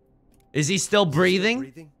 Is he still breathing? Yeah,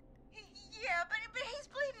 but he's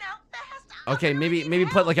bleeding out fast. Okay, maybe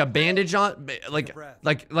put like a bandage on,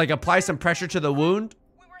 like apply some pressure to the wound.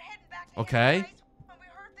 We were heading back to Okay. his place when we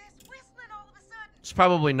heard this whistling all of a sudden. It's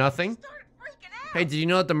probably nothing. Started freaking out. Hey, did you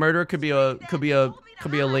know that the murderer could be a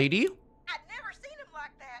lady? I'd never seen him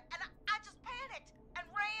like that, and I just panicked and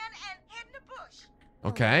ran and hid in a bush.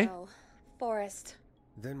 Okay. Oh, no. Forrest.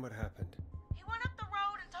 Then what happened? He went up the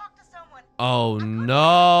road and talked to someone. Oh I couldn't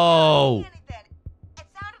no. see anything. It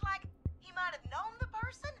sounded like he might have known the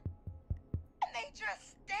person, and they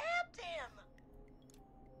just stabbed him.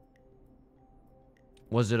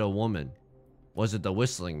 Was it a woman? Was it the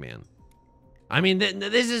whistling man? I mean,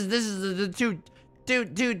 this is the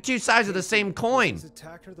two sides of the same coin. Was his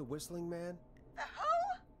attacker the whistling man? The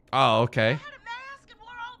who? Oh, okay. Had a mask and wore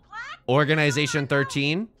all black? Organization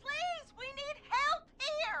 13. Please, we need help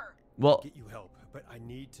here. Well, Get you help, but I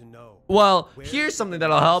need to know. here's something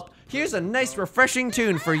that'll help. Here's a nice refreshing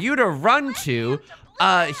tune for you to run to.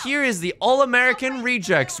 Here is the All American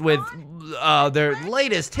Rejects with their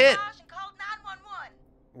latest hit. And called 911.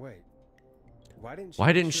 Wait.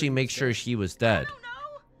 Why didn't she make sure she was I dead? don't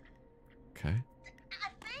know. Okay.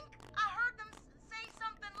 I think I heard them say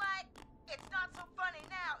something like, "It's not so funny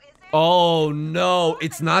now, is it?" Oh no,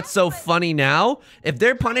 it's not so funny now. If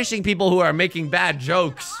they're punishing people who are making bad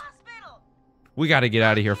jokes, Hospital. we gotta get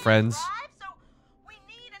out of here, friends. So we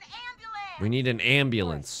need an ambulance. We need an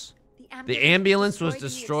ambulance. The ambulance was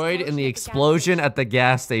destroyed in the explosion at the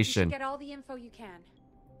gas You should station. get all the info you can.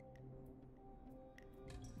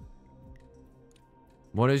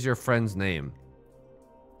 What is your friend's name?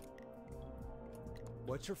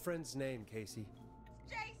 What's your friend's name, Casey?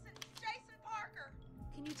 Jason Parker.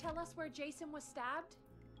 Can you tell us where Jason was stabbed?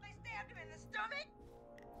 They stabbed him in the stomach.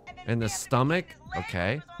 And then In the stabbed him stomach? between his legs Okay.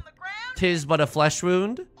 when he was on the ground. Tis but a flesh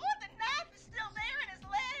wound. Oh, the knife is still there in his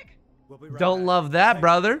leg. We'll be right Don't back. love that, Hey,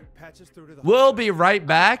 brother. patch us through to the We'll be right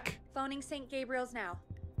back. Phoning St. Gabriel's now.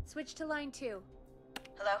 Switch to line 2.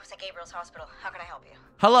 Hello, St. Gabriel's Hospital. How can I help you?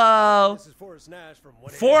 Hello. This is Forrest Nash from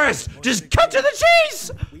Forrest, just cut to the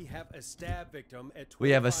chase. We have a stab victim at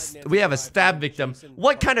We have a 25 we have a Nancy stab Drive, victim. Jason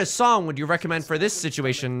What kind Parker. of song would you recommend for this Stab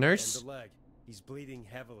situation, and nurse? the leg. He's bleeding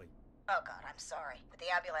heavily. Oh god, I'm sorry. But the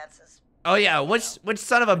ambulances. Oh yeah, which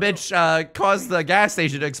son of a bitch caused the gas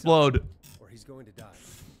station to explode? Or he's going to die.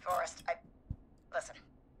 Forrest, listen.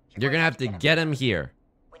 You're gonna have to get him here.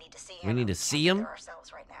 We need to see him. We need to and see can't him? get there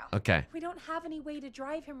ourselves right now. Okay. We don't have any way to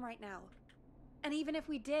drive him right now. And even if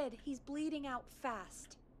we did, he's bleeding out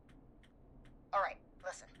fast. All right,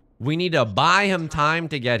 listen. We need to buy him time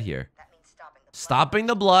to get here. That means Stopping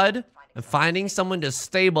the blood and finding someone to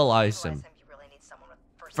stabilize him. You really need someone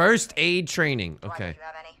with First aid training. Do Okay. you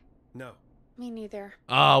have any? No. Me neither.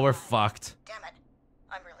 Oh, we're fucked. Damn it.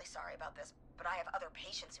 I'm really sorry about this, but I have other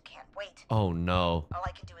patients who can't wait. Oh no. All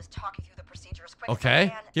I can do is talk you through the procedure as quick as I Okay.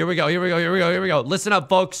 can. Here we go. Here we go. Here we go. Here we go. Listen up,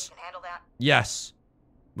 folks. You can handle that? Yes.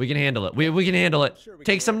 We can handle it. We can handle it.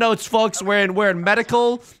 Take some notes, folks. We're in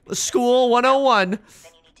medical school 101. Then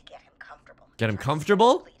you need to get him comfortable. Get him Try to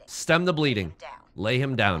comfortable. stop the bleeding. Stem the bleeding. Lay him down. Lay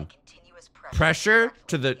him down. Continuous Pressure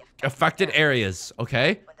to the affected areas.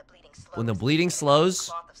 Okay. When the bleeding slows, When the bleeding slows,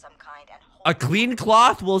 cloth of some kind and hold a clean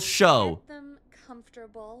cloth will show. Get them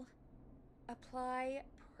comfortable. Apply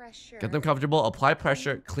pressure. Get them comfortable. Apply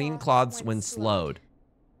pressure. Clean cloths when slowed.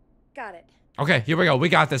 Got it. Okay, here we go. We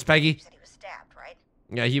got this, Peggy. You said he was stabbed, right?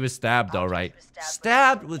 Yeah, he was stabbed, all right. He was stabbed,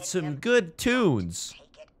 Stabbed but with in some him, good tunes.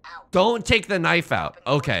 Take it out. Don't take the knife out. Stopping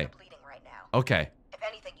the Okay. bleeding right now. Okay. If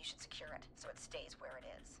anything, you should secure it so it stays where it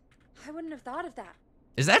is. I wouldn't have thought of that.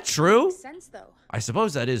 Is that true? Makes sense though. I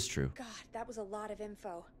suppose that is true. God, that was a lot of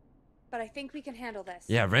info. but I think we can handle this.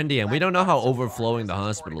 Yeah, Rendy, and we don't know how overflowing the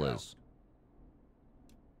hospital is.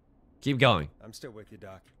 Keep going. I'm still with you,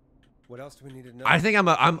 Doc. What else do we need to know? I think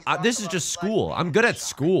this is just school. I'm good at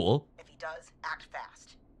school. If he does, act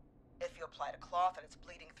fast. If you apply a cloth and it's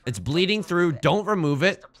bleeding through, It's bleeding through. Don't remove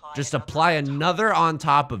it. Just apply another on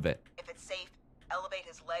top of it. If it's safe, elevate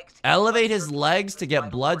his legs. Elevate his legs to get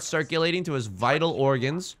blood circulating to his vital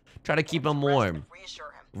organs. Try to keep him warm.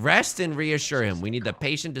 Rest and reassure him. We need the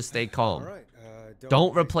patient to stay calm.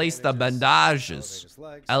 Don't replace the bandages.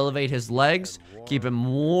 Elevate his legs. Keep him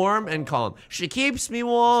warm and calm. She keeps me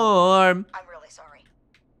warm. I'm really sorry.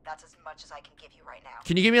 That's as much as I can give you right now.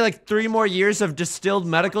 Can you give me like 3 more years of distilled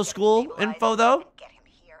medical school info though? Get him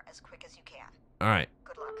here as quick as you can. All right.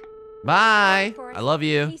 Good luck. Bye. Forrest. I love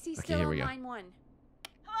you. Casey's Okay, still here we go. on line 1.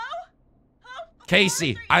 Hello? Hello?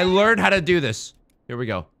 Casey, I learned how to do this. Here we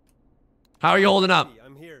go. How are you holding up?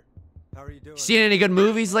 I'm here. How are you doing? Seen any good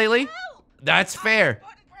movies lately? Help! That's fair.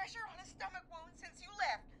 Putting pressure on his stomach wound since you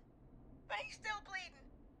left, but he's still bleeding.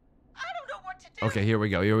 I don't know what to do. Okay, here we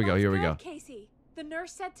go. Here we go. Here we go. Good, Casey. The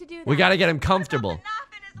nurse said to do that. We gotta get him comfortable. Knife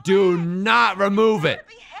in his Do leg. not remove it. It'd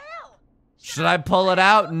be hell. Should I pull it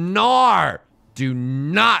out? Nar. Do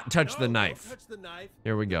not touch the No, knife. don't touch the knife.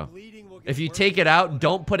 Here we go. Bleeding will get If you worse. take it out,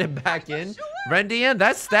 don't put it back in. Rendian,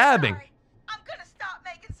 that's stabbing. Sorry. I'm gonna stop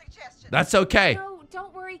making suggestions. That's okay. No,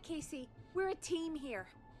 don't worry, Casey. We're a team here.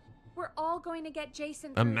 We're all going to get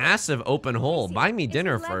Jason A through this. massive open hole. Casey, Buy me is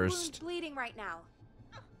dinner your leg wound first. bleeding right now.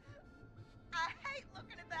 I hate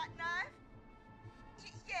looking at that knife.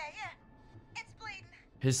 Yeah. It's bleeding.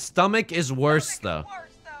 His stomach is worse Stomach though. is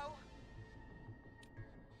worse, though.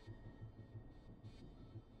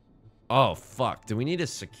 Oh fuck. Do we need to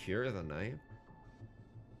secure the knife?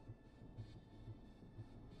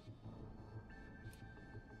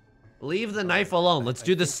 Leave the knife alone. Let's I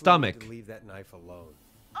do the think we need stomach. to leave that knife alone.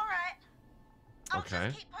 All right. I'll Okay.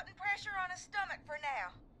 just keep putting pressure on his stomach for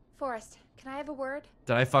now. Forrest, can I have a word?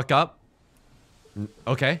 Did I fuck up?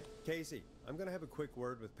 Okay. Casey, I'm gonna have a quick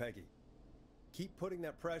word with Peggy. Keep putting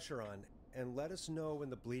that pressure on, and let us know when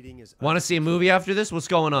the bleeding is. Want to see a movie after this? What's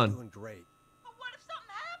going on? Doing great. But what if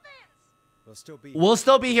something happens? We'll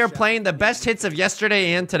still be here playing the best hits of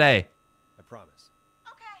yesterday and today. I promise.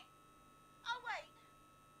 Okay. I'll wait.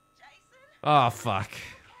 Jason? Oh fuck.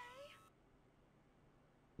 Okay.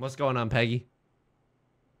 What's going on, Peggy?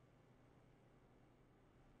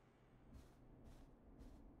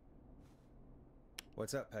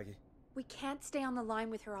 What's up, Peggy? We can't stay on the line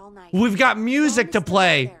with her all night. We've got music Mom to is still out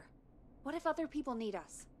play. there. What if other people need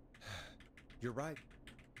us? You're right.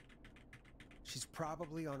 She's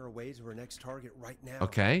probably on her way to her next target right now.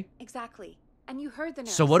 Okay. Exactly. And you heard the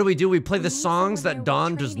nurse. So what do? We play We the need songs someone that there with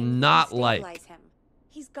Dawn does training who can not like. stabilize him.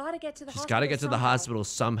 He's got to get to the She's hospital. got to get to the somehow. hospital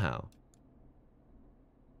somehow.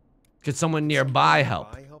 Could someone nearby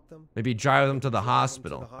help? Nearby help them? Maybe drive them to the Drive them to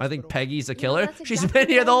the hospital. I think hospital? Peggy's a You know, killer. that's She's exactly been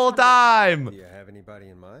here what the I whole was time. Do you have anybody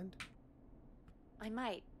in mind? I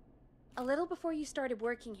might. A little before you started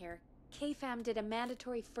working here, KFAM did a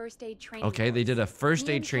mandatory first aid training Okay, they did a course. first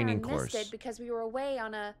Me aid and training Karen missed course. it because we were away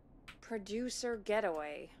on a producer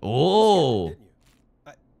getaway. Oh. Didn't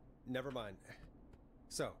you? Never mind.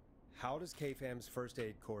 So, how does KFAM's first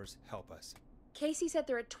aid course help us? Casey said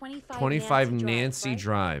they're at 25 25 Nancy Nancy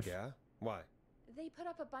Drive. Drive. Yeah? Why? They put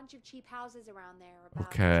up a bunch of cheap houses around there. About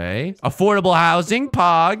Okay. 2 years ago. Affordable housing,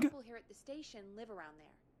 Pog. People here at the station live around there.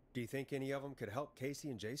 Do you think any of them could help Casey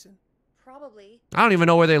and Jason? Probably. I don't even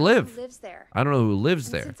know where they Who live. lives there? I don't know who lives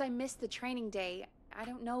And there. since I missed the training day, I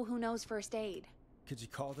don't know who knows first aid. Could you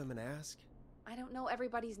call them and ask? I don't know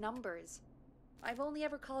everybody's numbers. I've only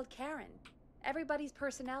ever called Karen. Everybody's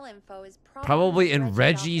personnel info is Probably in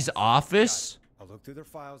Reggie's office. I'll look through their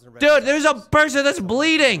files and Dude, there's a person that's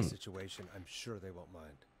bleeding. Situation, I'm sure they won't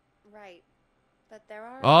mind. Right. But there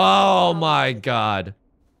are... Oh my god.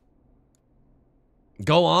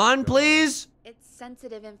 Go on, please. It's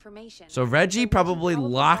sensitive information. So Reggie probably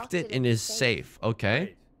locked locked it in his safe. Okay.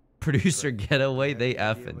 Great. Producer Great. getaway, Have they any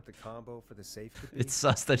idea effing. what the combo for the safe could be? It's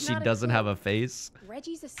sus that she Not a doesn't have clue. a face.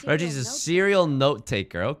 Reggie's a Reggie's a note serial taker. note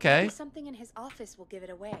taker. Okay. Maybe something in his office will give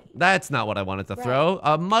it away. That's not what I wanted to Right. throw.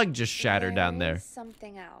 A mug just shattered down There there. is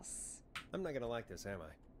something else. I'm not gonna like this, am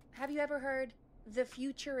I? Have you ever heard the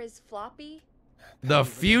future is floppy? The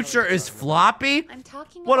future is floppy? I'm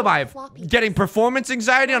talking What am about I, floppy getting disks. performance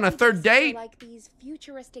anxiety on a Floppy third disks are date? like these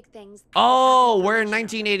futuristic things. that Oh, have we're in information on them.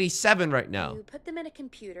 1987 right now. You put them in a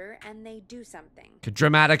computer and they do something.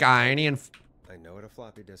 Dramatic irony and I know what a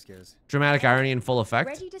floppy disk is. dramatic irony in full effect.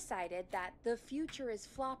 Reggie decided that the future is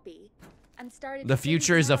floppy and started The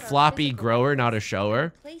future is a phasing out our floppy physical grower, not a memories shower.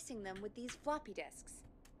 and replacing them with these floppy disks.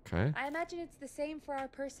 Okay. I imagine it's the same for our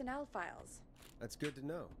personnel files. That's good to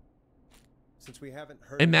know. Since we haven't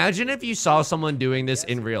heard. Imagine if you saw someone doing this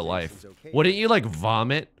in real life. Wouldn't you like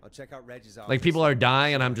vomit? I'll check out Reggie's office. Like people are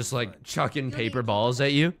dying and I'm just like chucking paper balls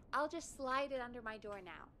at you. I'll just slide it under my door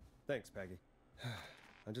now. Thanks, Peggy.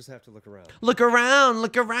 I just have to look around. Look around,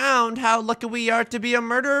 look around. How lucky we are to be a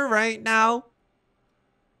murderer right now.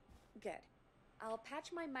 Good. I'll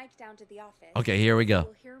patch my mic down to the office. Okay, here we go.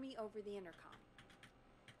 You'll hear me over the intercom.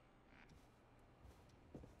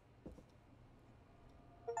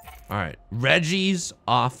 All right, Reggie's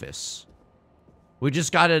office. We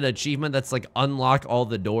just got an achievement that's like unlock all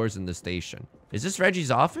the doors in the station. Is this Reggie's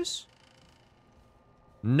office?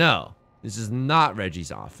 No, this is not Reggie's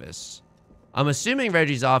office. I'm assuming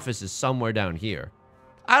Reggie's office is somewhere down here.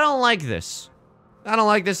 I don't like this. I don't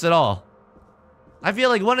like this at all. I feel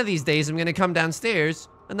like one of these days I'm gonna come downstairs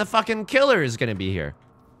and the fucking killer is gonna be here.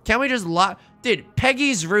 Can't we just lock? Dude,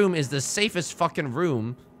 Peggy's room is the safest fucking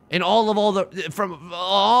room in all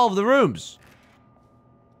of the rooms.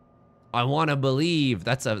 I want to believe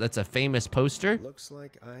that's a famous poster. Looks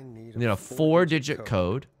like I need a 4-digit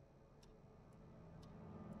code.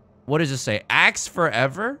 What does it say? Axe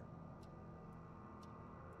forever?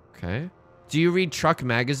 Okay. Do you read Truck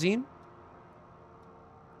Magazine?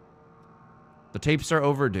 The tapes are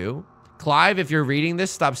overdue. Clive, if you're reading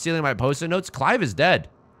this, stop stealing my post-it notes. Clive is dead.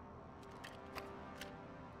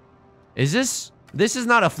 Is this... This is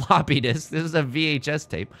not a floppy disk. This is a VHS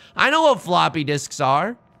tape. I know what floppy disks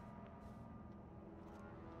are.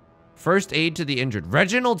 First aid to the injured.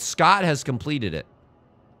 Reginald Scott has completed it.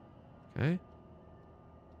 Okay.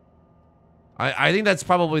 I think that's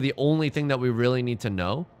probably the only thing that we really need to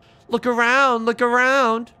know. Look around. Look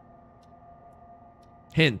around.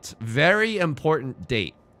 Hint. Very important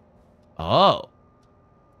date. Oh.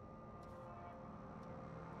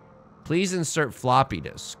 Please insert floppy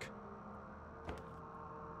disk.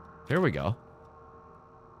 Here we go.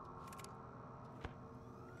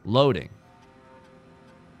 Loading.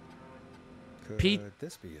 Could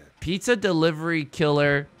this be it? Pizza delivery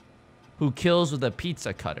killer who kills with a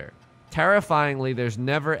pizza cutter. Terrifyingly, there's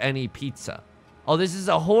never any pizza. Oh, this is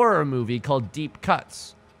a horror movie called Deep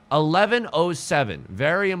Cuts. 1107.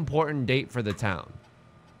 Very important date for the town.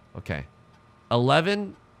 Okay.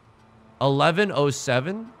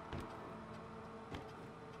 1107.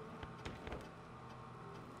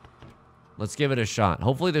 Let's give it a shot.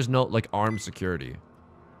 Hopefully there's no, like, armed security.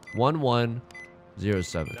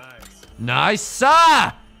 1107. Nice.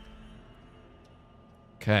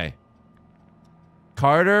 Okay.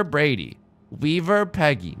 Carter Brady. Weaver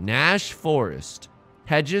Peggy. Nash Forrest.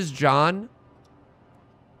 Hedges John.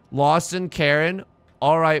 Lawson Karen.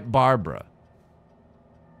 Alright Barbara.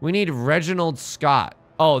 We need Reginald Scott.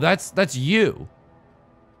 Oh, that's you.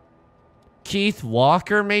 Keith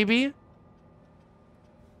Walker, maybe?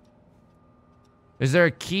 Is there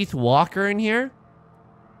a Keith Walker in here?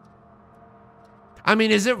 I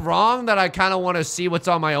mean, is it wrong that I kind of want to see what's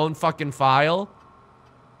on my own fucking file?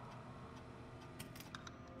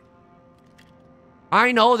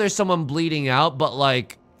 I know there's someone bleeding out, but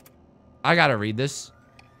like, I gotta read this.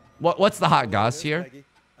 What's the hot goss here?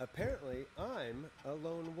 Apparently, I'm a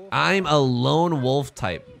lone wolf. I'm a lone wolf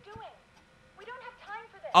type. What are you doing? We don't have time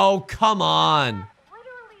for this. Oh, come on.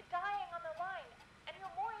 Literally dying on the line, and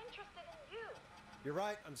you're more interested in you. You're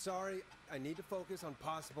right. I'm sorry. I need to focus on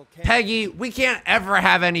possible candidates. Peggy, we can't ever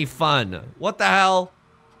have any fun. What the hell?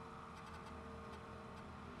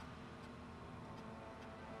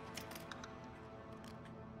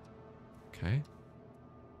 Okay.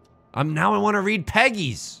 Now I want to read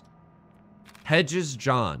Peggy's. Hedges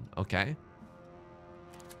John. Okay.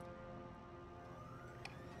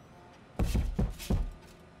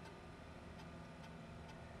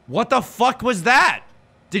 What the fuck was that?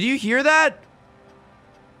 Did you hear that?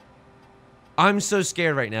 I'm so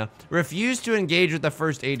scared right now. Refuse to engage with the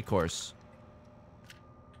first aid course.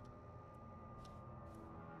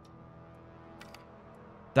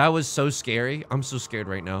 That was so scary. I'm so scared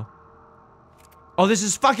right now. Oh, this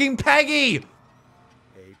is fucking Peggy!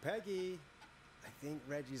 Hey, Peggy. I think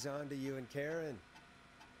Reggie's on to you and Karen.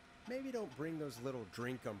 Maybe don't bring those little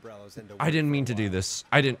drink umbrellas into work. I didn't mean to do this.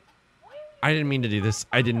 I didn't mean to do this.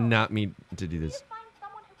 I did not mean to do this. Find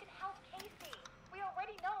someone who can help Casey. We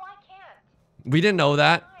already know I can't. We didn't know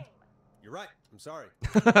that. You're right. I'm sorry.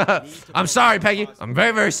 I'm sorry, Peggy. I'm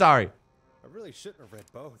very, very sorry. I really shouldn't have read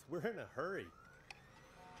both. We're in a hurry.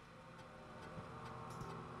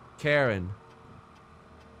 Karen.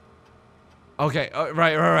 Okay,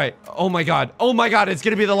 right. Oh my god. Oh my god, it's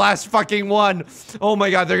gonna be the last fucking one. Oh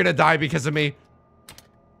my god, they're gonna die because of me.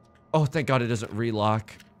 Oh, thank god it doesn't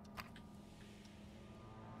relock.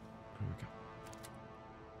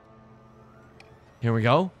 Here we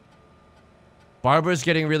go. Barbara's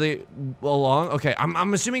getting really along. Okay,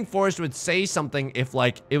 I'm assuming Forrest would say something if,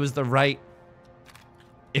 like, it was the right...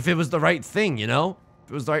 If it was the right thing, you know?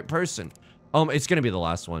 If it was the right person. It's gonna be the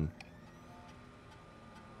last one.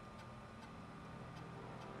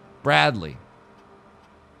 Bradley.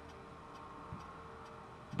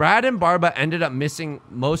 Brad and Barbara ended up missing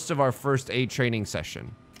most of our first aid training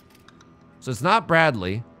session. So it's not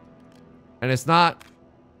Bradley. And it's not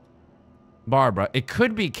Barbara. It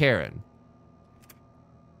could be Karen.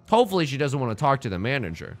 Hopefully she doesn't want to talk to the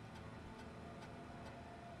manager.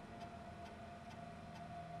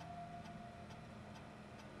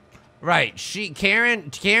 Right,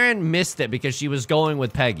 Karen missed it because she was going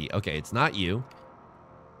with Peggy. Okay, it's not you.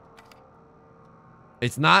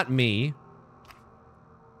 It's not me.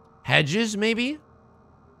 Hedges, maybe?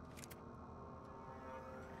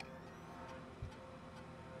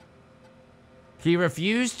 He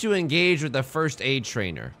refused to engage with the first aid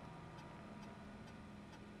trainer.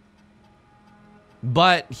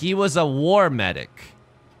 But he was a war medic.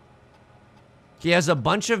 He has a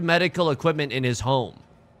bunch of medical equipment in his home.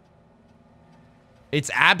 It's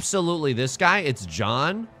absolutely this guy. It's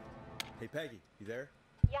John. Hey, Peggy, you there?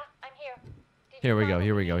 Yeah, I'm here. Here we go,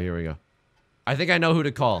 here we go, here we go. I think I know who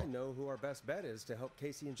to call. I know who our best bet is to help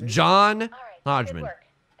Casey and Jason. John All right, Hodgman. good work.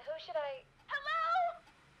 Who should I... Hello?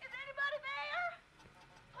 Is anybody there?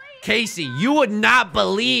 Please. Casey, you would not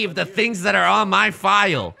believe the things that are on my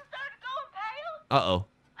file. Started going pale. Uh-oh.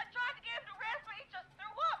 I tried to get him to rest, but he just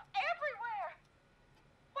threw up everywhere.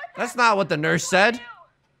 What's That's not what the nurse said.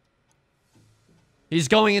 He's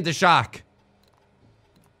going into shock.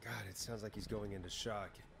 God, it sounds like he's going into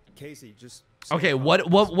shock. Casey, just... Okay,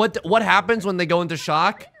 what happens when they go into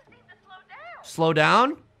shock? Slow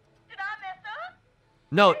down? Did I mess up?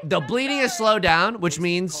 No, the bleeding is slowed down, which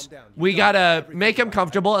means we gotta make him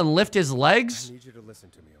comfortable and lift his legs. I need you to listen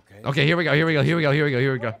to me, okay? Okay, here we go, here we go, here we go, here we go,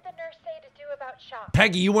 here we go. What did the nurse say to do about shock?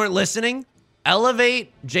 Peggy, you weren't listening?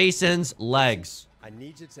 Elevate Jason's legs. I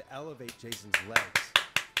need you to elevate Jason's legs.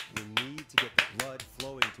 We need to get the blood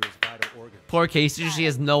flowing to his vital organs. Poor Casey, she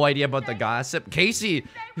has no idea about the gossip. Casey,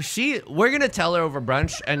 we're gonna tell her over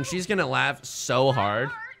brunch, and she's gonna laugh so hard.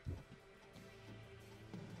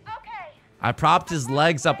 Okay. I propped his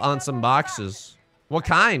legs up on some boxes. What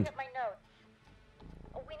kind? My notes.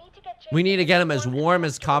 We need to get him as warm,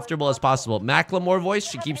 as comfortable as possible. Macklemore voice,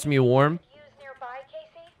 she keeps me warm.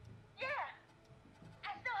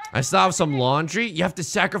 I still have some laundry. You have to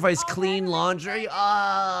sacrifice clean laundry.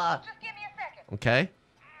 Ah. Just give me a second. Okay.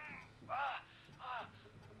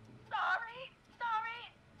 Sorry.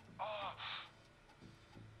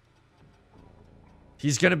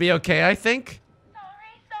 He's gonna be okay, I think. Sorry.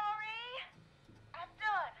 I'm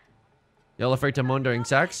done. Y'all afraid to moan during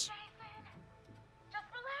sex? Jason. Just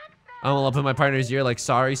relax now. I'm all up in my partner's ear like,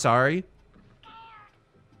 sorry. He's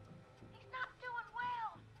not doing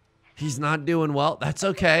well. He's not doing well. That's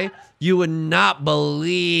okay. You would not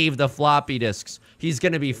believe the floppy disks. He's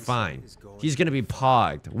gonna be fine. He's gonna be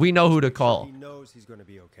pogged. We know who to call. He knows he's gonna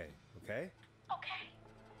be okay, okay? Okay.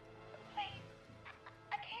 Please.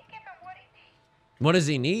 I can't give him what he needs. What does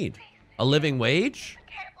he need? A living wage? I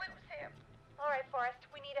can't lose him. All right, Forrest.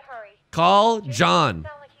 We need to hurry. Call Jason John. doesn't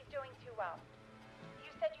sound like he's doing too well. You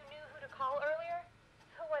said you knew who to call earlier?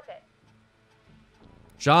 Who was it?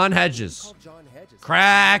 John Hedges. Call John Hedges.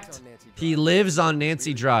 Cracked. He He lives on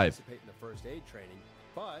Nancy Drive. participate in the first aid training,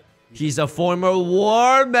 but He's a former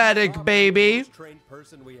war medic, baby. most trained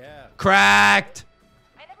person we have. Cracked.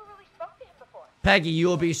 I never really spoke to him before. Peggy, you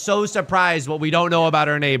will be so surprised what we don't know about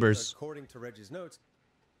our neighbors. According to Reggie's notes,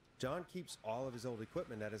 John keeps all of his old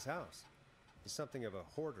equipment at his house. He's something of a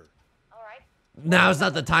hoarder. All right. Now's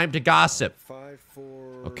not the time to gossip.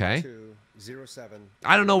 54207.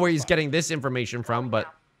 I don't know where he's getting this information from, but...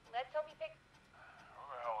 Let's hope he picks. Who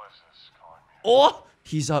the hell is this calling me? Oh,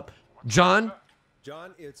 he's up. John?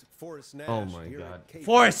 John, it's Forrest Nash. Oh my here God. at Cape.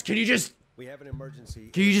 Forrest, can you just We have an emergency.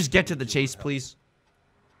 Can you just get to the chase, please?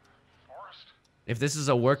 Forrest? If this is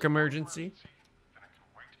a work emergency. Then it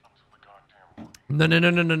can wait until the goddamn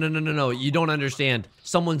morning. No. You don't understand.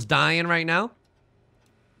 Someone's dying right now.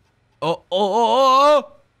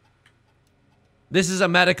 Oh. This is a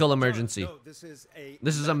medical emergency. No, this is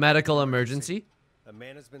a medical emergency. A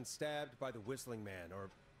man has been stabbed by the Whistling Man, or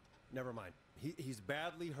never mind. He's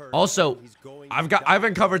badly hurt. Also, He's going I've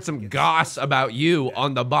uncovered some goss about you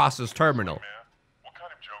on the boss's terminal. Man, what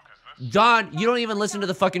kind of joke is this? John, you don't even listen to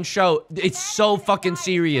the fucking show. It's so fucking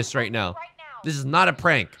serious right now. This is not a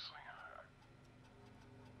prank.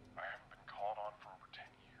 I haven't been called on for over 10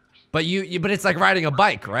 years. But but it's like riding a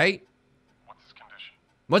bike, right? What's his condition?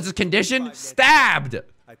 What's his condition? Stabbed.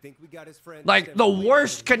 I think we got his friend. Like the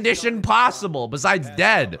worst condition possible besides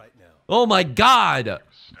dead. Oh my God.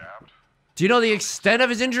 Do you know the extent of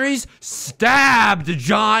his injuries? Stabbed,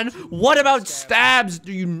 John. What about stabs?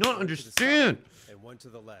 Do you not understand? And one to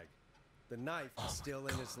the leg. The knife is still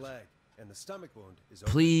in his leg, and the stomach wound is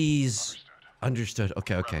open. Please. Understood.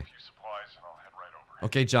 Okay, okay.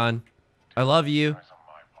 Okay, John. I love you.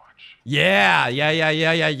 Yeah.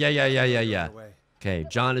 Okay,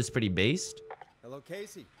 John is pretty based. Hello,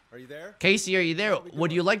 Casey. Are you there? Casey, are you there?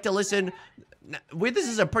 Would you like to listen? This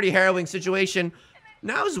is a pretty harrowing situation.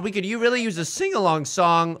 Now's we could you really use a sing-along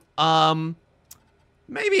song.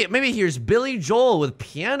 Maybe here's Billy Joel with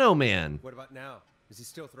Piano Man. What about now? Is he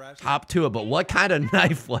still thrashing? Hop to it, but what kind of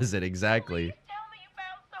knife was it exactly?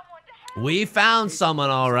 We found someone,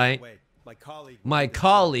 all right. My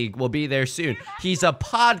colleague will be there soon. He's a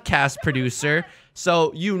podcast producer,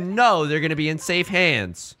 so you know they're gonna be in safe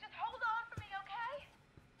hands. Just hold on for me, okay?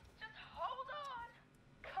 Just hold on.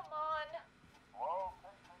 Come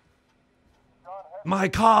on. My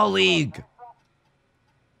colleague.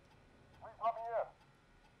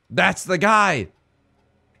 That's the guy.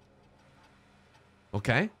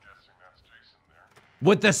 Okay.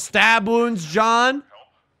 With the stab wounds, John?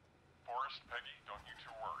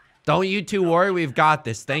 Don't you two worry. We've got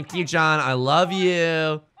this. Thank you, John. I love you.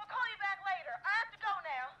 We'll call you back later. I have to go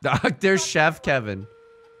now. Dr. Chef Kevin.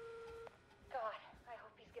 God, I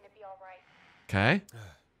hope he's gonna be all right. Okay.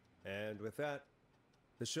 And with that,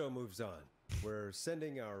 the show moves on. We're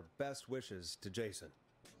sending our best wishes to Jason.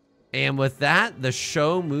 And with that, the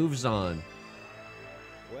show moves on.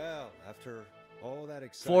 Well, after all that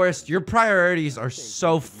excitement, Forrest, your priorities are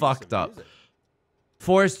so fucked up.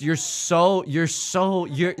 Forrest, there's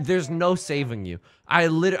no saving you.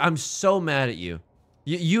 I'm so mad at you.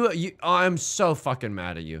 I'm so fucking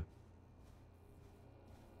mad at you.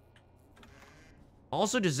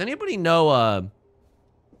 Also, does anybody know,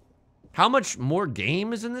 how much more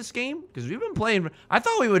game is in this game? Because we've been playing, I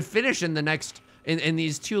thought we would finish in the next, in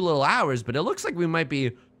these 2 little hours, but it looks like we might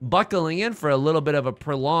be buckling in for a little bit of a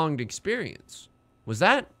prolonged experience. Was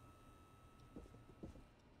that?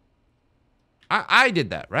 I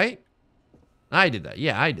did that, right? I did that.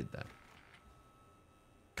 Yeah, I did that.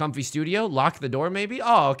 Comfy studio? Lock the door, maybe?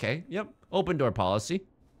 Oh, okay. Yep. Open door policy.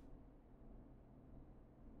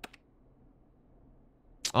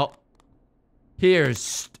 Oh.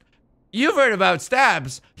 Here's... You've heard about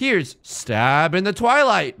stabs. Here's Stab in the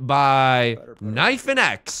Twilight by Knife and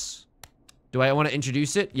X. Do I want to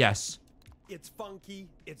introduce it? Yes. It's funky,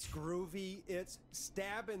 it's groovy, it's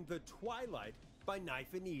Stab in the Twilight by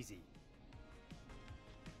Knife and Easy.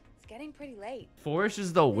 It's getting pretty late. Forrest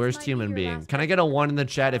is the worst human being. Can I get a 1 in the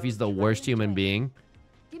chat if he's the worst human being?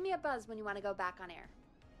 Give me a buzz when you want to go back on air.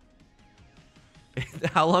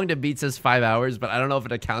 How long to beat says 5 hours, but I don't know if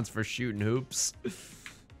it accounts for shooting hoops.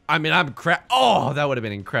 I mean, oh, that would have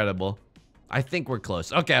been incredible. I think we're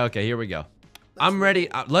close. Okay, here we go. I'm ready.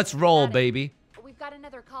 Let's roll, baby. We've got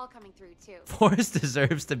another call coming through, too. Forrest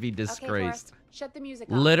deserves to be disgraced. Okay, Forrest, shut the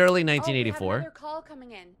music off. Literally Oh, 1984. we have another call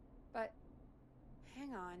coming in, but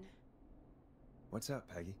hang on. What's up,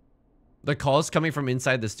 Peggy? The call's coming from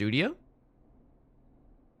inside the studio?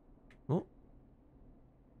 Oh.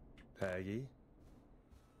 Peggy?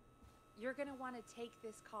 You're gonna want to take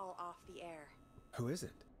this call off the air. Who is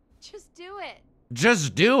it? Just do it.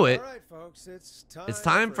 Just do it. All right, folks, it's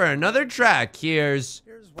time for another track. Here's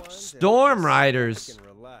one Storm Riders.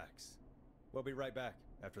 Relax. We'll be right back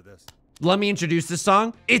after this. Let me introduce this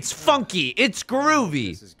song. It's funky. It's groovy.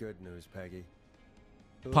 This is good news, Peggy.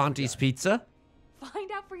 Ponte's Pizza.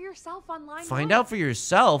 Find out for yourself online. Find out for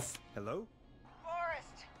yourself. Hello?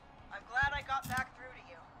 Forrest, I'm glad I got back through to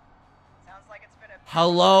you. Sounds like it's been a...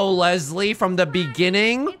 Hello, Leslie from the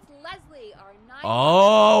beginning. It's Leslie, our 911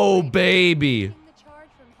 Oh, baby. taking the charge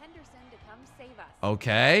from Henderson to come save us.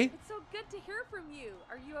 Okay. It's so good to hear from you.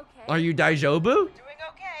 Are you okay? Are you Daijobu? Doing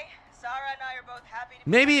okay. Sarah and I are both happy to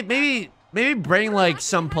Maybe bring like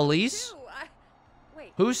some police.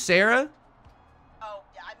 Wait. Who's Sarah? Oh,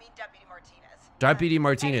 yeah, I mean Deputy Martinez. Deputy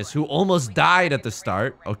Martinez, who almost died at the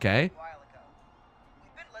start. Okay.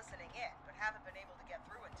 We've been listening in, but haven't been able to get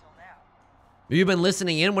through until now. You've been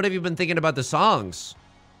listening in? What have you been thinking about the songs?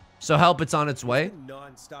 So help, it's on its way.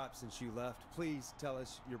 Non-stop since you left. Please tell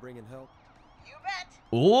us you're bringing help. You bet.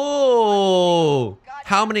 Ooh.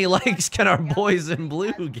 How many likes can our boys in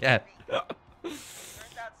blue get?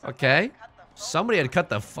 Okay. Somebody had cut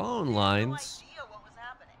the phone lines.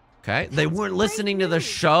 Okay. They weren't listening to the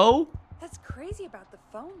show? That's crazy about the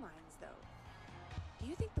phone lines, though. Do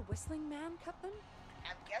you think the Whistling Man cut them?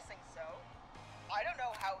 I'm guessing so. I don't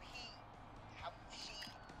know how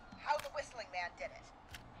the Whistling Man did it.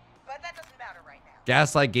 but that doesn't matter right now.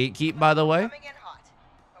 Gaslight gatekeep, by the way. Coming in hot,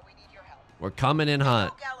 but we need your help. We're coming in We know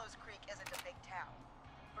hot. Gallows Creek isn't a big town,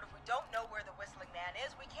 but if we don't know where the Whistling Man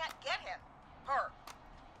is, we can't get him. Her.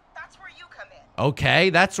 That's where you come in. Okay,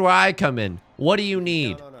 that's where I come in. What do you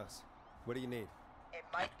need? Count on us. What do you need? It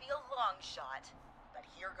might be a long shot, but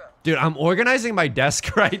here goes. Dude, I'm organizing my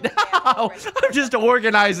desk right now. I'm just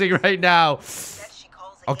organizing right now. Bet she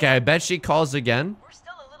calls Okay, I again. bet she calls again. We're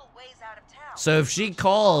still a little ways out of town. So if she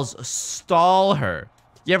calls, stall her.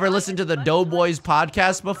 You ever listen to the Doughboys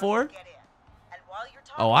podcast before? Get in. And while you're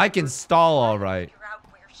talking Oh, I to can her, stall all right. figure out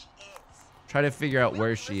where she is. Try to figure out We'll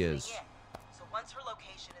where be she listening is. in. So once her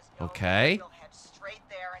location is known, Okay. we'll head straight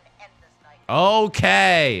there and end this night.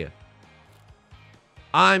 Okay.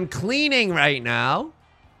 I'm cleaning right now.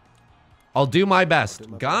 I'll do my best.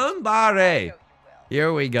 Gambare.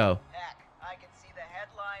 Here we go. Heck, I can see the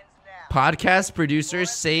headlines now. Podcast producer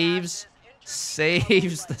saves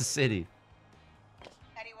the city.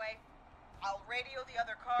 Anyway, I'll radio the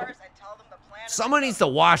other cars and tell them the plan. is Someone to needs go.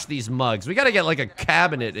 to wash these mugs. We gotta get like a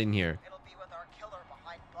cabinet in here. It'll be with our killer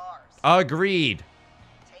behind bars. Agreed.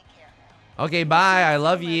 Take care now. Okay, bye. I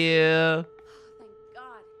love you. Thank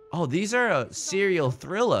God. Oh, these are a serial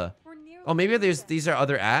thriller. We're nearly Oh, maybe there. these are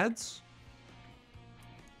other ads.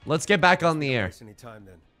 Let's get back on the Don't air. waste any time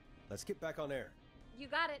then. Let's get back on air. You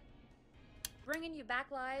got it. Bringing you back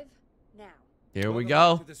live now. Here we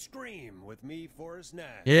Welcome go. To the Scream with me, Forrest Nash.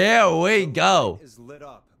 Here we The go. light is lit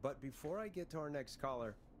up, but before I get to our next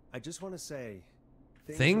caller, I just want to say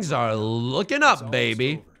Things are looking looking It's up, almost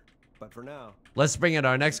baby. over. But for now, Let's bring in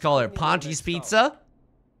our next caller, Ponty's Pizza.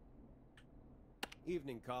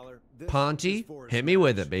 evening caller. This is Ponty, Forrest hit me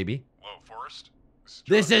with Nash. it, baby. Hello, Forrest.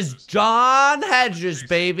 This is Hedges. John Hedges,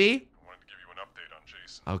 baby. I wanted to give you an update on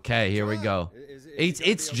Jason. Okay, here we go. Is he It's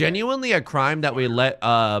gonna it's be okay? genuinely a crime that we let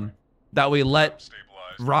Stabilized.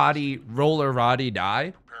 Roller Roddy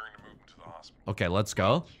die. Preparing to move him to the hospital. Okay, let's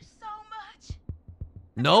go. Thank you so much.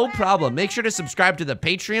 No problem. Make sure to subscribe to the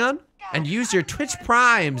Patreon and use your Twitch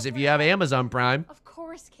Primes if you have Amazon Prime. Of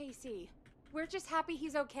course, Casey. We're just happy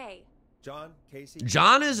he's okay. John, Casey.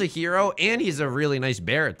 John is a hero and he's a really nice Tell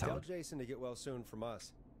baritone. Jason to get well soon from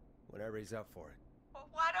us, whenever he's up for it. Well,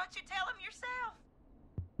 why don't you tell him yourself?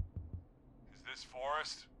 Is this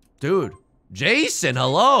Forrest? Dude, Jason,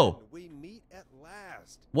 hello. We meet at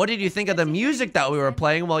last. What did you think of the music that we were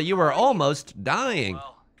playing while you were almost dying?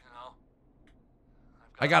 Well, you know,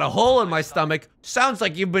 I got a hole in my stomach. Sounds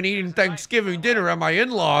like you've been eating Thanksgiving dinner at my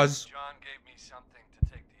in-laws. John gave me something to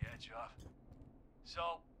take the edge off. So,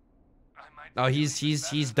 I might. Oh,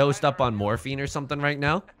 he's dosed up on morphine or something right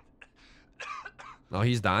now. Oh,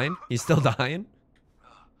 he's dying? He's still dying?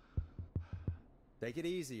 Take it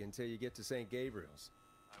easy until you get to St. Gabriel's.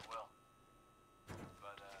 I will.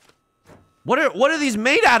 But, What are these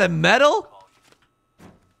made out of metal? call you.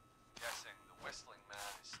 Guessing the Whistling Man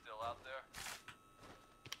is still out there.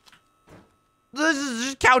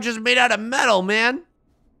 This couch is made out of metal, man.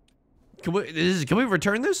 Can we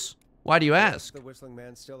return this? Why do you ask? The Whistling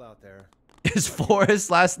Man's still out there. Is Forrest's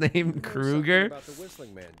last name You know something Kruger? about the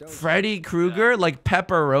Whistling Man, don't you? Freddy Krueger? Like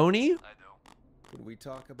pepperoni? I do. Can we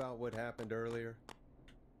talk about what happened earlier?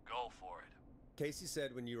 Go for it. Casey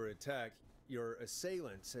said when you were attacked, your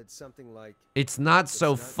assailant said something like, It's not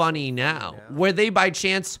so not so funny funny now. now. Were they by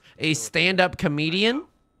chance a stand-up comedian?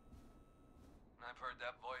 I've heard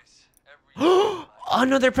that voice every day.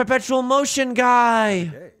 Another perpetual motion guy.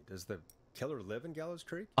 hey, does the killer live in Gallows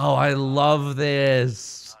Creek? Oh, I love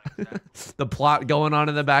this. The plot going on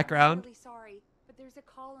in the I'm background. really sorry, but there's a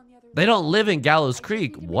call on the other They line. don't live in Gallows I just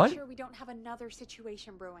Creek. need to What? Make sure we don't have another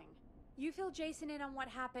situation brewing. You fill Jason in on what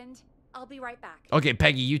happened. I'll be right back. Okay,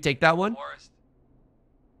 Peggy, you take that one. Forrest,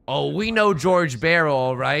 Oh, we know George Barrow,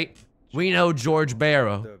 all right. We know George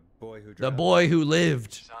Barrow, The boy who the drowned. boy who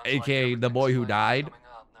lived, sounds like aka the boy who everything's died. coming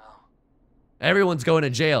out now. Everyone's going to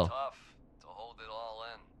jail. Tough to hold it all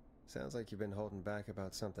in. Sounds like you've been holding back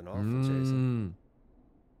about something awful, Jason.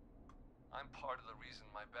 I'm part of the reason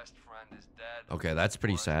my best friend is dead. Okay, that's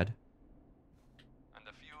pretty sad. And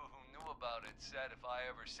the few who knew about it said if I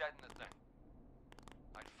ever said anything,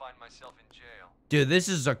 I'd find myself in jail. Dude, this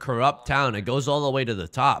is a corrupt town. It goes all the way to the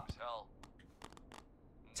top. Hell.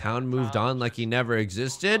 Town moved on like he never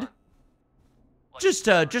existed. Like Just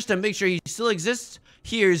to make sure he still exists,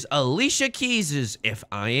 here's Alicia Keys's If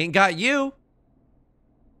I Ain't Got You.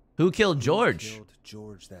 Who killed Who George? killed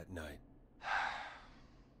George that night.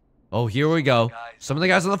 Oh, here we go. Some of the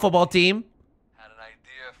guys on the football team. had an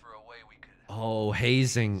idea for a way we could. Oh,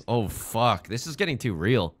 hazing. Oh, fuck. This is getting too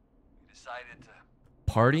real. We decided to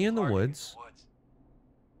Party in the party woods. and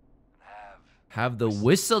have Have the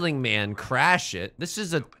whistling man crash it. This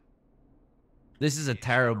is a This is a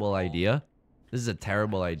terrible idea. This is a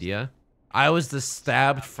terrible idea. I was the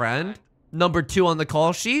stabbed friend. Number 2 on the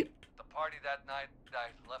call sheet. The party that night, I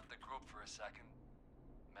left the group for a second.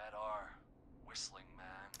 Met our whistling man.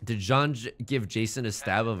 Did John give Jason a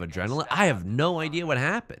stab of adrenaline? I have no idea what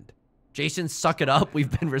happened. Jason, suck it up.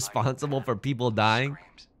 We've been responsible for people dying.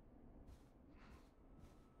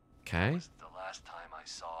 Okay. That was the last time I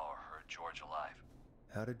saw or heard George alive.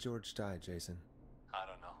 How did George die, Jason? I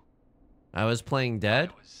don't know. I was playing dead.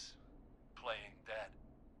 I was playing dead.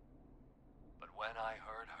 But when I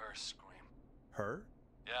heard her scream. Her?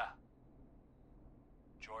 Yeah.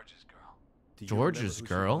 George's girl. Do you George's remember who she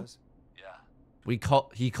girl? was?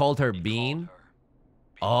 Yeah. He called her Bean. Called her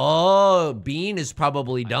Oh, Bean is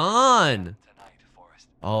probably done. tonight, Forrest.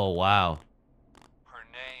 Oh, wow. Her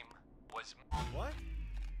name was. What?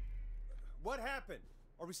 What happened?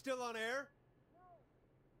 Are we still on air?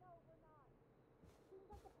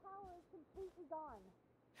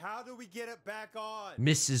 How do we get it back on?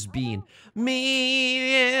 Mrs. Bean. Me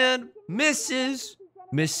and Mrs.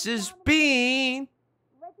 Bean.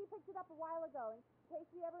 Reggie picked it up a while ago in case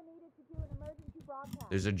we ever needed to do an emergency broadcast.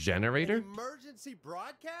 There's a generator? Emergency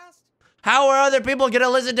broadcast? How are other people going to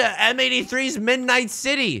listen to M83's Midnight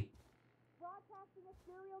City? Broadcasting a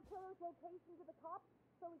serial killer's location to the cops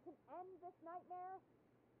so we can end this nightmare.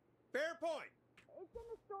 Fair point. It's in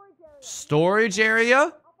the storage area. Storage area?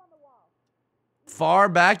 Up on the wall. Far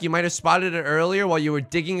back. You might have spotted it earlier while you were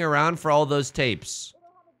digging around for all those tapes.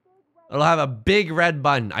 It'll have a big red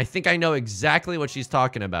button. I think I know exactly what she's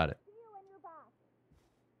talking about it.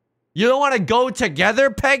 You don't want to go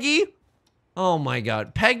together, Peggy? Oh my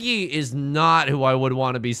god. Peggy is not who I would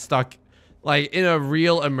want to be stuck, like, in a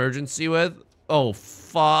real emergency with. Oh,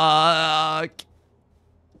 fuck.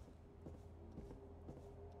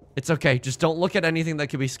 It's okay. Just don't look at anything that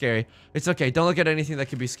could be scary. It's okay. Don't look at anything that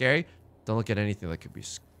could be scary. Don't look at anything that could be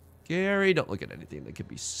scary. Don't look at anything that could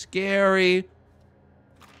be scary.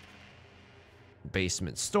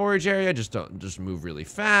 Basement storage area. Just move really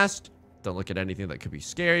fast. Don't look at anything that could be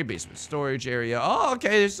scary. Basement storage area. Oh,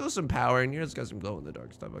 okay. There's still some power in here. It's got some glow in the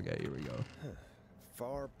dark stuff. Okay, here we go.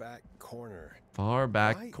 Far back corner. Far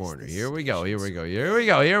back Why is corner. this Here we go. Here we station go. so Here we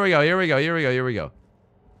go. Here we go. Here we go. Here we go. Here we go.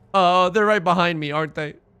 Oh, they're right behind me, aren't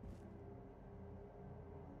they?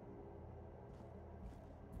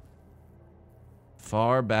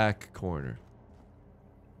 Far back corner.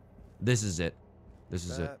 This is it. This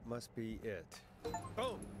is it. That must be it.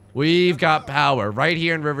 Boom. We've got power right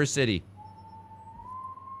here in River City.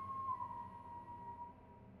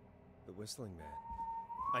 The whistling man.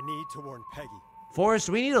 I need to warn Peggy. Forrest,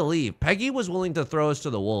 we need to leave. Peggy was willing to throw us to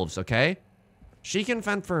the wolves, okay? She can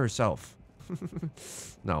fend for herself.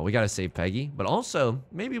 No, we gotta save Peggy. But also,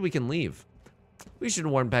 maybe we can leave. We should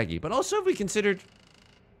warn Peggy. But also, have we considered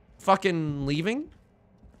fucking leaving?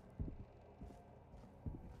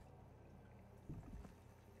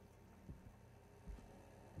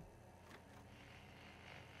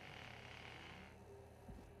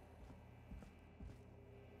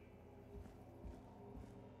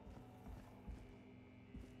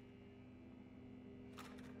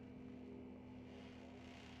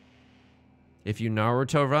 If you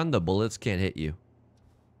Naruto run, the bullets can't hit you.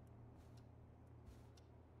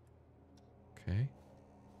 Okay.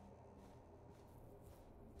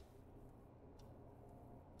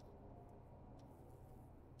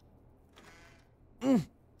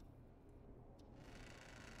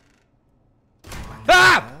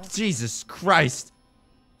 Ah! Jesus Christ.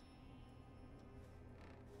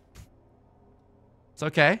 It's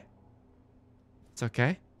okay. It's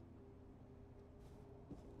okay.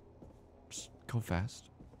 Just go fast.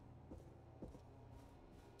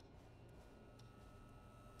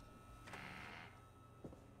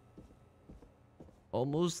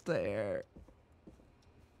 Almost there.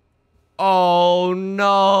 Oh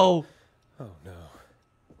no. Oh no.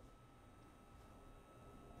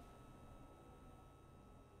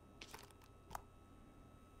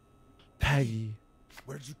 Peggy.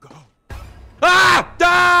 Where'd you go? Ah!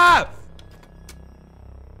 Ah!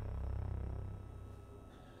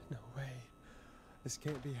 No way. This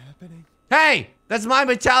can't be happening. Hey! That's my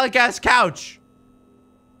metallic ass couch!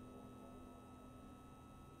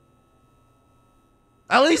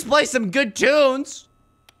 At least play some good tunes!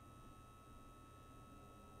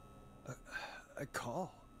 A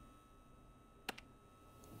call.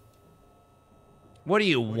 What do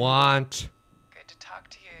you want? Good to talk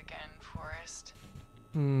to you again, Forrest.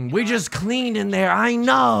 We just cleaned in there, I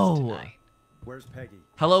know! Where's Peggy?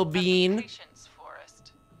 Hello, Bean. Patience,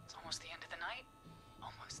 Forrest. It's almost the end of the night.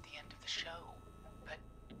 Almost the end of the show. But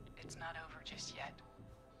it's not over just yet.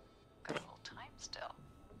 Got a little time still.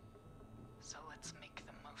 so let's make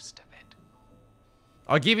the most of it.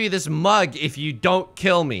 I'll give you this mug if you don't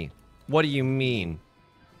kill me. What do you mean?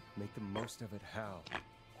 Make the most of it how?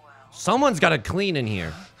 Well, Someone's got to clean in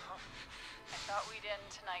here. I thought we'd end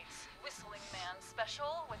tonight's Whistling Man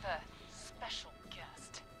special with a special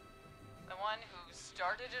guest. The one who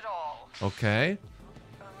started it all. Okay.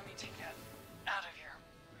 Let me take that out of your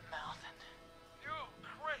mouth and... You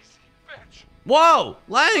crazy bitch. Whoa!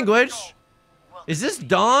 Language! Is this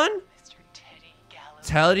Don? Mr. Teddy Gallows.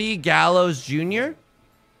 Teddy Gallows Jr.? It's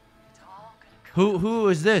all gonna come. Who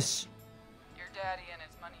is this? Your daddy and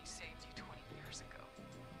his money saved you 20 years ago.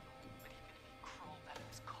 But even if he crawled out of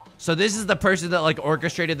his coffin... So this is the person that like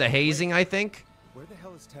orchestrated the hazing, I think? Where the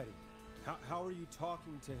hell is Teddy? How are you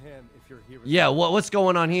talking to him if you're here? Yeah, what's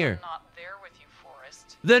going on here? I'm not there with you,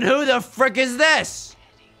 Forrest. Then who the frick is this?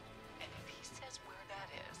 Teddy. And if he says where that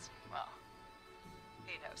is, well,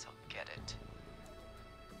 he knows he'll get it.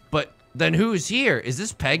 But then who's here? Is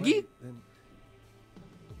this Peggy? Wait, then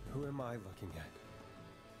who am I looking at?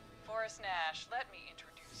 Forrest Nash, let me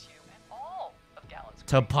introduce you and all of Gallows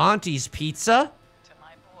To Creek Ponty's Pizza? to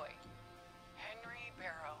my boy, Henry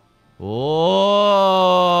Barrow.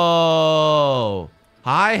 Oh.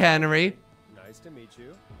 Hi, Henry. Nice to meet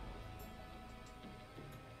you.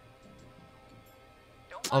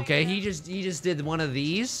 Don't mind Okay, him. he just did one of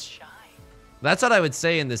these. Shine. That's what I would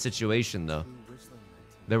say in this situation, though. Two whistling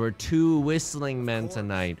men. There were two whistling men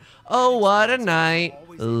tonight. Oh, what a night.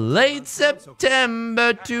 Late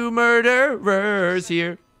September, two murderers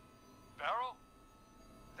here. Barrow?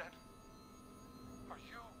 Then, are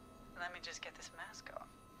you? Let me just get this mask off.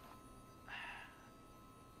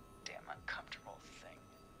 Damn uncomfortable thing.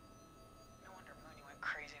 No wonder Mooney went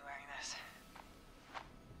crazy wearing this.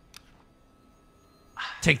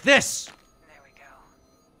 Take this. There we go.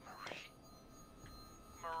 Marie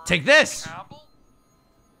Take this. Campbell?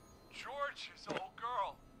 George, his old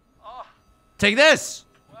girl. Oh, Take this.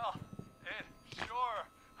 well, it sure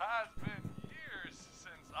has been years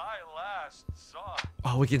since I last saw.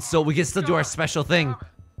 Oh, we can still do our special thing. Damn it.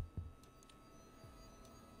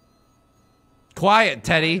 Quiet,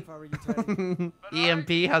 Teddy. If I were you, Teddy.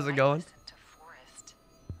 EMP, how's it going? Listen to Forrest.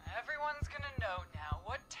 Everyone's gonna know now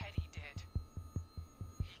what Teddy did.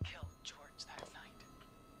 He killed George that night.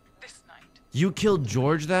 This night. You killed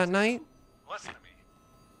George that night? Listen to me.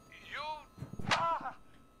 You. Ah!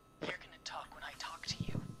 You're gonna talk when I talk to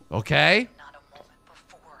you, Okay. not a moment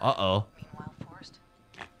before. Uh-oh. Meanwhile, Forrest,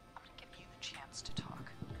 I'm gonna give you the chance to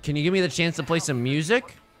talk. Can you give me the chance to play some music?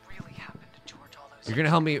 What really happened to George all those You're gonna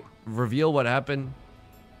help me reveal what happened?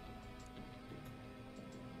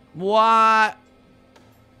 What?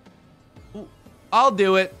 Ooh, I'll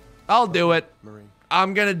do it. I'll do it. Marie.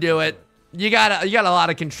 I'm gonna do it. You got a lot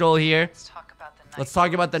of control here. Let's talk about the night. Let's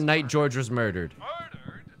talk about the George was night murdered. George was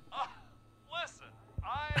murdered. Murdered? Listen,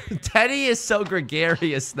 I. Teddy is so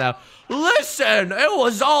gregarious now. Listen, it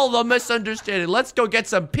was all the misunderstanding. Let's go get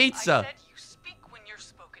some I pizza. said you speak when you're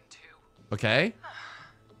spoken to. Okay.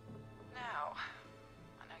 Now,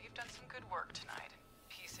 I know you've done some good work tonight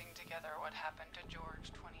in piecing together what happened to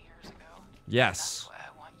George 20 years ago. Yes. That's why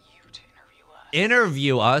I want you to interview us.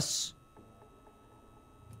 Interview us.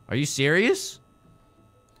 Are you serious?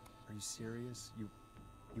 Are you serious?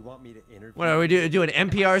 You want me to interview? What are we doing?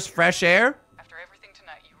 NPR's Fresh Air? After everything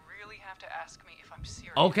tonight, you really have to ask me if I'm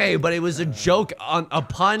serious. Okay, but it was a joke on a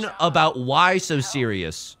pun about why so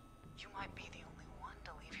serious. You might be the only one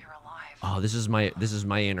to leave here alive. Oh, this is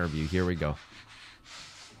my interview. Here we go.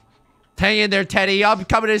 Hang in there, Teddy. I'm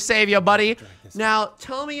coming to save you, buddy. Now,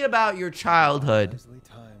 tell me about your childhood. Wisely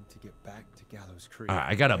time to get back to Gallows Creek. All right,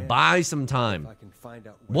 I gotta And buy some if time. I can find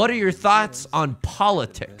out What are where your it thoughts is, on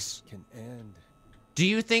politics? this can end. Do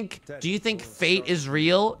you think fate is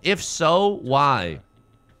real? If so, why?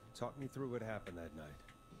 Talk me through what happened that night.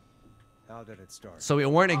 How did it start? So we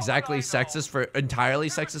weren't exactly entirely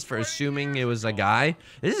sexist for assuming it was a guy.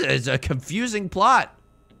 This is a confusing plot.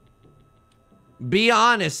 Be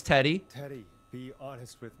honest, Teddy. Teddy, be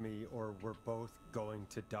honest with me or we're both going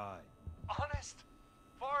to die. Honest?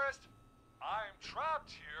 Forrest, I'm trapped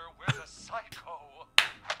here with a psycho.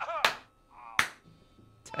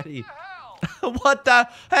 Teddy. What the hell? What the?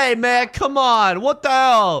 Hey, man, come on. What the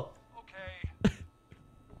hell? Okay.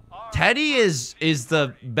 Teddy is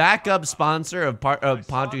the backup sponsor of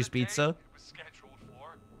Pontu's Pizza. It was scheduled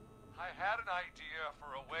for. I had an idea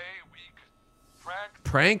for a way we could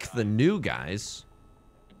Prank the new guys.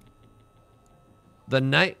 The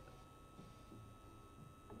night.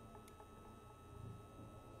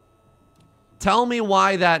 Tell me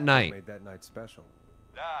why that night. Made that night special.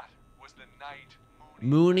 That was the night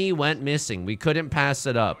Mooney went missing. We couldn't pass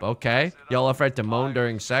it up. Okay. Y'all afraid to moan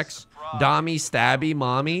during sex? Dommy, stabby,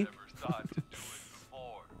 mommy.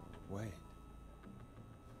 Wait.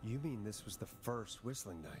 You mean this was the first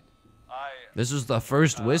whistling night? This was the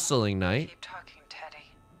first whistling night. Keep talking,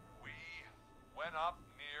 Teddy. We went up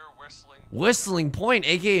near Whistling. Whistling Point,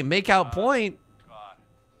 aka Makeout Point. God,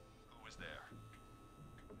 who was there?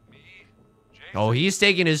 Me, Jason. Oh, he's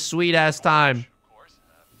taking his sweet ass time. Of course.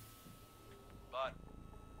 But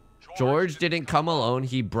George didn't come alone.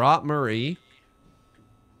 He brought Marie.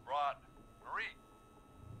 Brought Marie.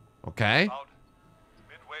 Okay. About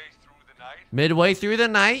midway through the night. Midway through the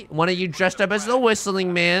night, one of you dressed up as the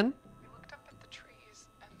Whistling Man. We looked up at the trees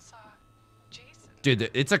and saw Jason. Dude,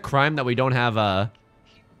 it's a crime that we don't have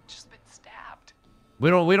He'd just been stabbed. we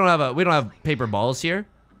don't have paper balls here.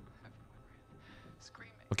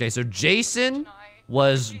 Screaming. Okay, so Jason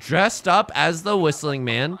was dressed up as the Whistling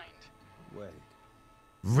Man. Wait.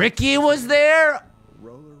 Ricky was there.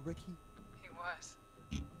 Roller Ricky? He was.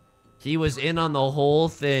 He was in on the whole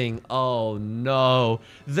thing. Oh no.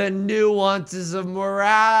 The nuances of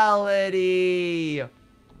morality.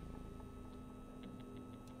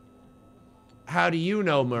 How do you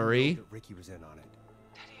know, Marie? That Ricky was in on it.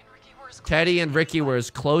 Teddy and Ricky were as close Teddy and Ricky were as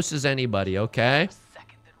close as anybody, okay? for a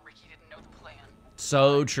second that Ricky didn't know the plan.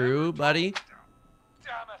 So true, buddy.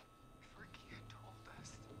 Damn it. Ricky had told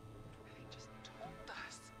us. He just told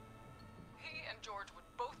us. He and George would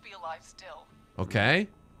both be alive still. Okay.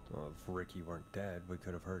 Well, if Ricky weren't dead, we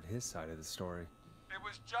could have heard his side of the story. It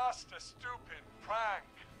was just a stupid prank.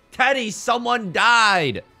 Teddy, someone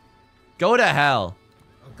died. Go to hell.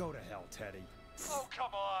 Oh, go to hell, Teddy. Oh,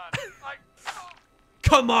 come on.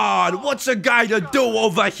 Come on, what's a guy to do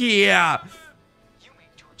over here? You made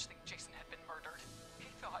George think Jason had been murdered.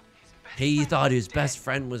 He thought his best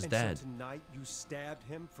friend was And dead. so tonight you stabbed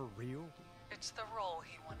him for real? It's the role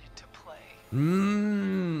he wanted to play.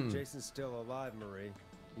 Mmm. Jason's still alive, Marie.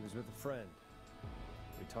 He was with a friend.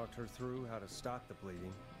 We talked her through how to stop the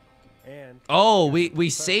bleeding. And Oh, we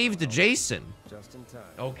saved Jason. just in time.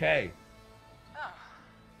 Okay. Oh,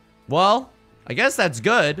 Well, I guess that's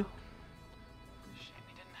good. shame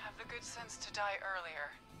he didn't have the good sense to die earlier.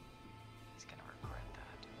 He's gonna regret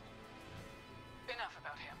that. Enough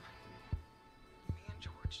about him. Me and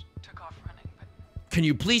George took off running, but Can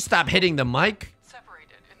you please stop hitting the mic?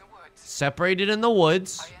 separated in the woods. Separated in the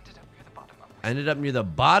woods. I ended up near the bottom of Ended up near the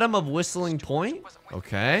bottom of Whistling Point. wasn't with me,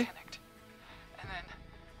 Okay. panicked. And then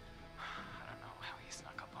I don't know how he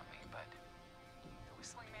snuck up on me, but the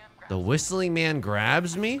whistling man grabbed The Whistling Man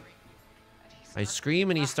grabs me. and he I started scream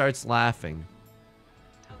and he laughing, starts laughing.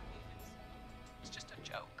 telling me it's just a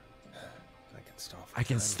joke. I can stall for I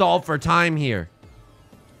can time. stall for time here.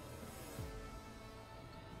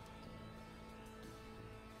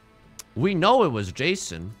 We know it was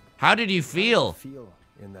Jason. How did you feel? Feel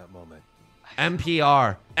in that moment.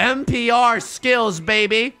 NPR. NPR skills,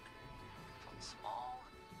 baby. Felt small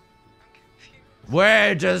and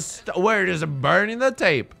confused. We're just burning the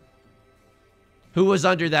tape. Who was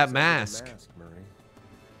under that It's mask? under the mask, Marie.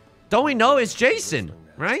 Don't we know it's Jason,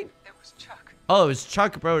 right? It was Chuck Oh, it's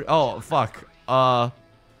Chuck Bro. Oh, fuck. laughing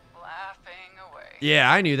away.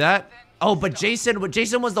 Yeah, I knew that. Oh, but Jason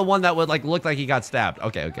was the one that would like look like he got stabbed.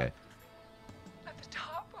 Okay, okay. At the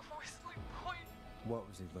top of Whistling Point. What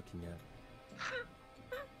was he looking at?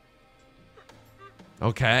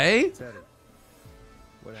 Okay. Teddy.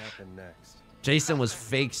 What happened next? Jason was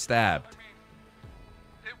fake stabbed.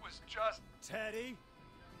 It was just Teddy?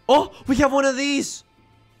 Oh, we have one of these.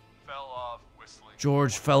 fell off Whistling.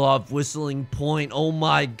 George fell off Whistling Point. Oh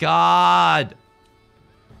my God.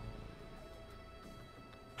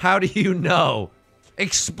 How do you know?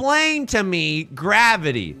 Explain to me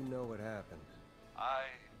gravity. You know what happened. I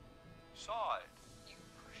saw it.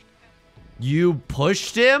 You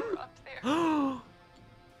pushed him? Up there. You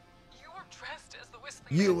were dressed as the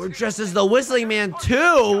Whistling You Man were too. dressed as the Whistling Man too?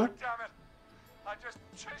 God damn it. I just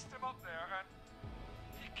chased him up there and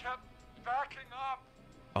he kept backing up.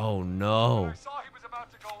 Oh When no. I saw he was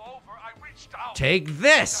about to go over, I reached out. Take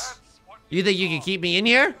this. That's what You think you can keep me in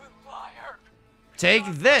here? You liar. Take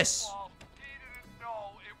Not my this. fault. He didn't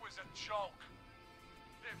know it was a joke.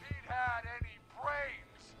 If he'd had any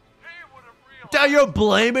brains, he would have realized. Now you're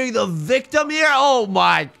blaming the victim here? Oh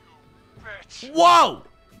my. Bitch. Whoa.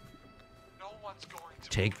 No one's going to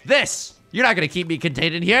Take believe this. You're not going to keep me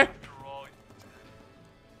contained in here. after all you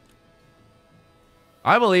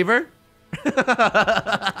I believe her.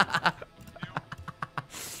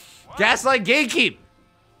 Gaslight gatekeep.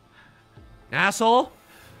 Asshole.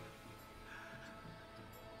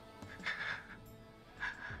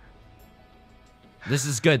 This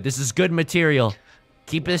is good. This is good material.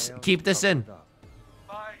 Keep this in.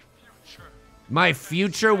 My future. My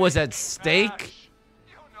future was at stake.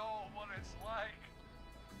 You know what it's like.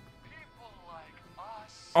 People like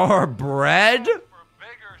us. Or bread? For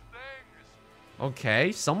bigger things.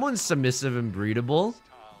 Okay, someone's submissive and breedable.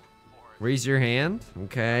 Raise your hand.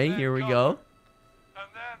 Okay, here we go.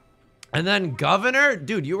 And then governor?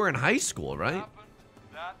 Dude, you were in high school, right? Happened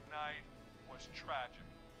that night was tragic.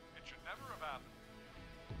 It should never have happened.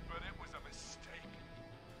 But it was a mistake.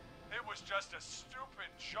 It was just a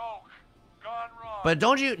stupid joke gone wrong. But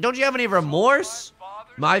don't you have any remorse?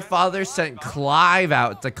 My father sent Clive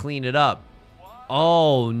out to clean it up.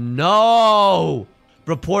 Oh no!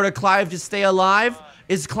 Reporter Clive to stay alive?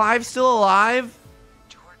 Is Clive still alive?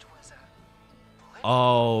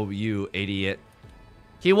 Oh, you idiot.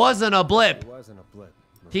 He wasn't a blip. It wasn't a blip.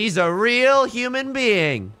 He's a real human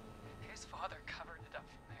being. His father covered it up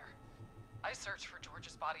from there. I searched for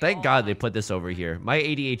George's body. Thank God they put this over here. My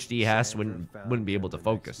ADHD ass wouldn't be able to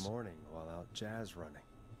focus. Morning while out jazz running.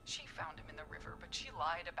 She found him in the river, but she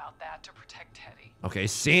lied about that to protect Teddy. Okay,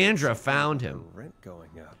 Sandra found him. Rent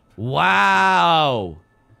going up. Wow.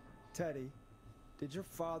 Teddy, did your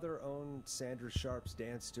father own Sandra Sharp's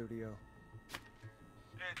dance studio?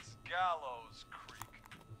 It's Gallows Creek,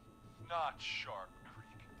 not Sharp Creek.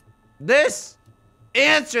 This?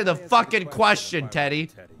 Answer the fucking question, Teddy.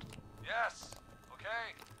 Yes. Okay.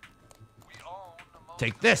 We own the most.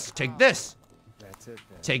 Take this. Take this. That's it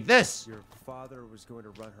then. Take this. Your father was going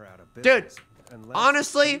to run her out of Dude, business. unless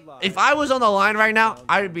honestly, she lied if I was on the line right now,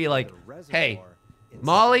 I would be like, hey,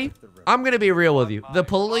 Molly, I'm going to be real with you. The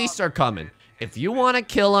police are coming. If you want to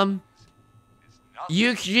kill him,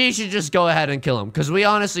 you should just go ahead and kill him. Because we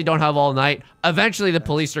honestly don't have all night. Eventually, the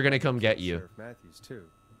police are going to come get you. Sheriff Matthews too,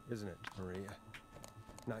 isn't it, Maria?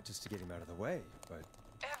 Not just to get him out of the way, but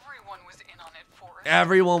Everyone was in on it, Forrest.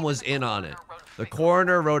 Everyone was in on it. The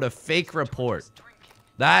coroner wrote a fake report.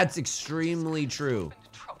 That's extremely true.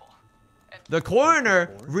 The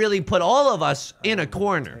coroner really put all of us in a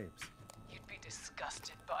corner. You'd be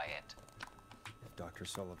disgusted by it. if Dr.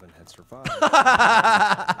 Sullivan had survived. There's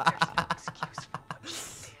no excuse for what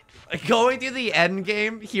she did. Going through the end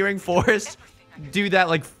game, hearing Forrest do that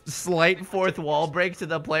like slight fourth wall break to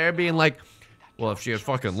the player, being like, well, if she had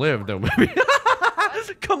fucking lived, then maybe.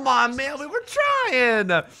 Come on, man. We were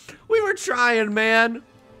trying. We were trying, man.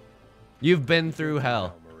 You've been through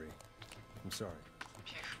hell. No, Marie. I'm sorry.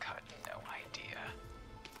 You've got no idea.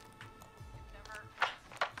 Never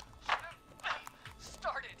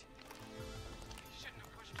started. You shouldn't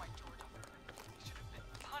have pushed my George off the river. You should have been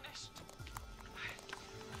punished.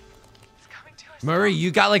 It's coming to us. Murray,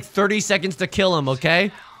 you got like 30 seconds to kill him,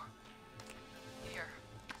 okay? Here,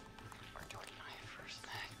 where George and I first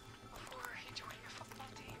met, before he joined your football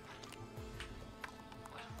team,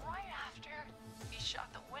 was right after he shot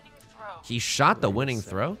the winning throw. He shot the winning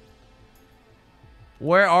throw?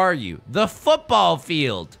 Where are you? The football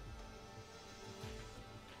field.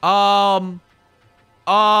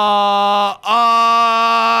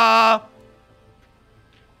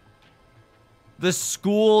 The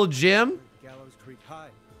school gym? Gallows Creek High,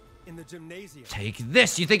 in the gymnasium. Take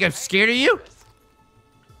this. You think I'm scared of you?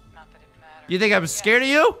 Not that it matters. You think I'm scared of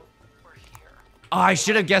you? We're here. Oh, I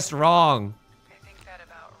should have guessed wrong. I think that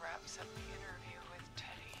about wraps up the interview with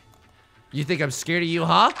Teddy. You think I'm scared of you,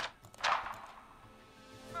 huh?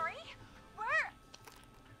 Marie? Where?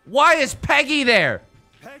 Why is Peggy there?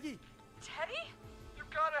 Peggy! Teddy? You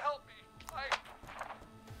gotta help me.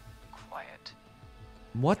 Quiet.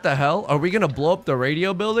 What the hell? Are we gonna blow up the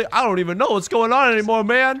radio building? I don't even know what's going on anymore,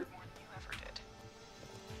 man. More than you ever did.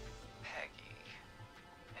 Peggy.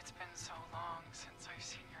 It's been so long since I've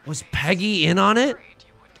seen your Was face. Peggy in on it? Afraid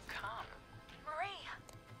you wouldn't come. Marie!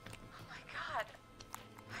 Oh my god.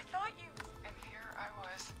 I thought you. And here I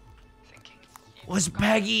was, thinking you Was were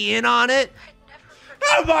Peggy in on it? I'd never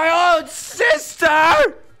forget. My own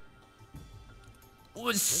sister!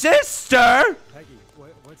 Sister? Peggy,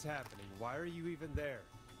 what's happening? Why are you even there?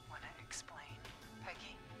 Wanna explain,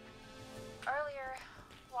 Peggy? Earlier,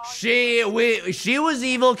 while She was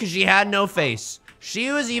evil because she had no face.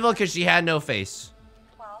 She was evil because she had no face.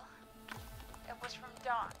 well, it was from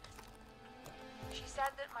Dawn. She said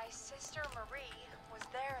that my sister Marie was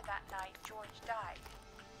there that night George died.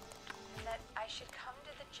 And that I should come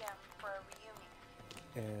to the gym for a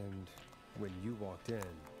reunion. And when you walked in,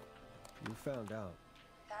 you found out.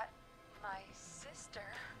 That my sister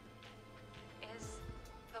is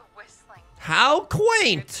the whistling. How Good to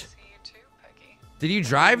quaint. see you too, Peggy. Did you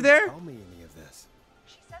drive there? Tell me any of this.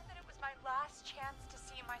 She said that it was my last chance to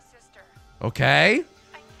see my sister. Okay.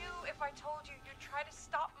 I knew if I told you, you'd try to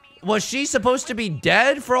stop me Was she supposed to be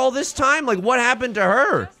dead for all this time? Like, what happened to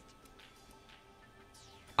her?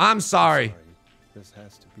 I'm sorry. This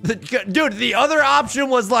has to be. Dude, the other option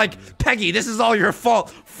was like, Peggy, this is all your fault.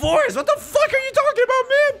 Forrest, what the fuck are you talking about,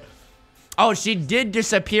 man? Oh, she did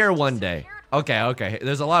disappear one day. Okay, okay.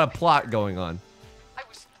 There's a lot of plot going on. I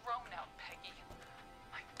was thrown out, Peggy.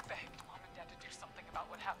 I begged Mom and Dad to do something about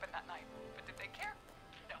what happened that night, but did they care?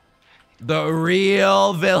 No. The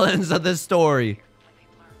real villains of the story. When they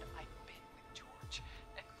learned I'd been with George,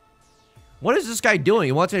 and What is this guy doing?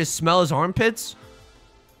 He wants me to smell his armpits?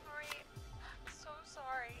 Marie, I'm so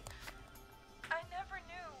sorry. I never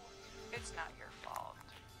knew. it's not your fault.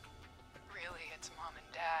 Really, it's Mom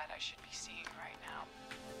and Dad I should be seeing right now.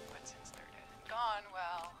 But since they're dead and gone,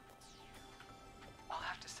 well, I'll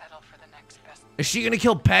have to settle for the next best. Is she gonna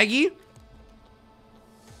kill Peggy?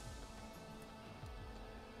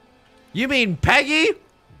 You mean Peggy?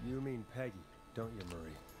 You mean Peggy, don't you,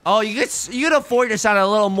 Marie? Oh, you could afford to sound a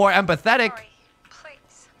little more empathetic. Sorry,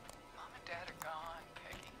 please. Mom and Dad are gone,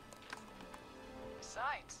 Peggy.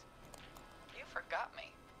 Besides, you forgot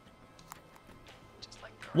me. Just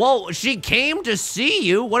like George. Well, she came to see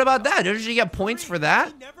you. What about that? Didn't she get points for that?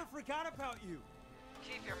 She never forgot about you.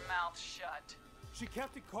 Keep your mouth shut. She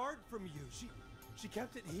kept a card from you. She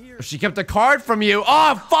kept it here. She kept a card from you.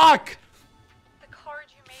 Oh, fuck. The card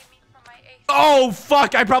you made me for my 8th. Oh,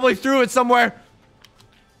 fuck. I probably threw it somewhere.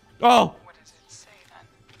 Oh. What does it say then?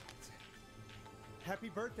 Happy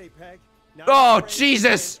birthday, Peg. Now Oh, you're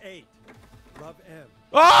Jesus. 8. Love, M.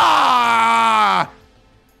 Ah!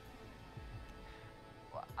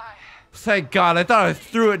 Well, Thank God. I thought I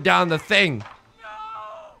threw it down the thing.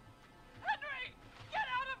 No! Henry! Get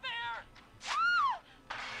out of there!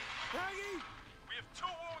 Peggy! We have 2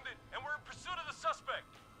 wounded, and we're in pursuit of the suspect.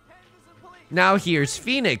 Now here's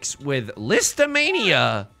Phoenix with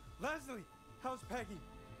Listomania. Leslie, how's Peggy?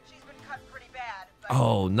 She's been cut pretty bad. But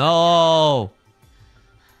Oh, no.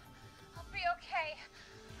 I'll be okay.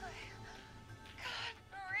 God,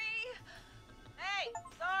 Marie. Hey,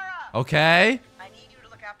 Zara! Okay. I need you to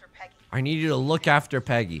look after Peggy. I need you to look after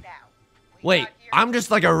Peggy. Now. We Wait, got here- I'm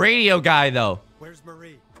just like a radio guy, though. Where's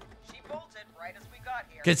Marie? She bolted right as we got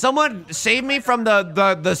here. Can someone save me from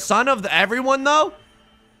the son of everyone, though?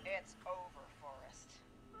 It's over, Forrest.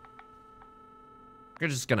 You're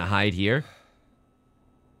just gonna hide here.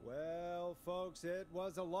 Well, folks, it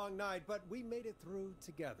was a long night, but we made it through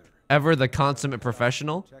together. Ever the consummate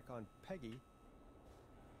professional Check on Peggy.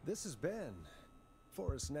 This has been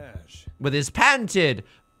Forrest Nash. with his patented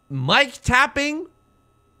mic tapping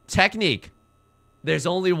technique. There's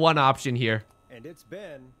only one option here. And it's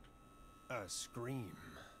been a scream.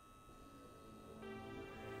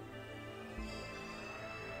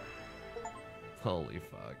 Holy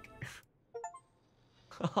fuck.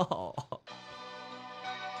 Oh.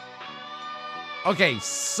 Okay,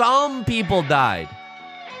 some people died.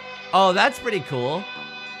 Oh, that's pretty cool.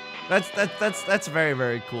 That's very,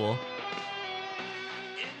 very cool.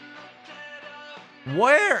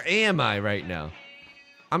 Where am I right now?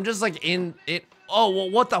 I'm just like in it. Oh, well,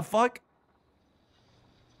 what the fuck?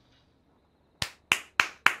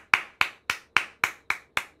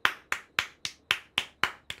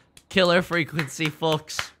 Killer frequency,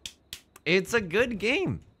 folks. It's a good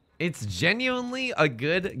game. It's genuinely a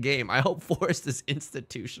good game. I hope Forrest is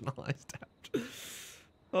institutionalized out.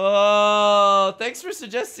 Oh, thanks for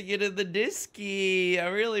suggesting it in the Disky. I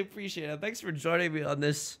really appreciate it. Thanks for joining me on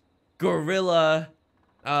this Gorilla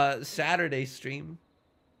Saturday stream.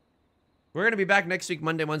 We're gonna be back next week,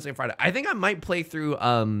 Monday, Wednesday, Friday. I think I might play through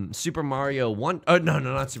Super Mario no,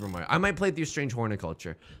 not Super Mario. I might play through Strange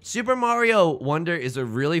Horticulture. Super Mario Wonder is a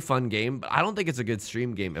really fun game, but I don't think it's a good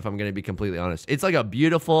stream game, if I'm gonna be completely honest. It's like a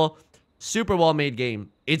beautiful, super well-made game.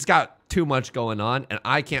 It's got too much going on, and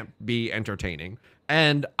I can't be entertaining.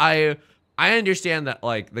 And I understand that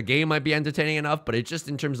like the game might be entertaining enough, but it's just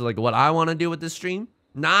in terms of like what I want to do with this stream,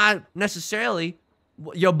 not necessarily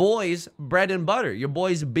your boys bread and butter, your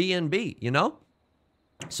boys B&B, you know?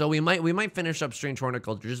 So we might finish up Strange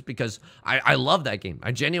Horticulture just because I love that game.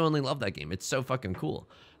 I genuinely love that game. It's so fucking cool.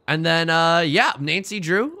 And then yeah, Nancy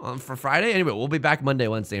Drew for Friday. Anyway, we'll be back Monday,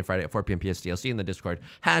 Wednesday, and Friday at 4 p.m. PST. I'll see you in the Discord.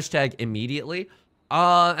 Hashtag immediately.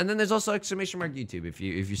 And then there's also exclamation mark YouTube if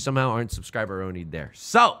you somehow aren't subscriber only there.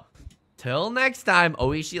 So till next time,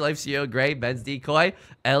 Oishi, Life CEO, Gray, Ben's Decoy,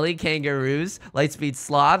 Ellie, Kangaroos, Lightspeed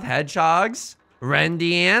Sloth, Hedgehogs,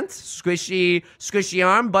 Rendy Ant, Squishy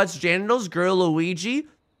Arm, Butts Genitals, Girl Luigi,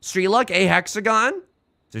 Street Luck, A Hexagon.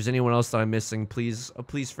 If there's anyone else that I'm missing, please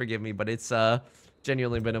forgive me, but it's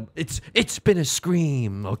genuinely been it's been a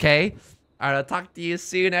scream, okay? All right, I'll talk to you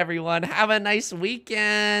soon, everyone. Have a nice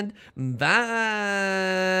weekend. Bye.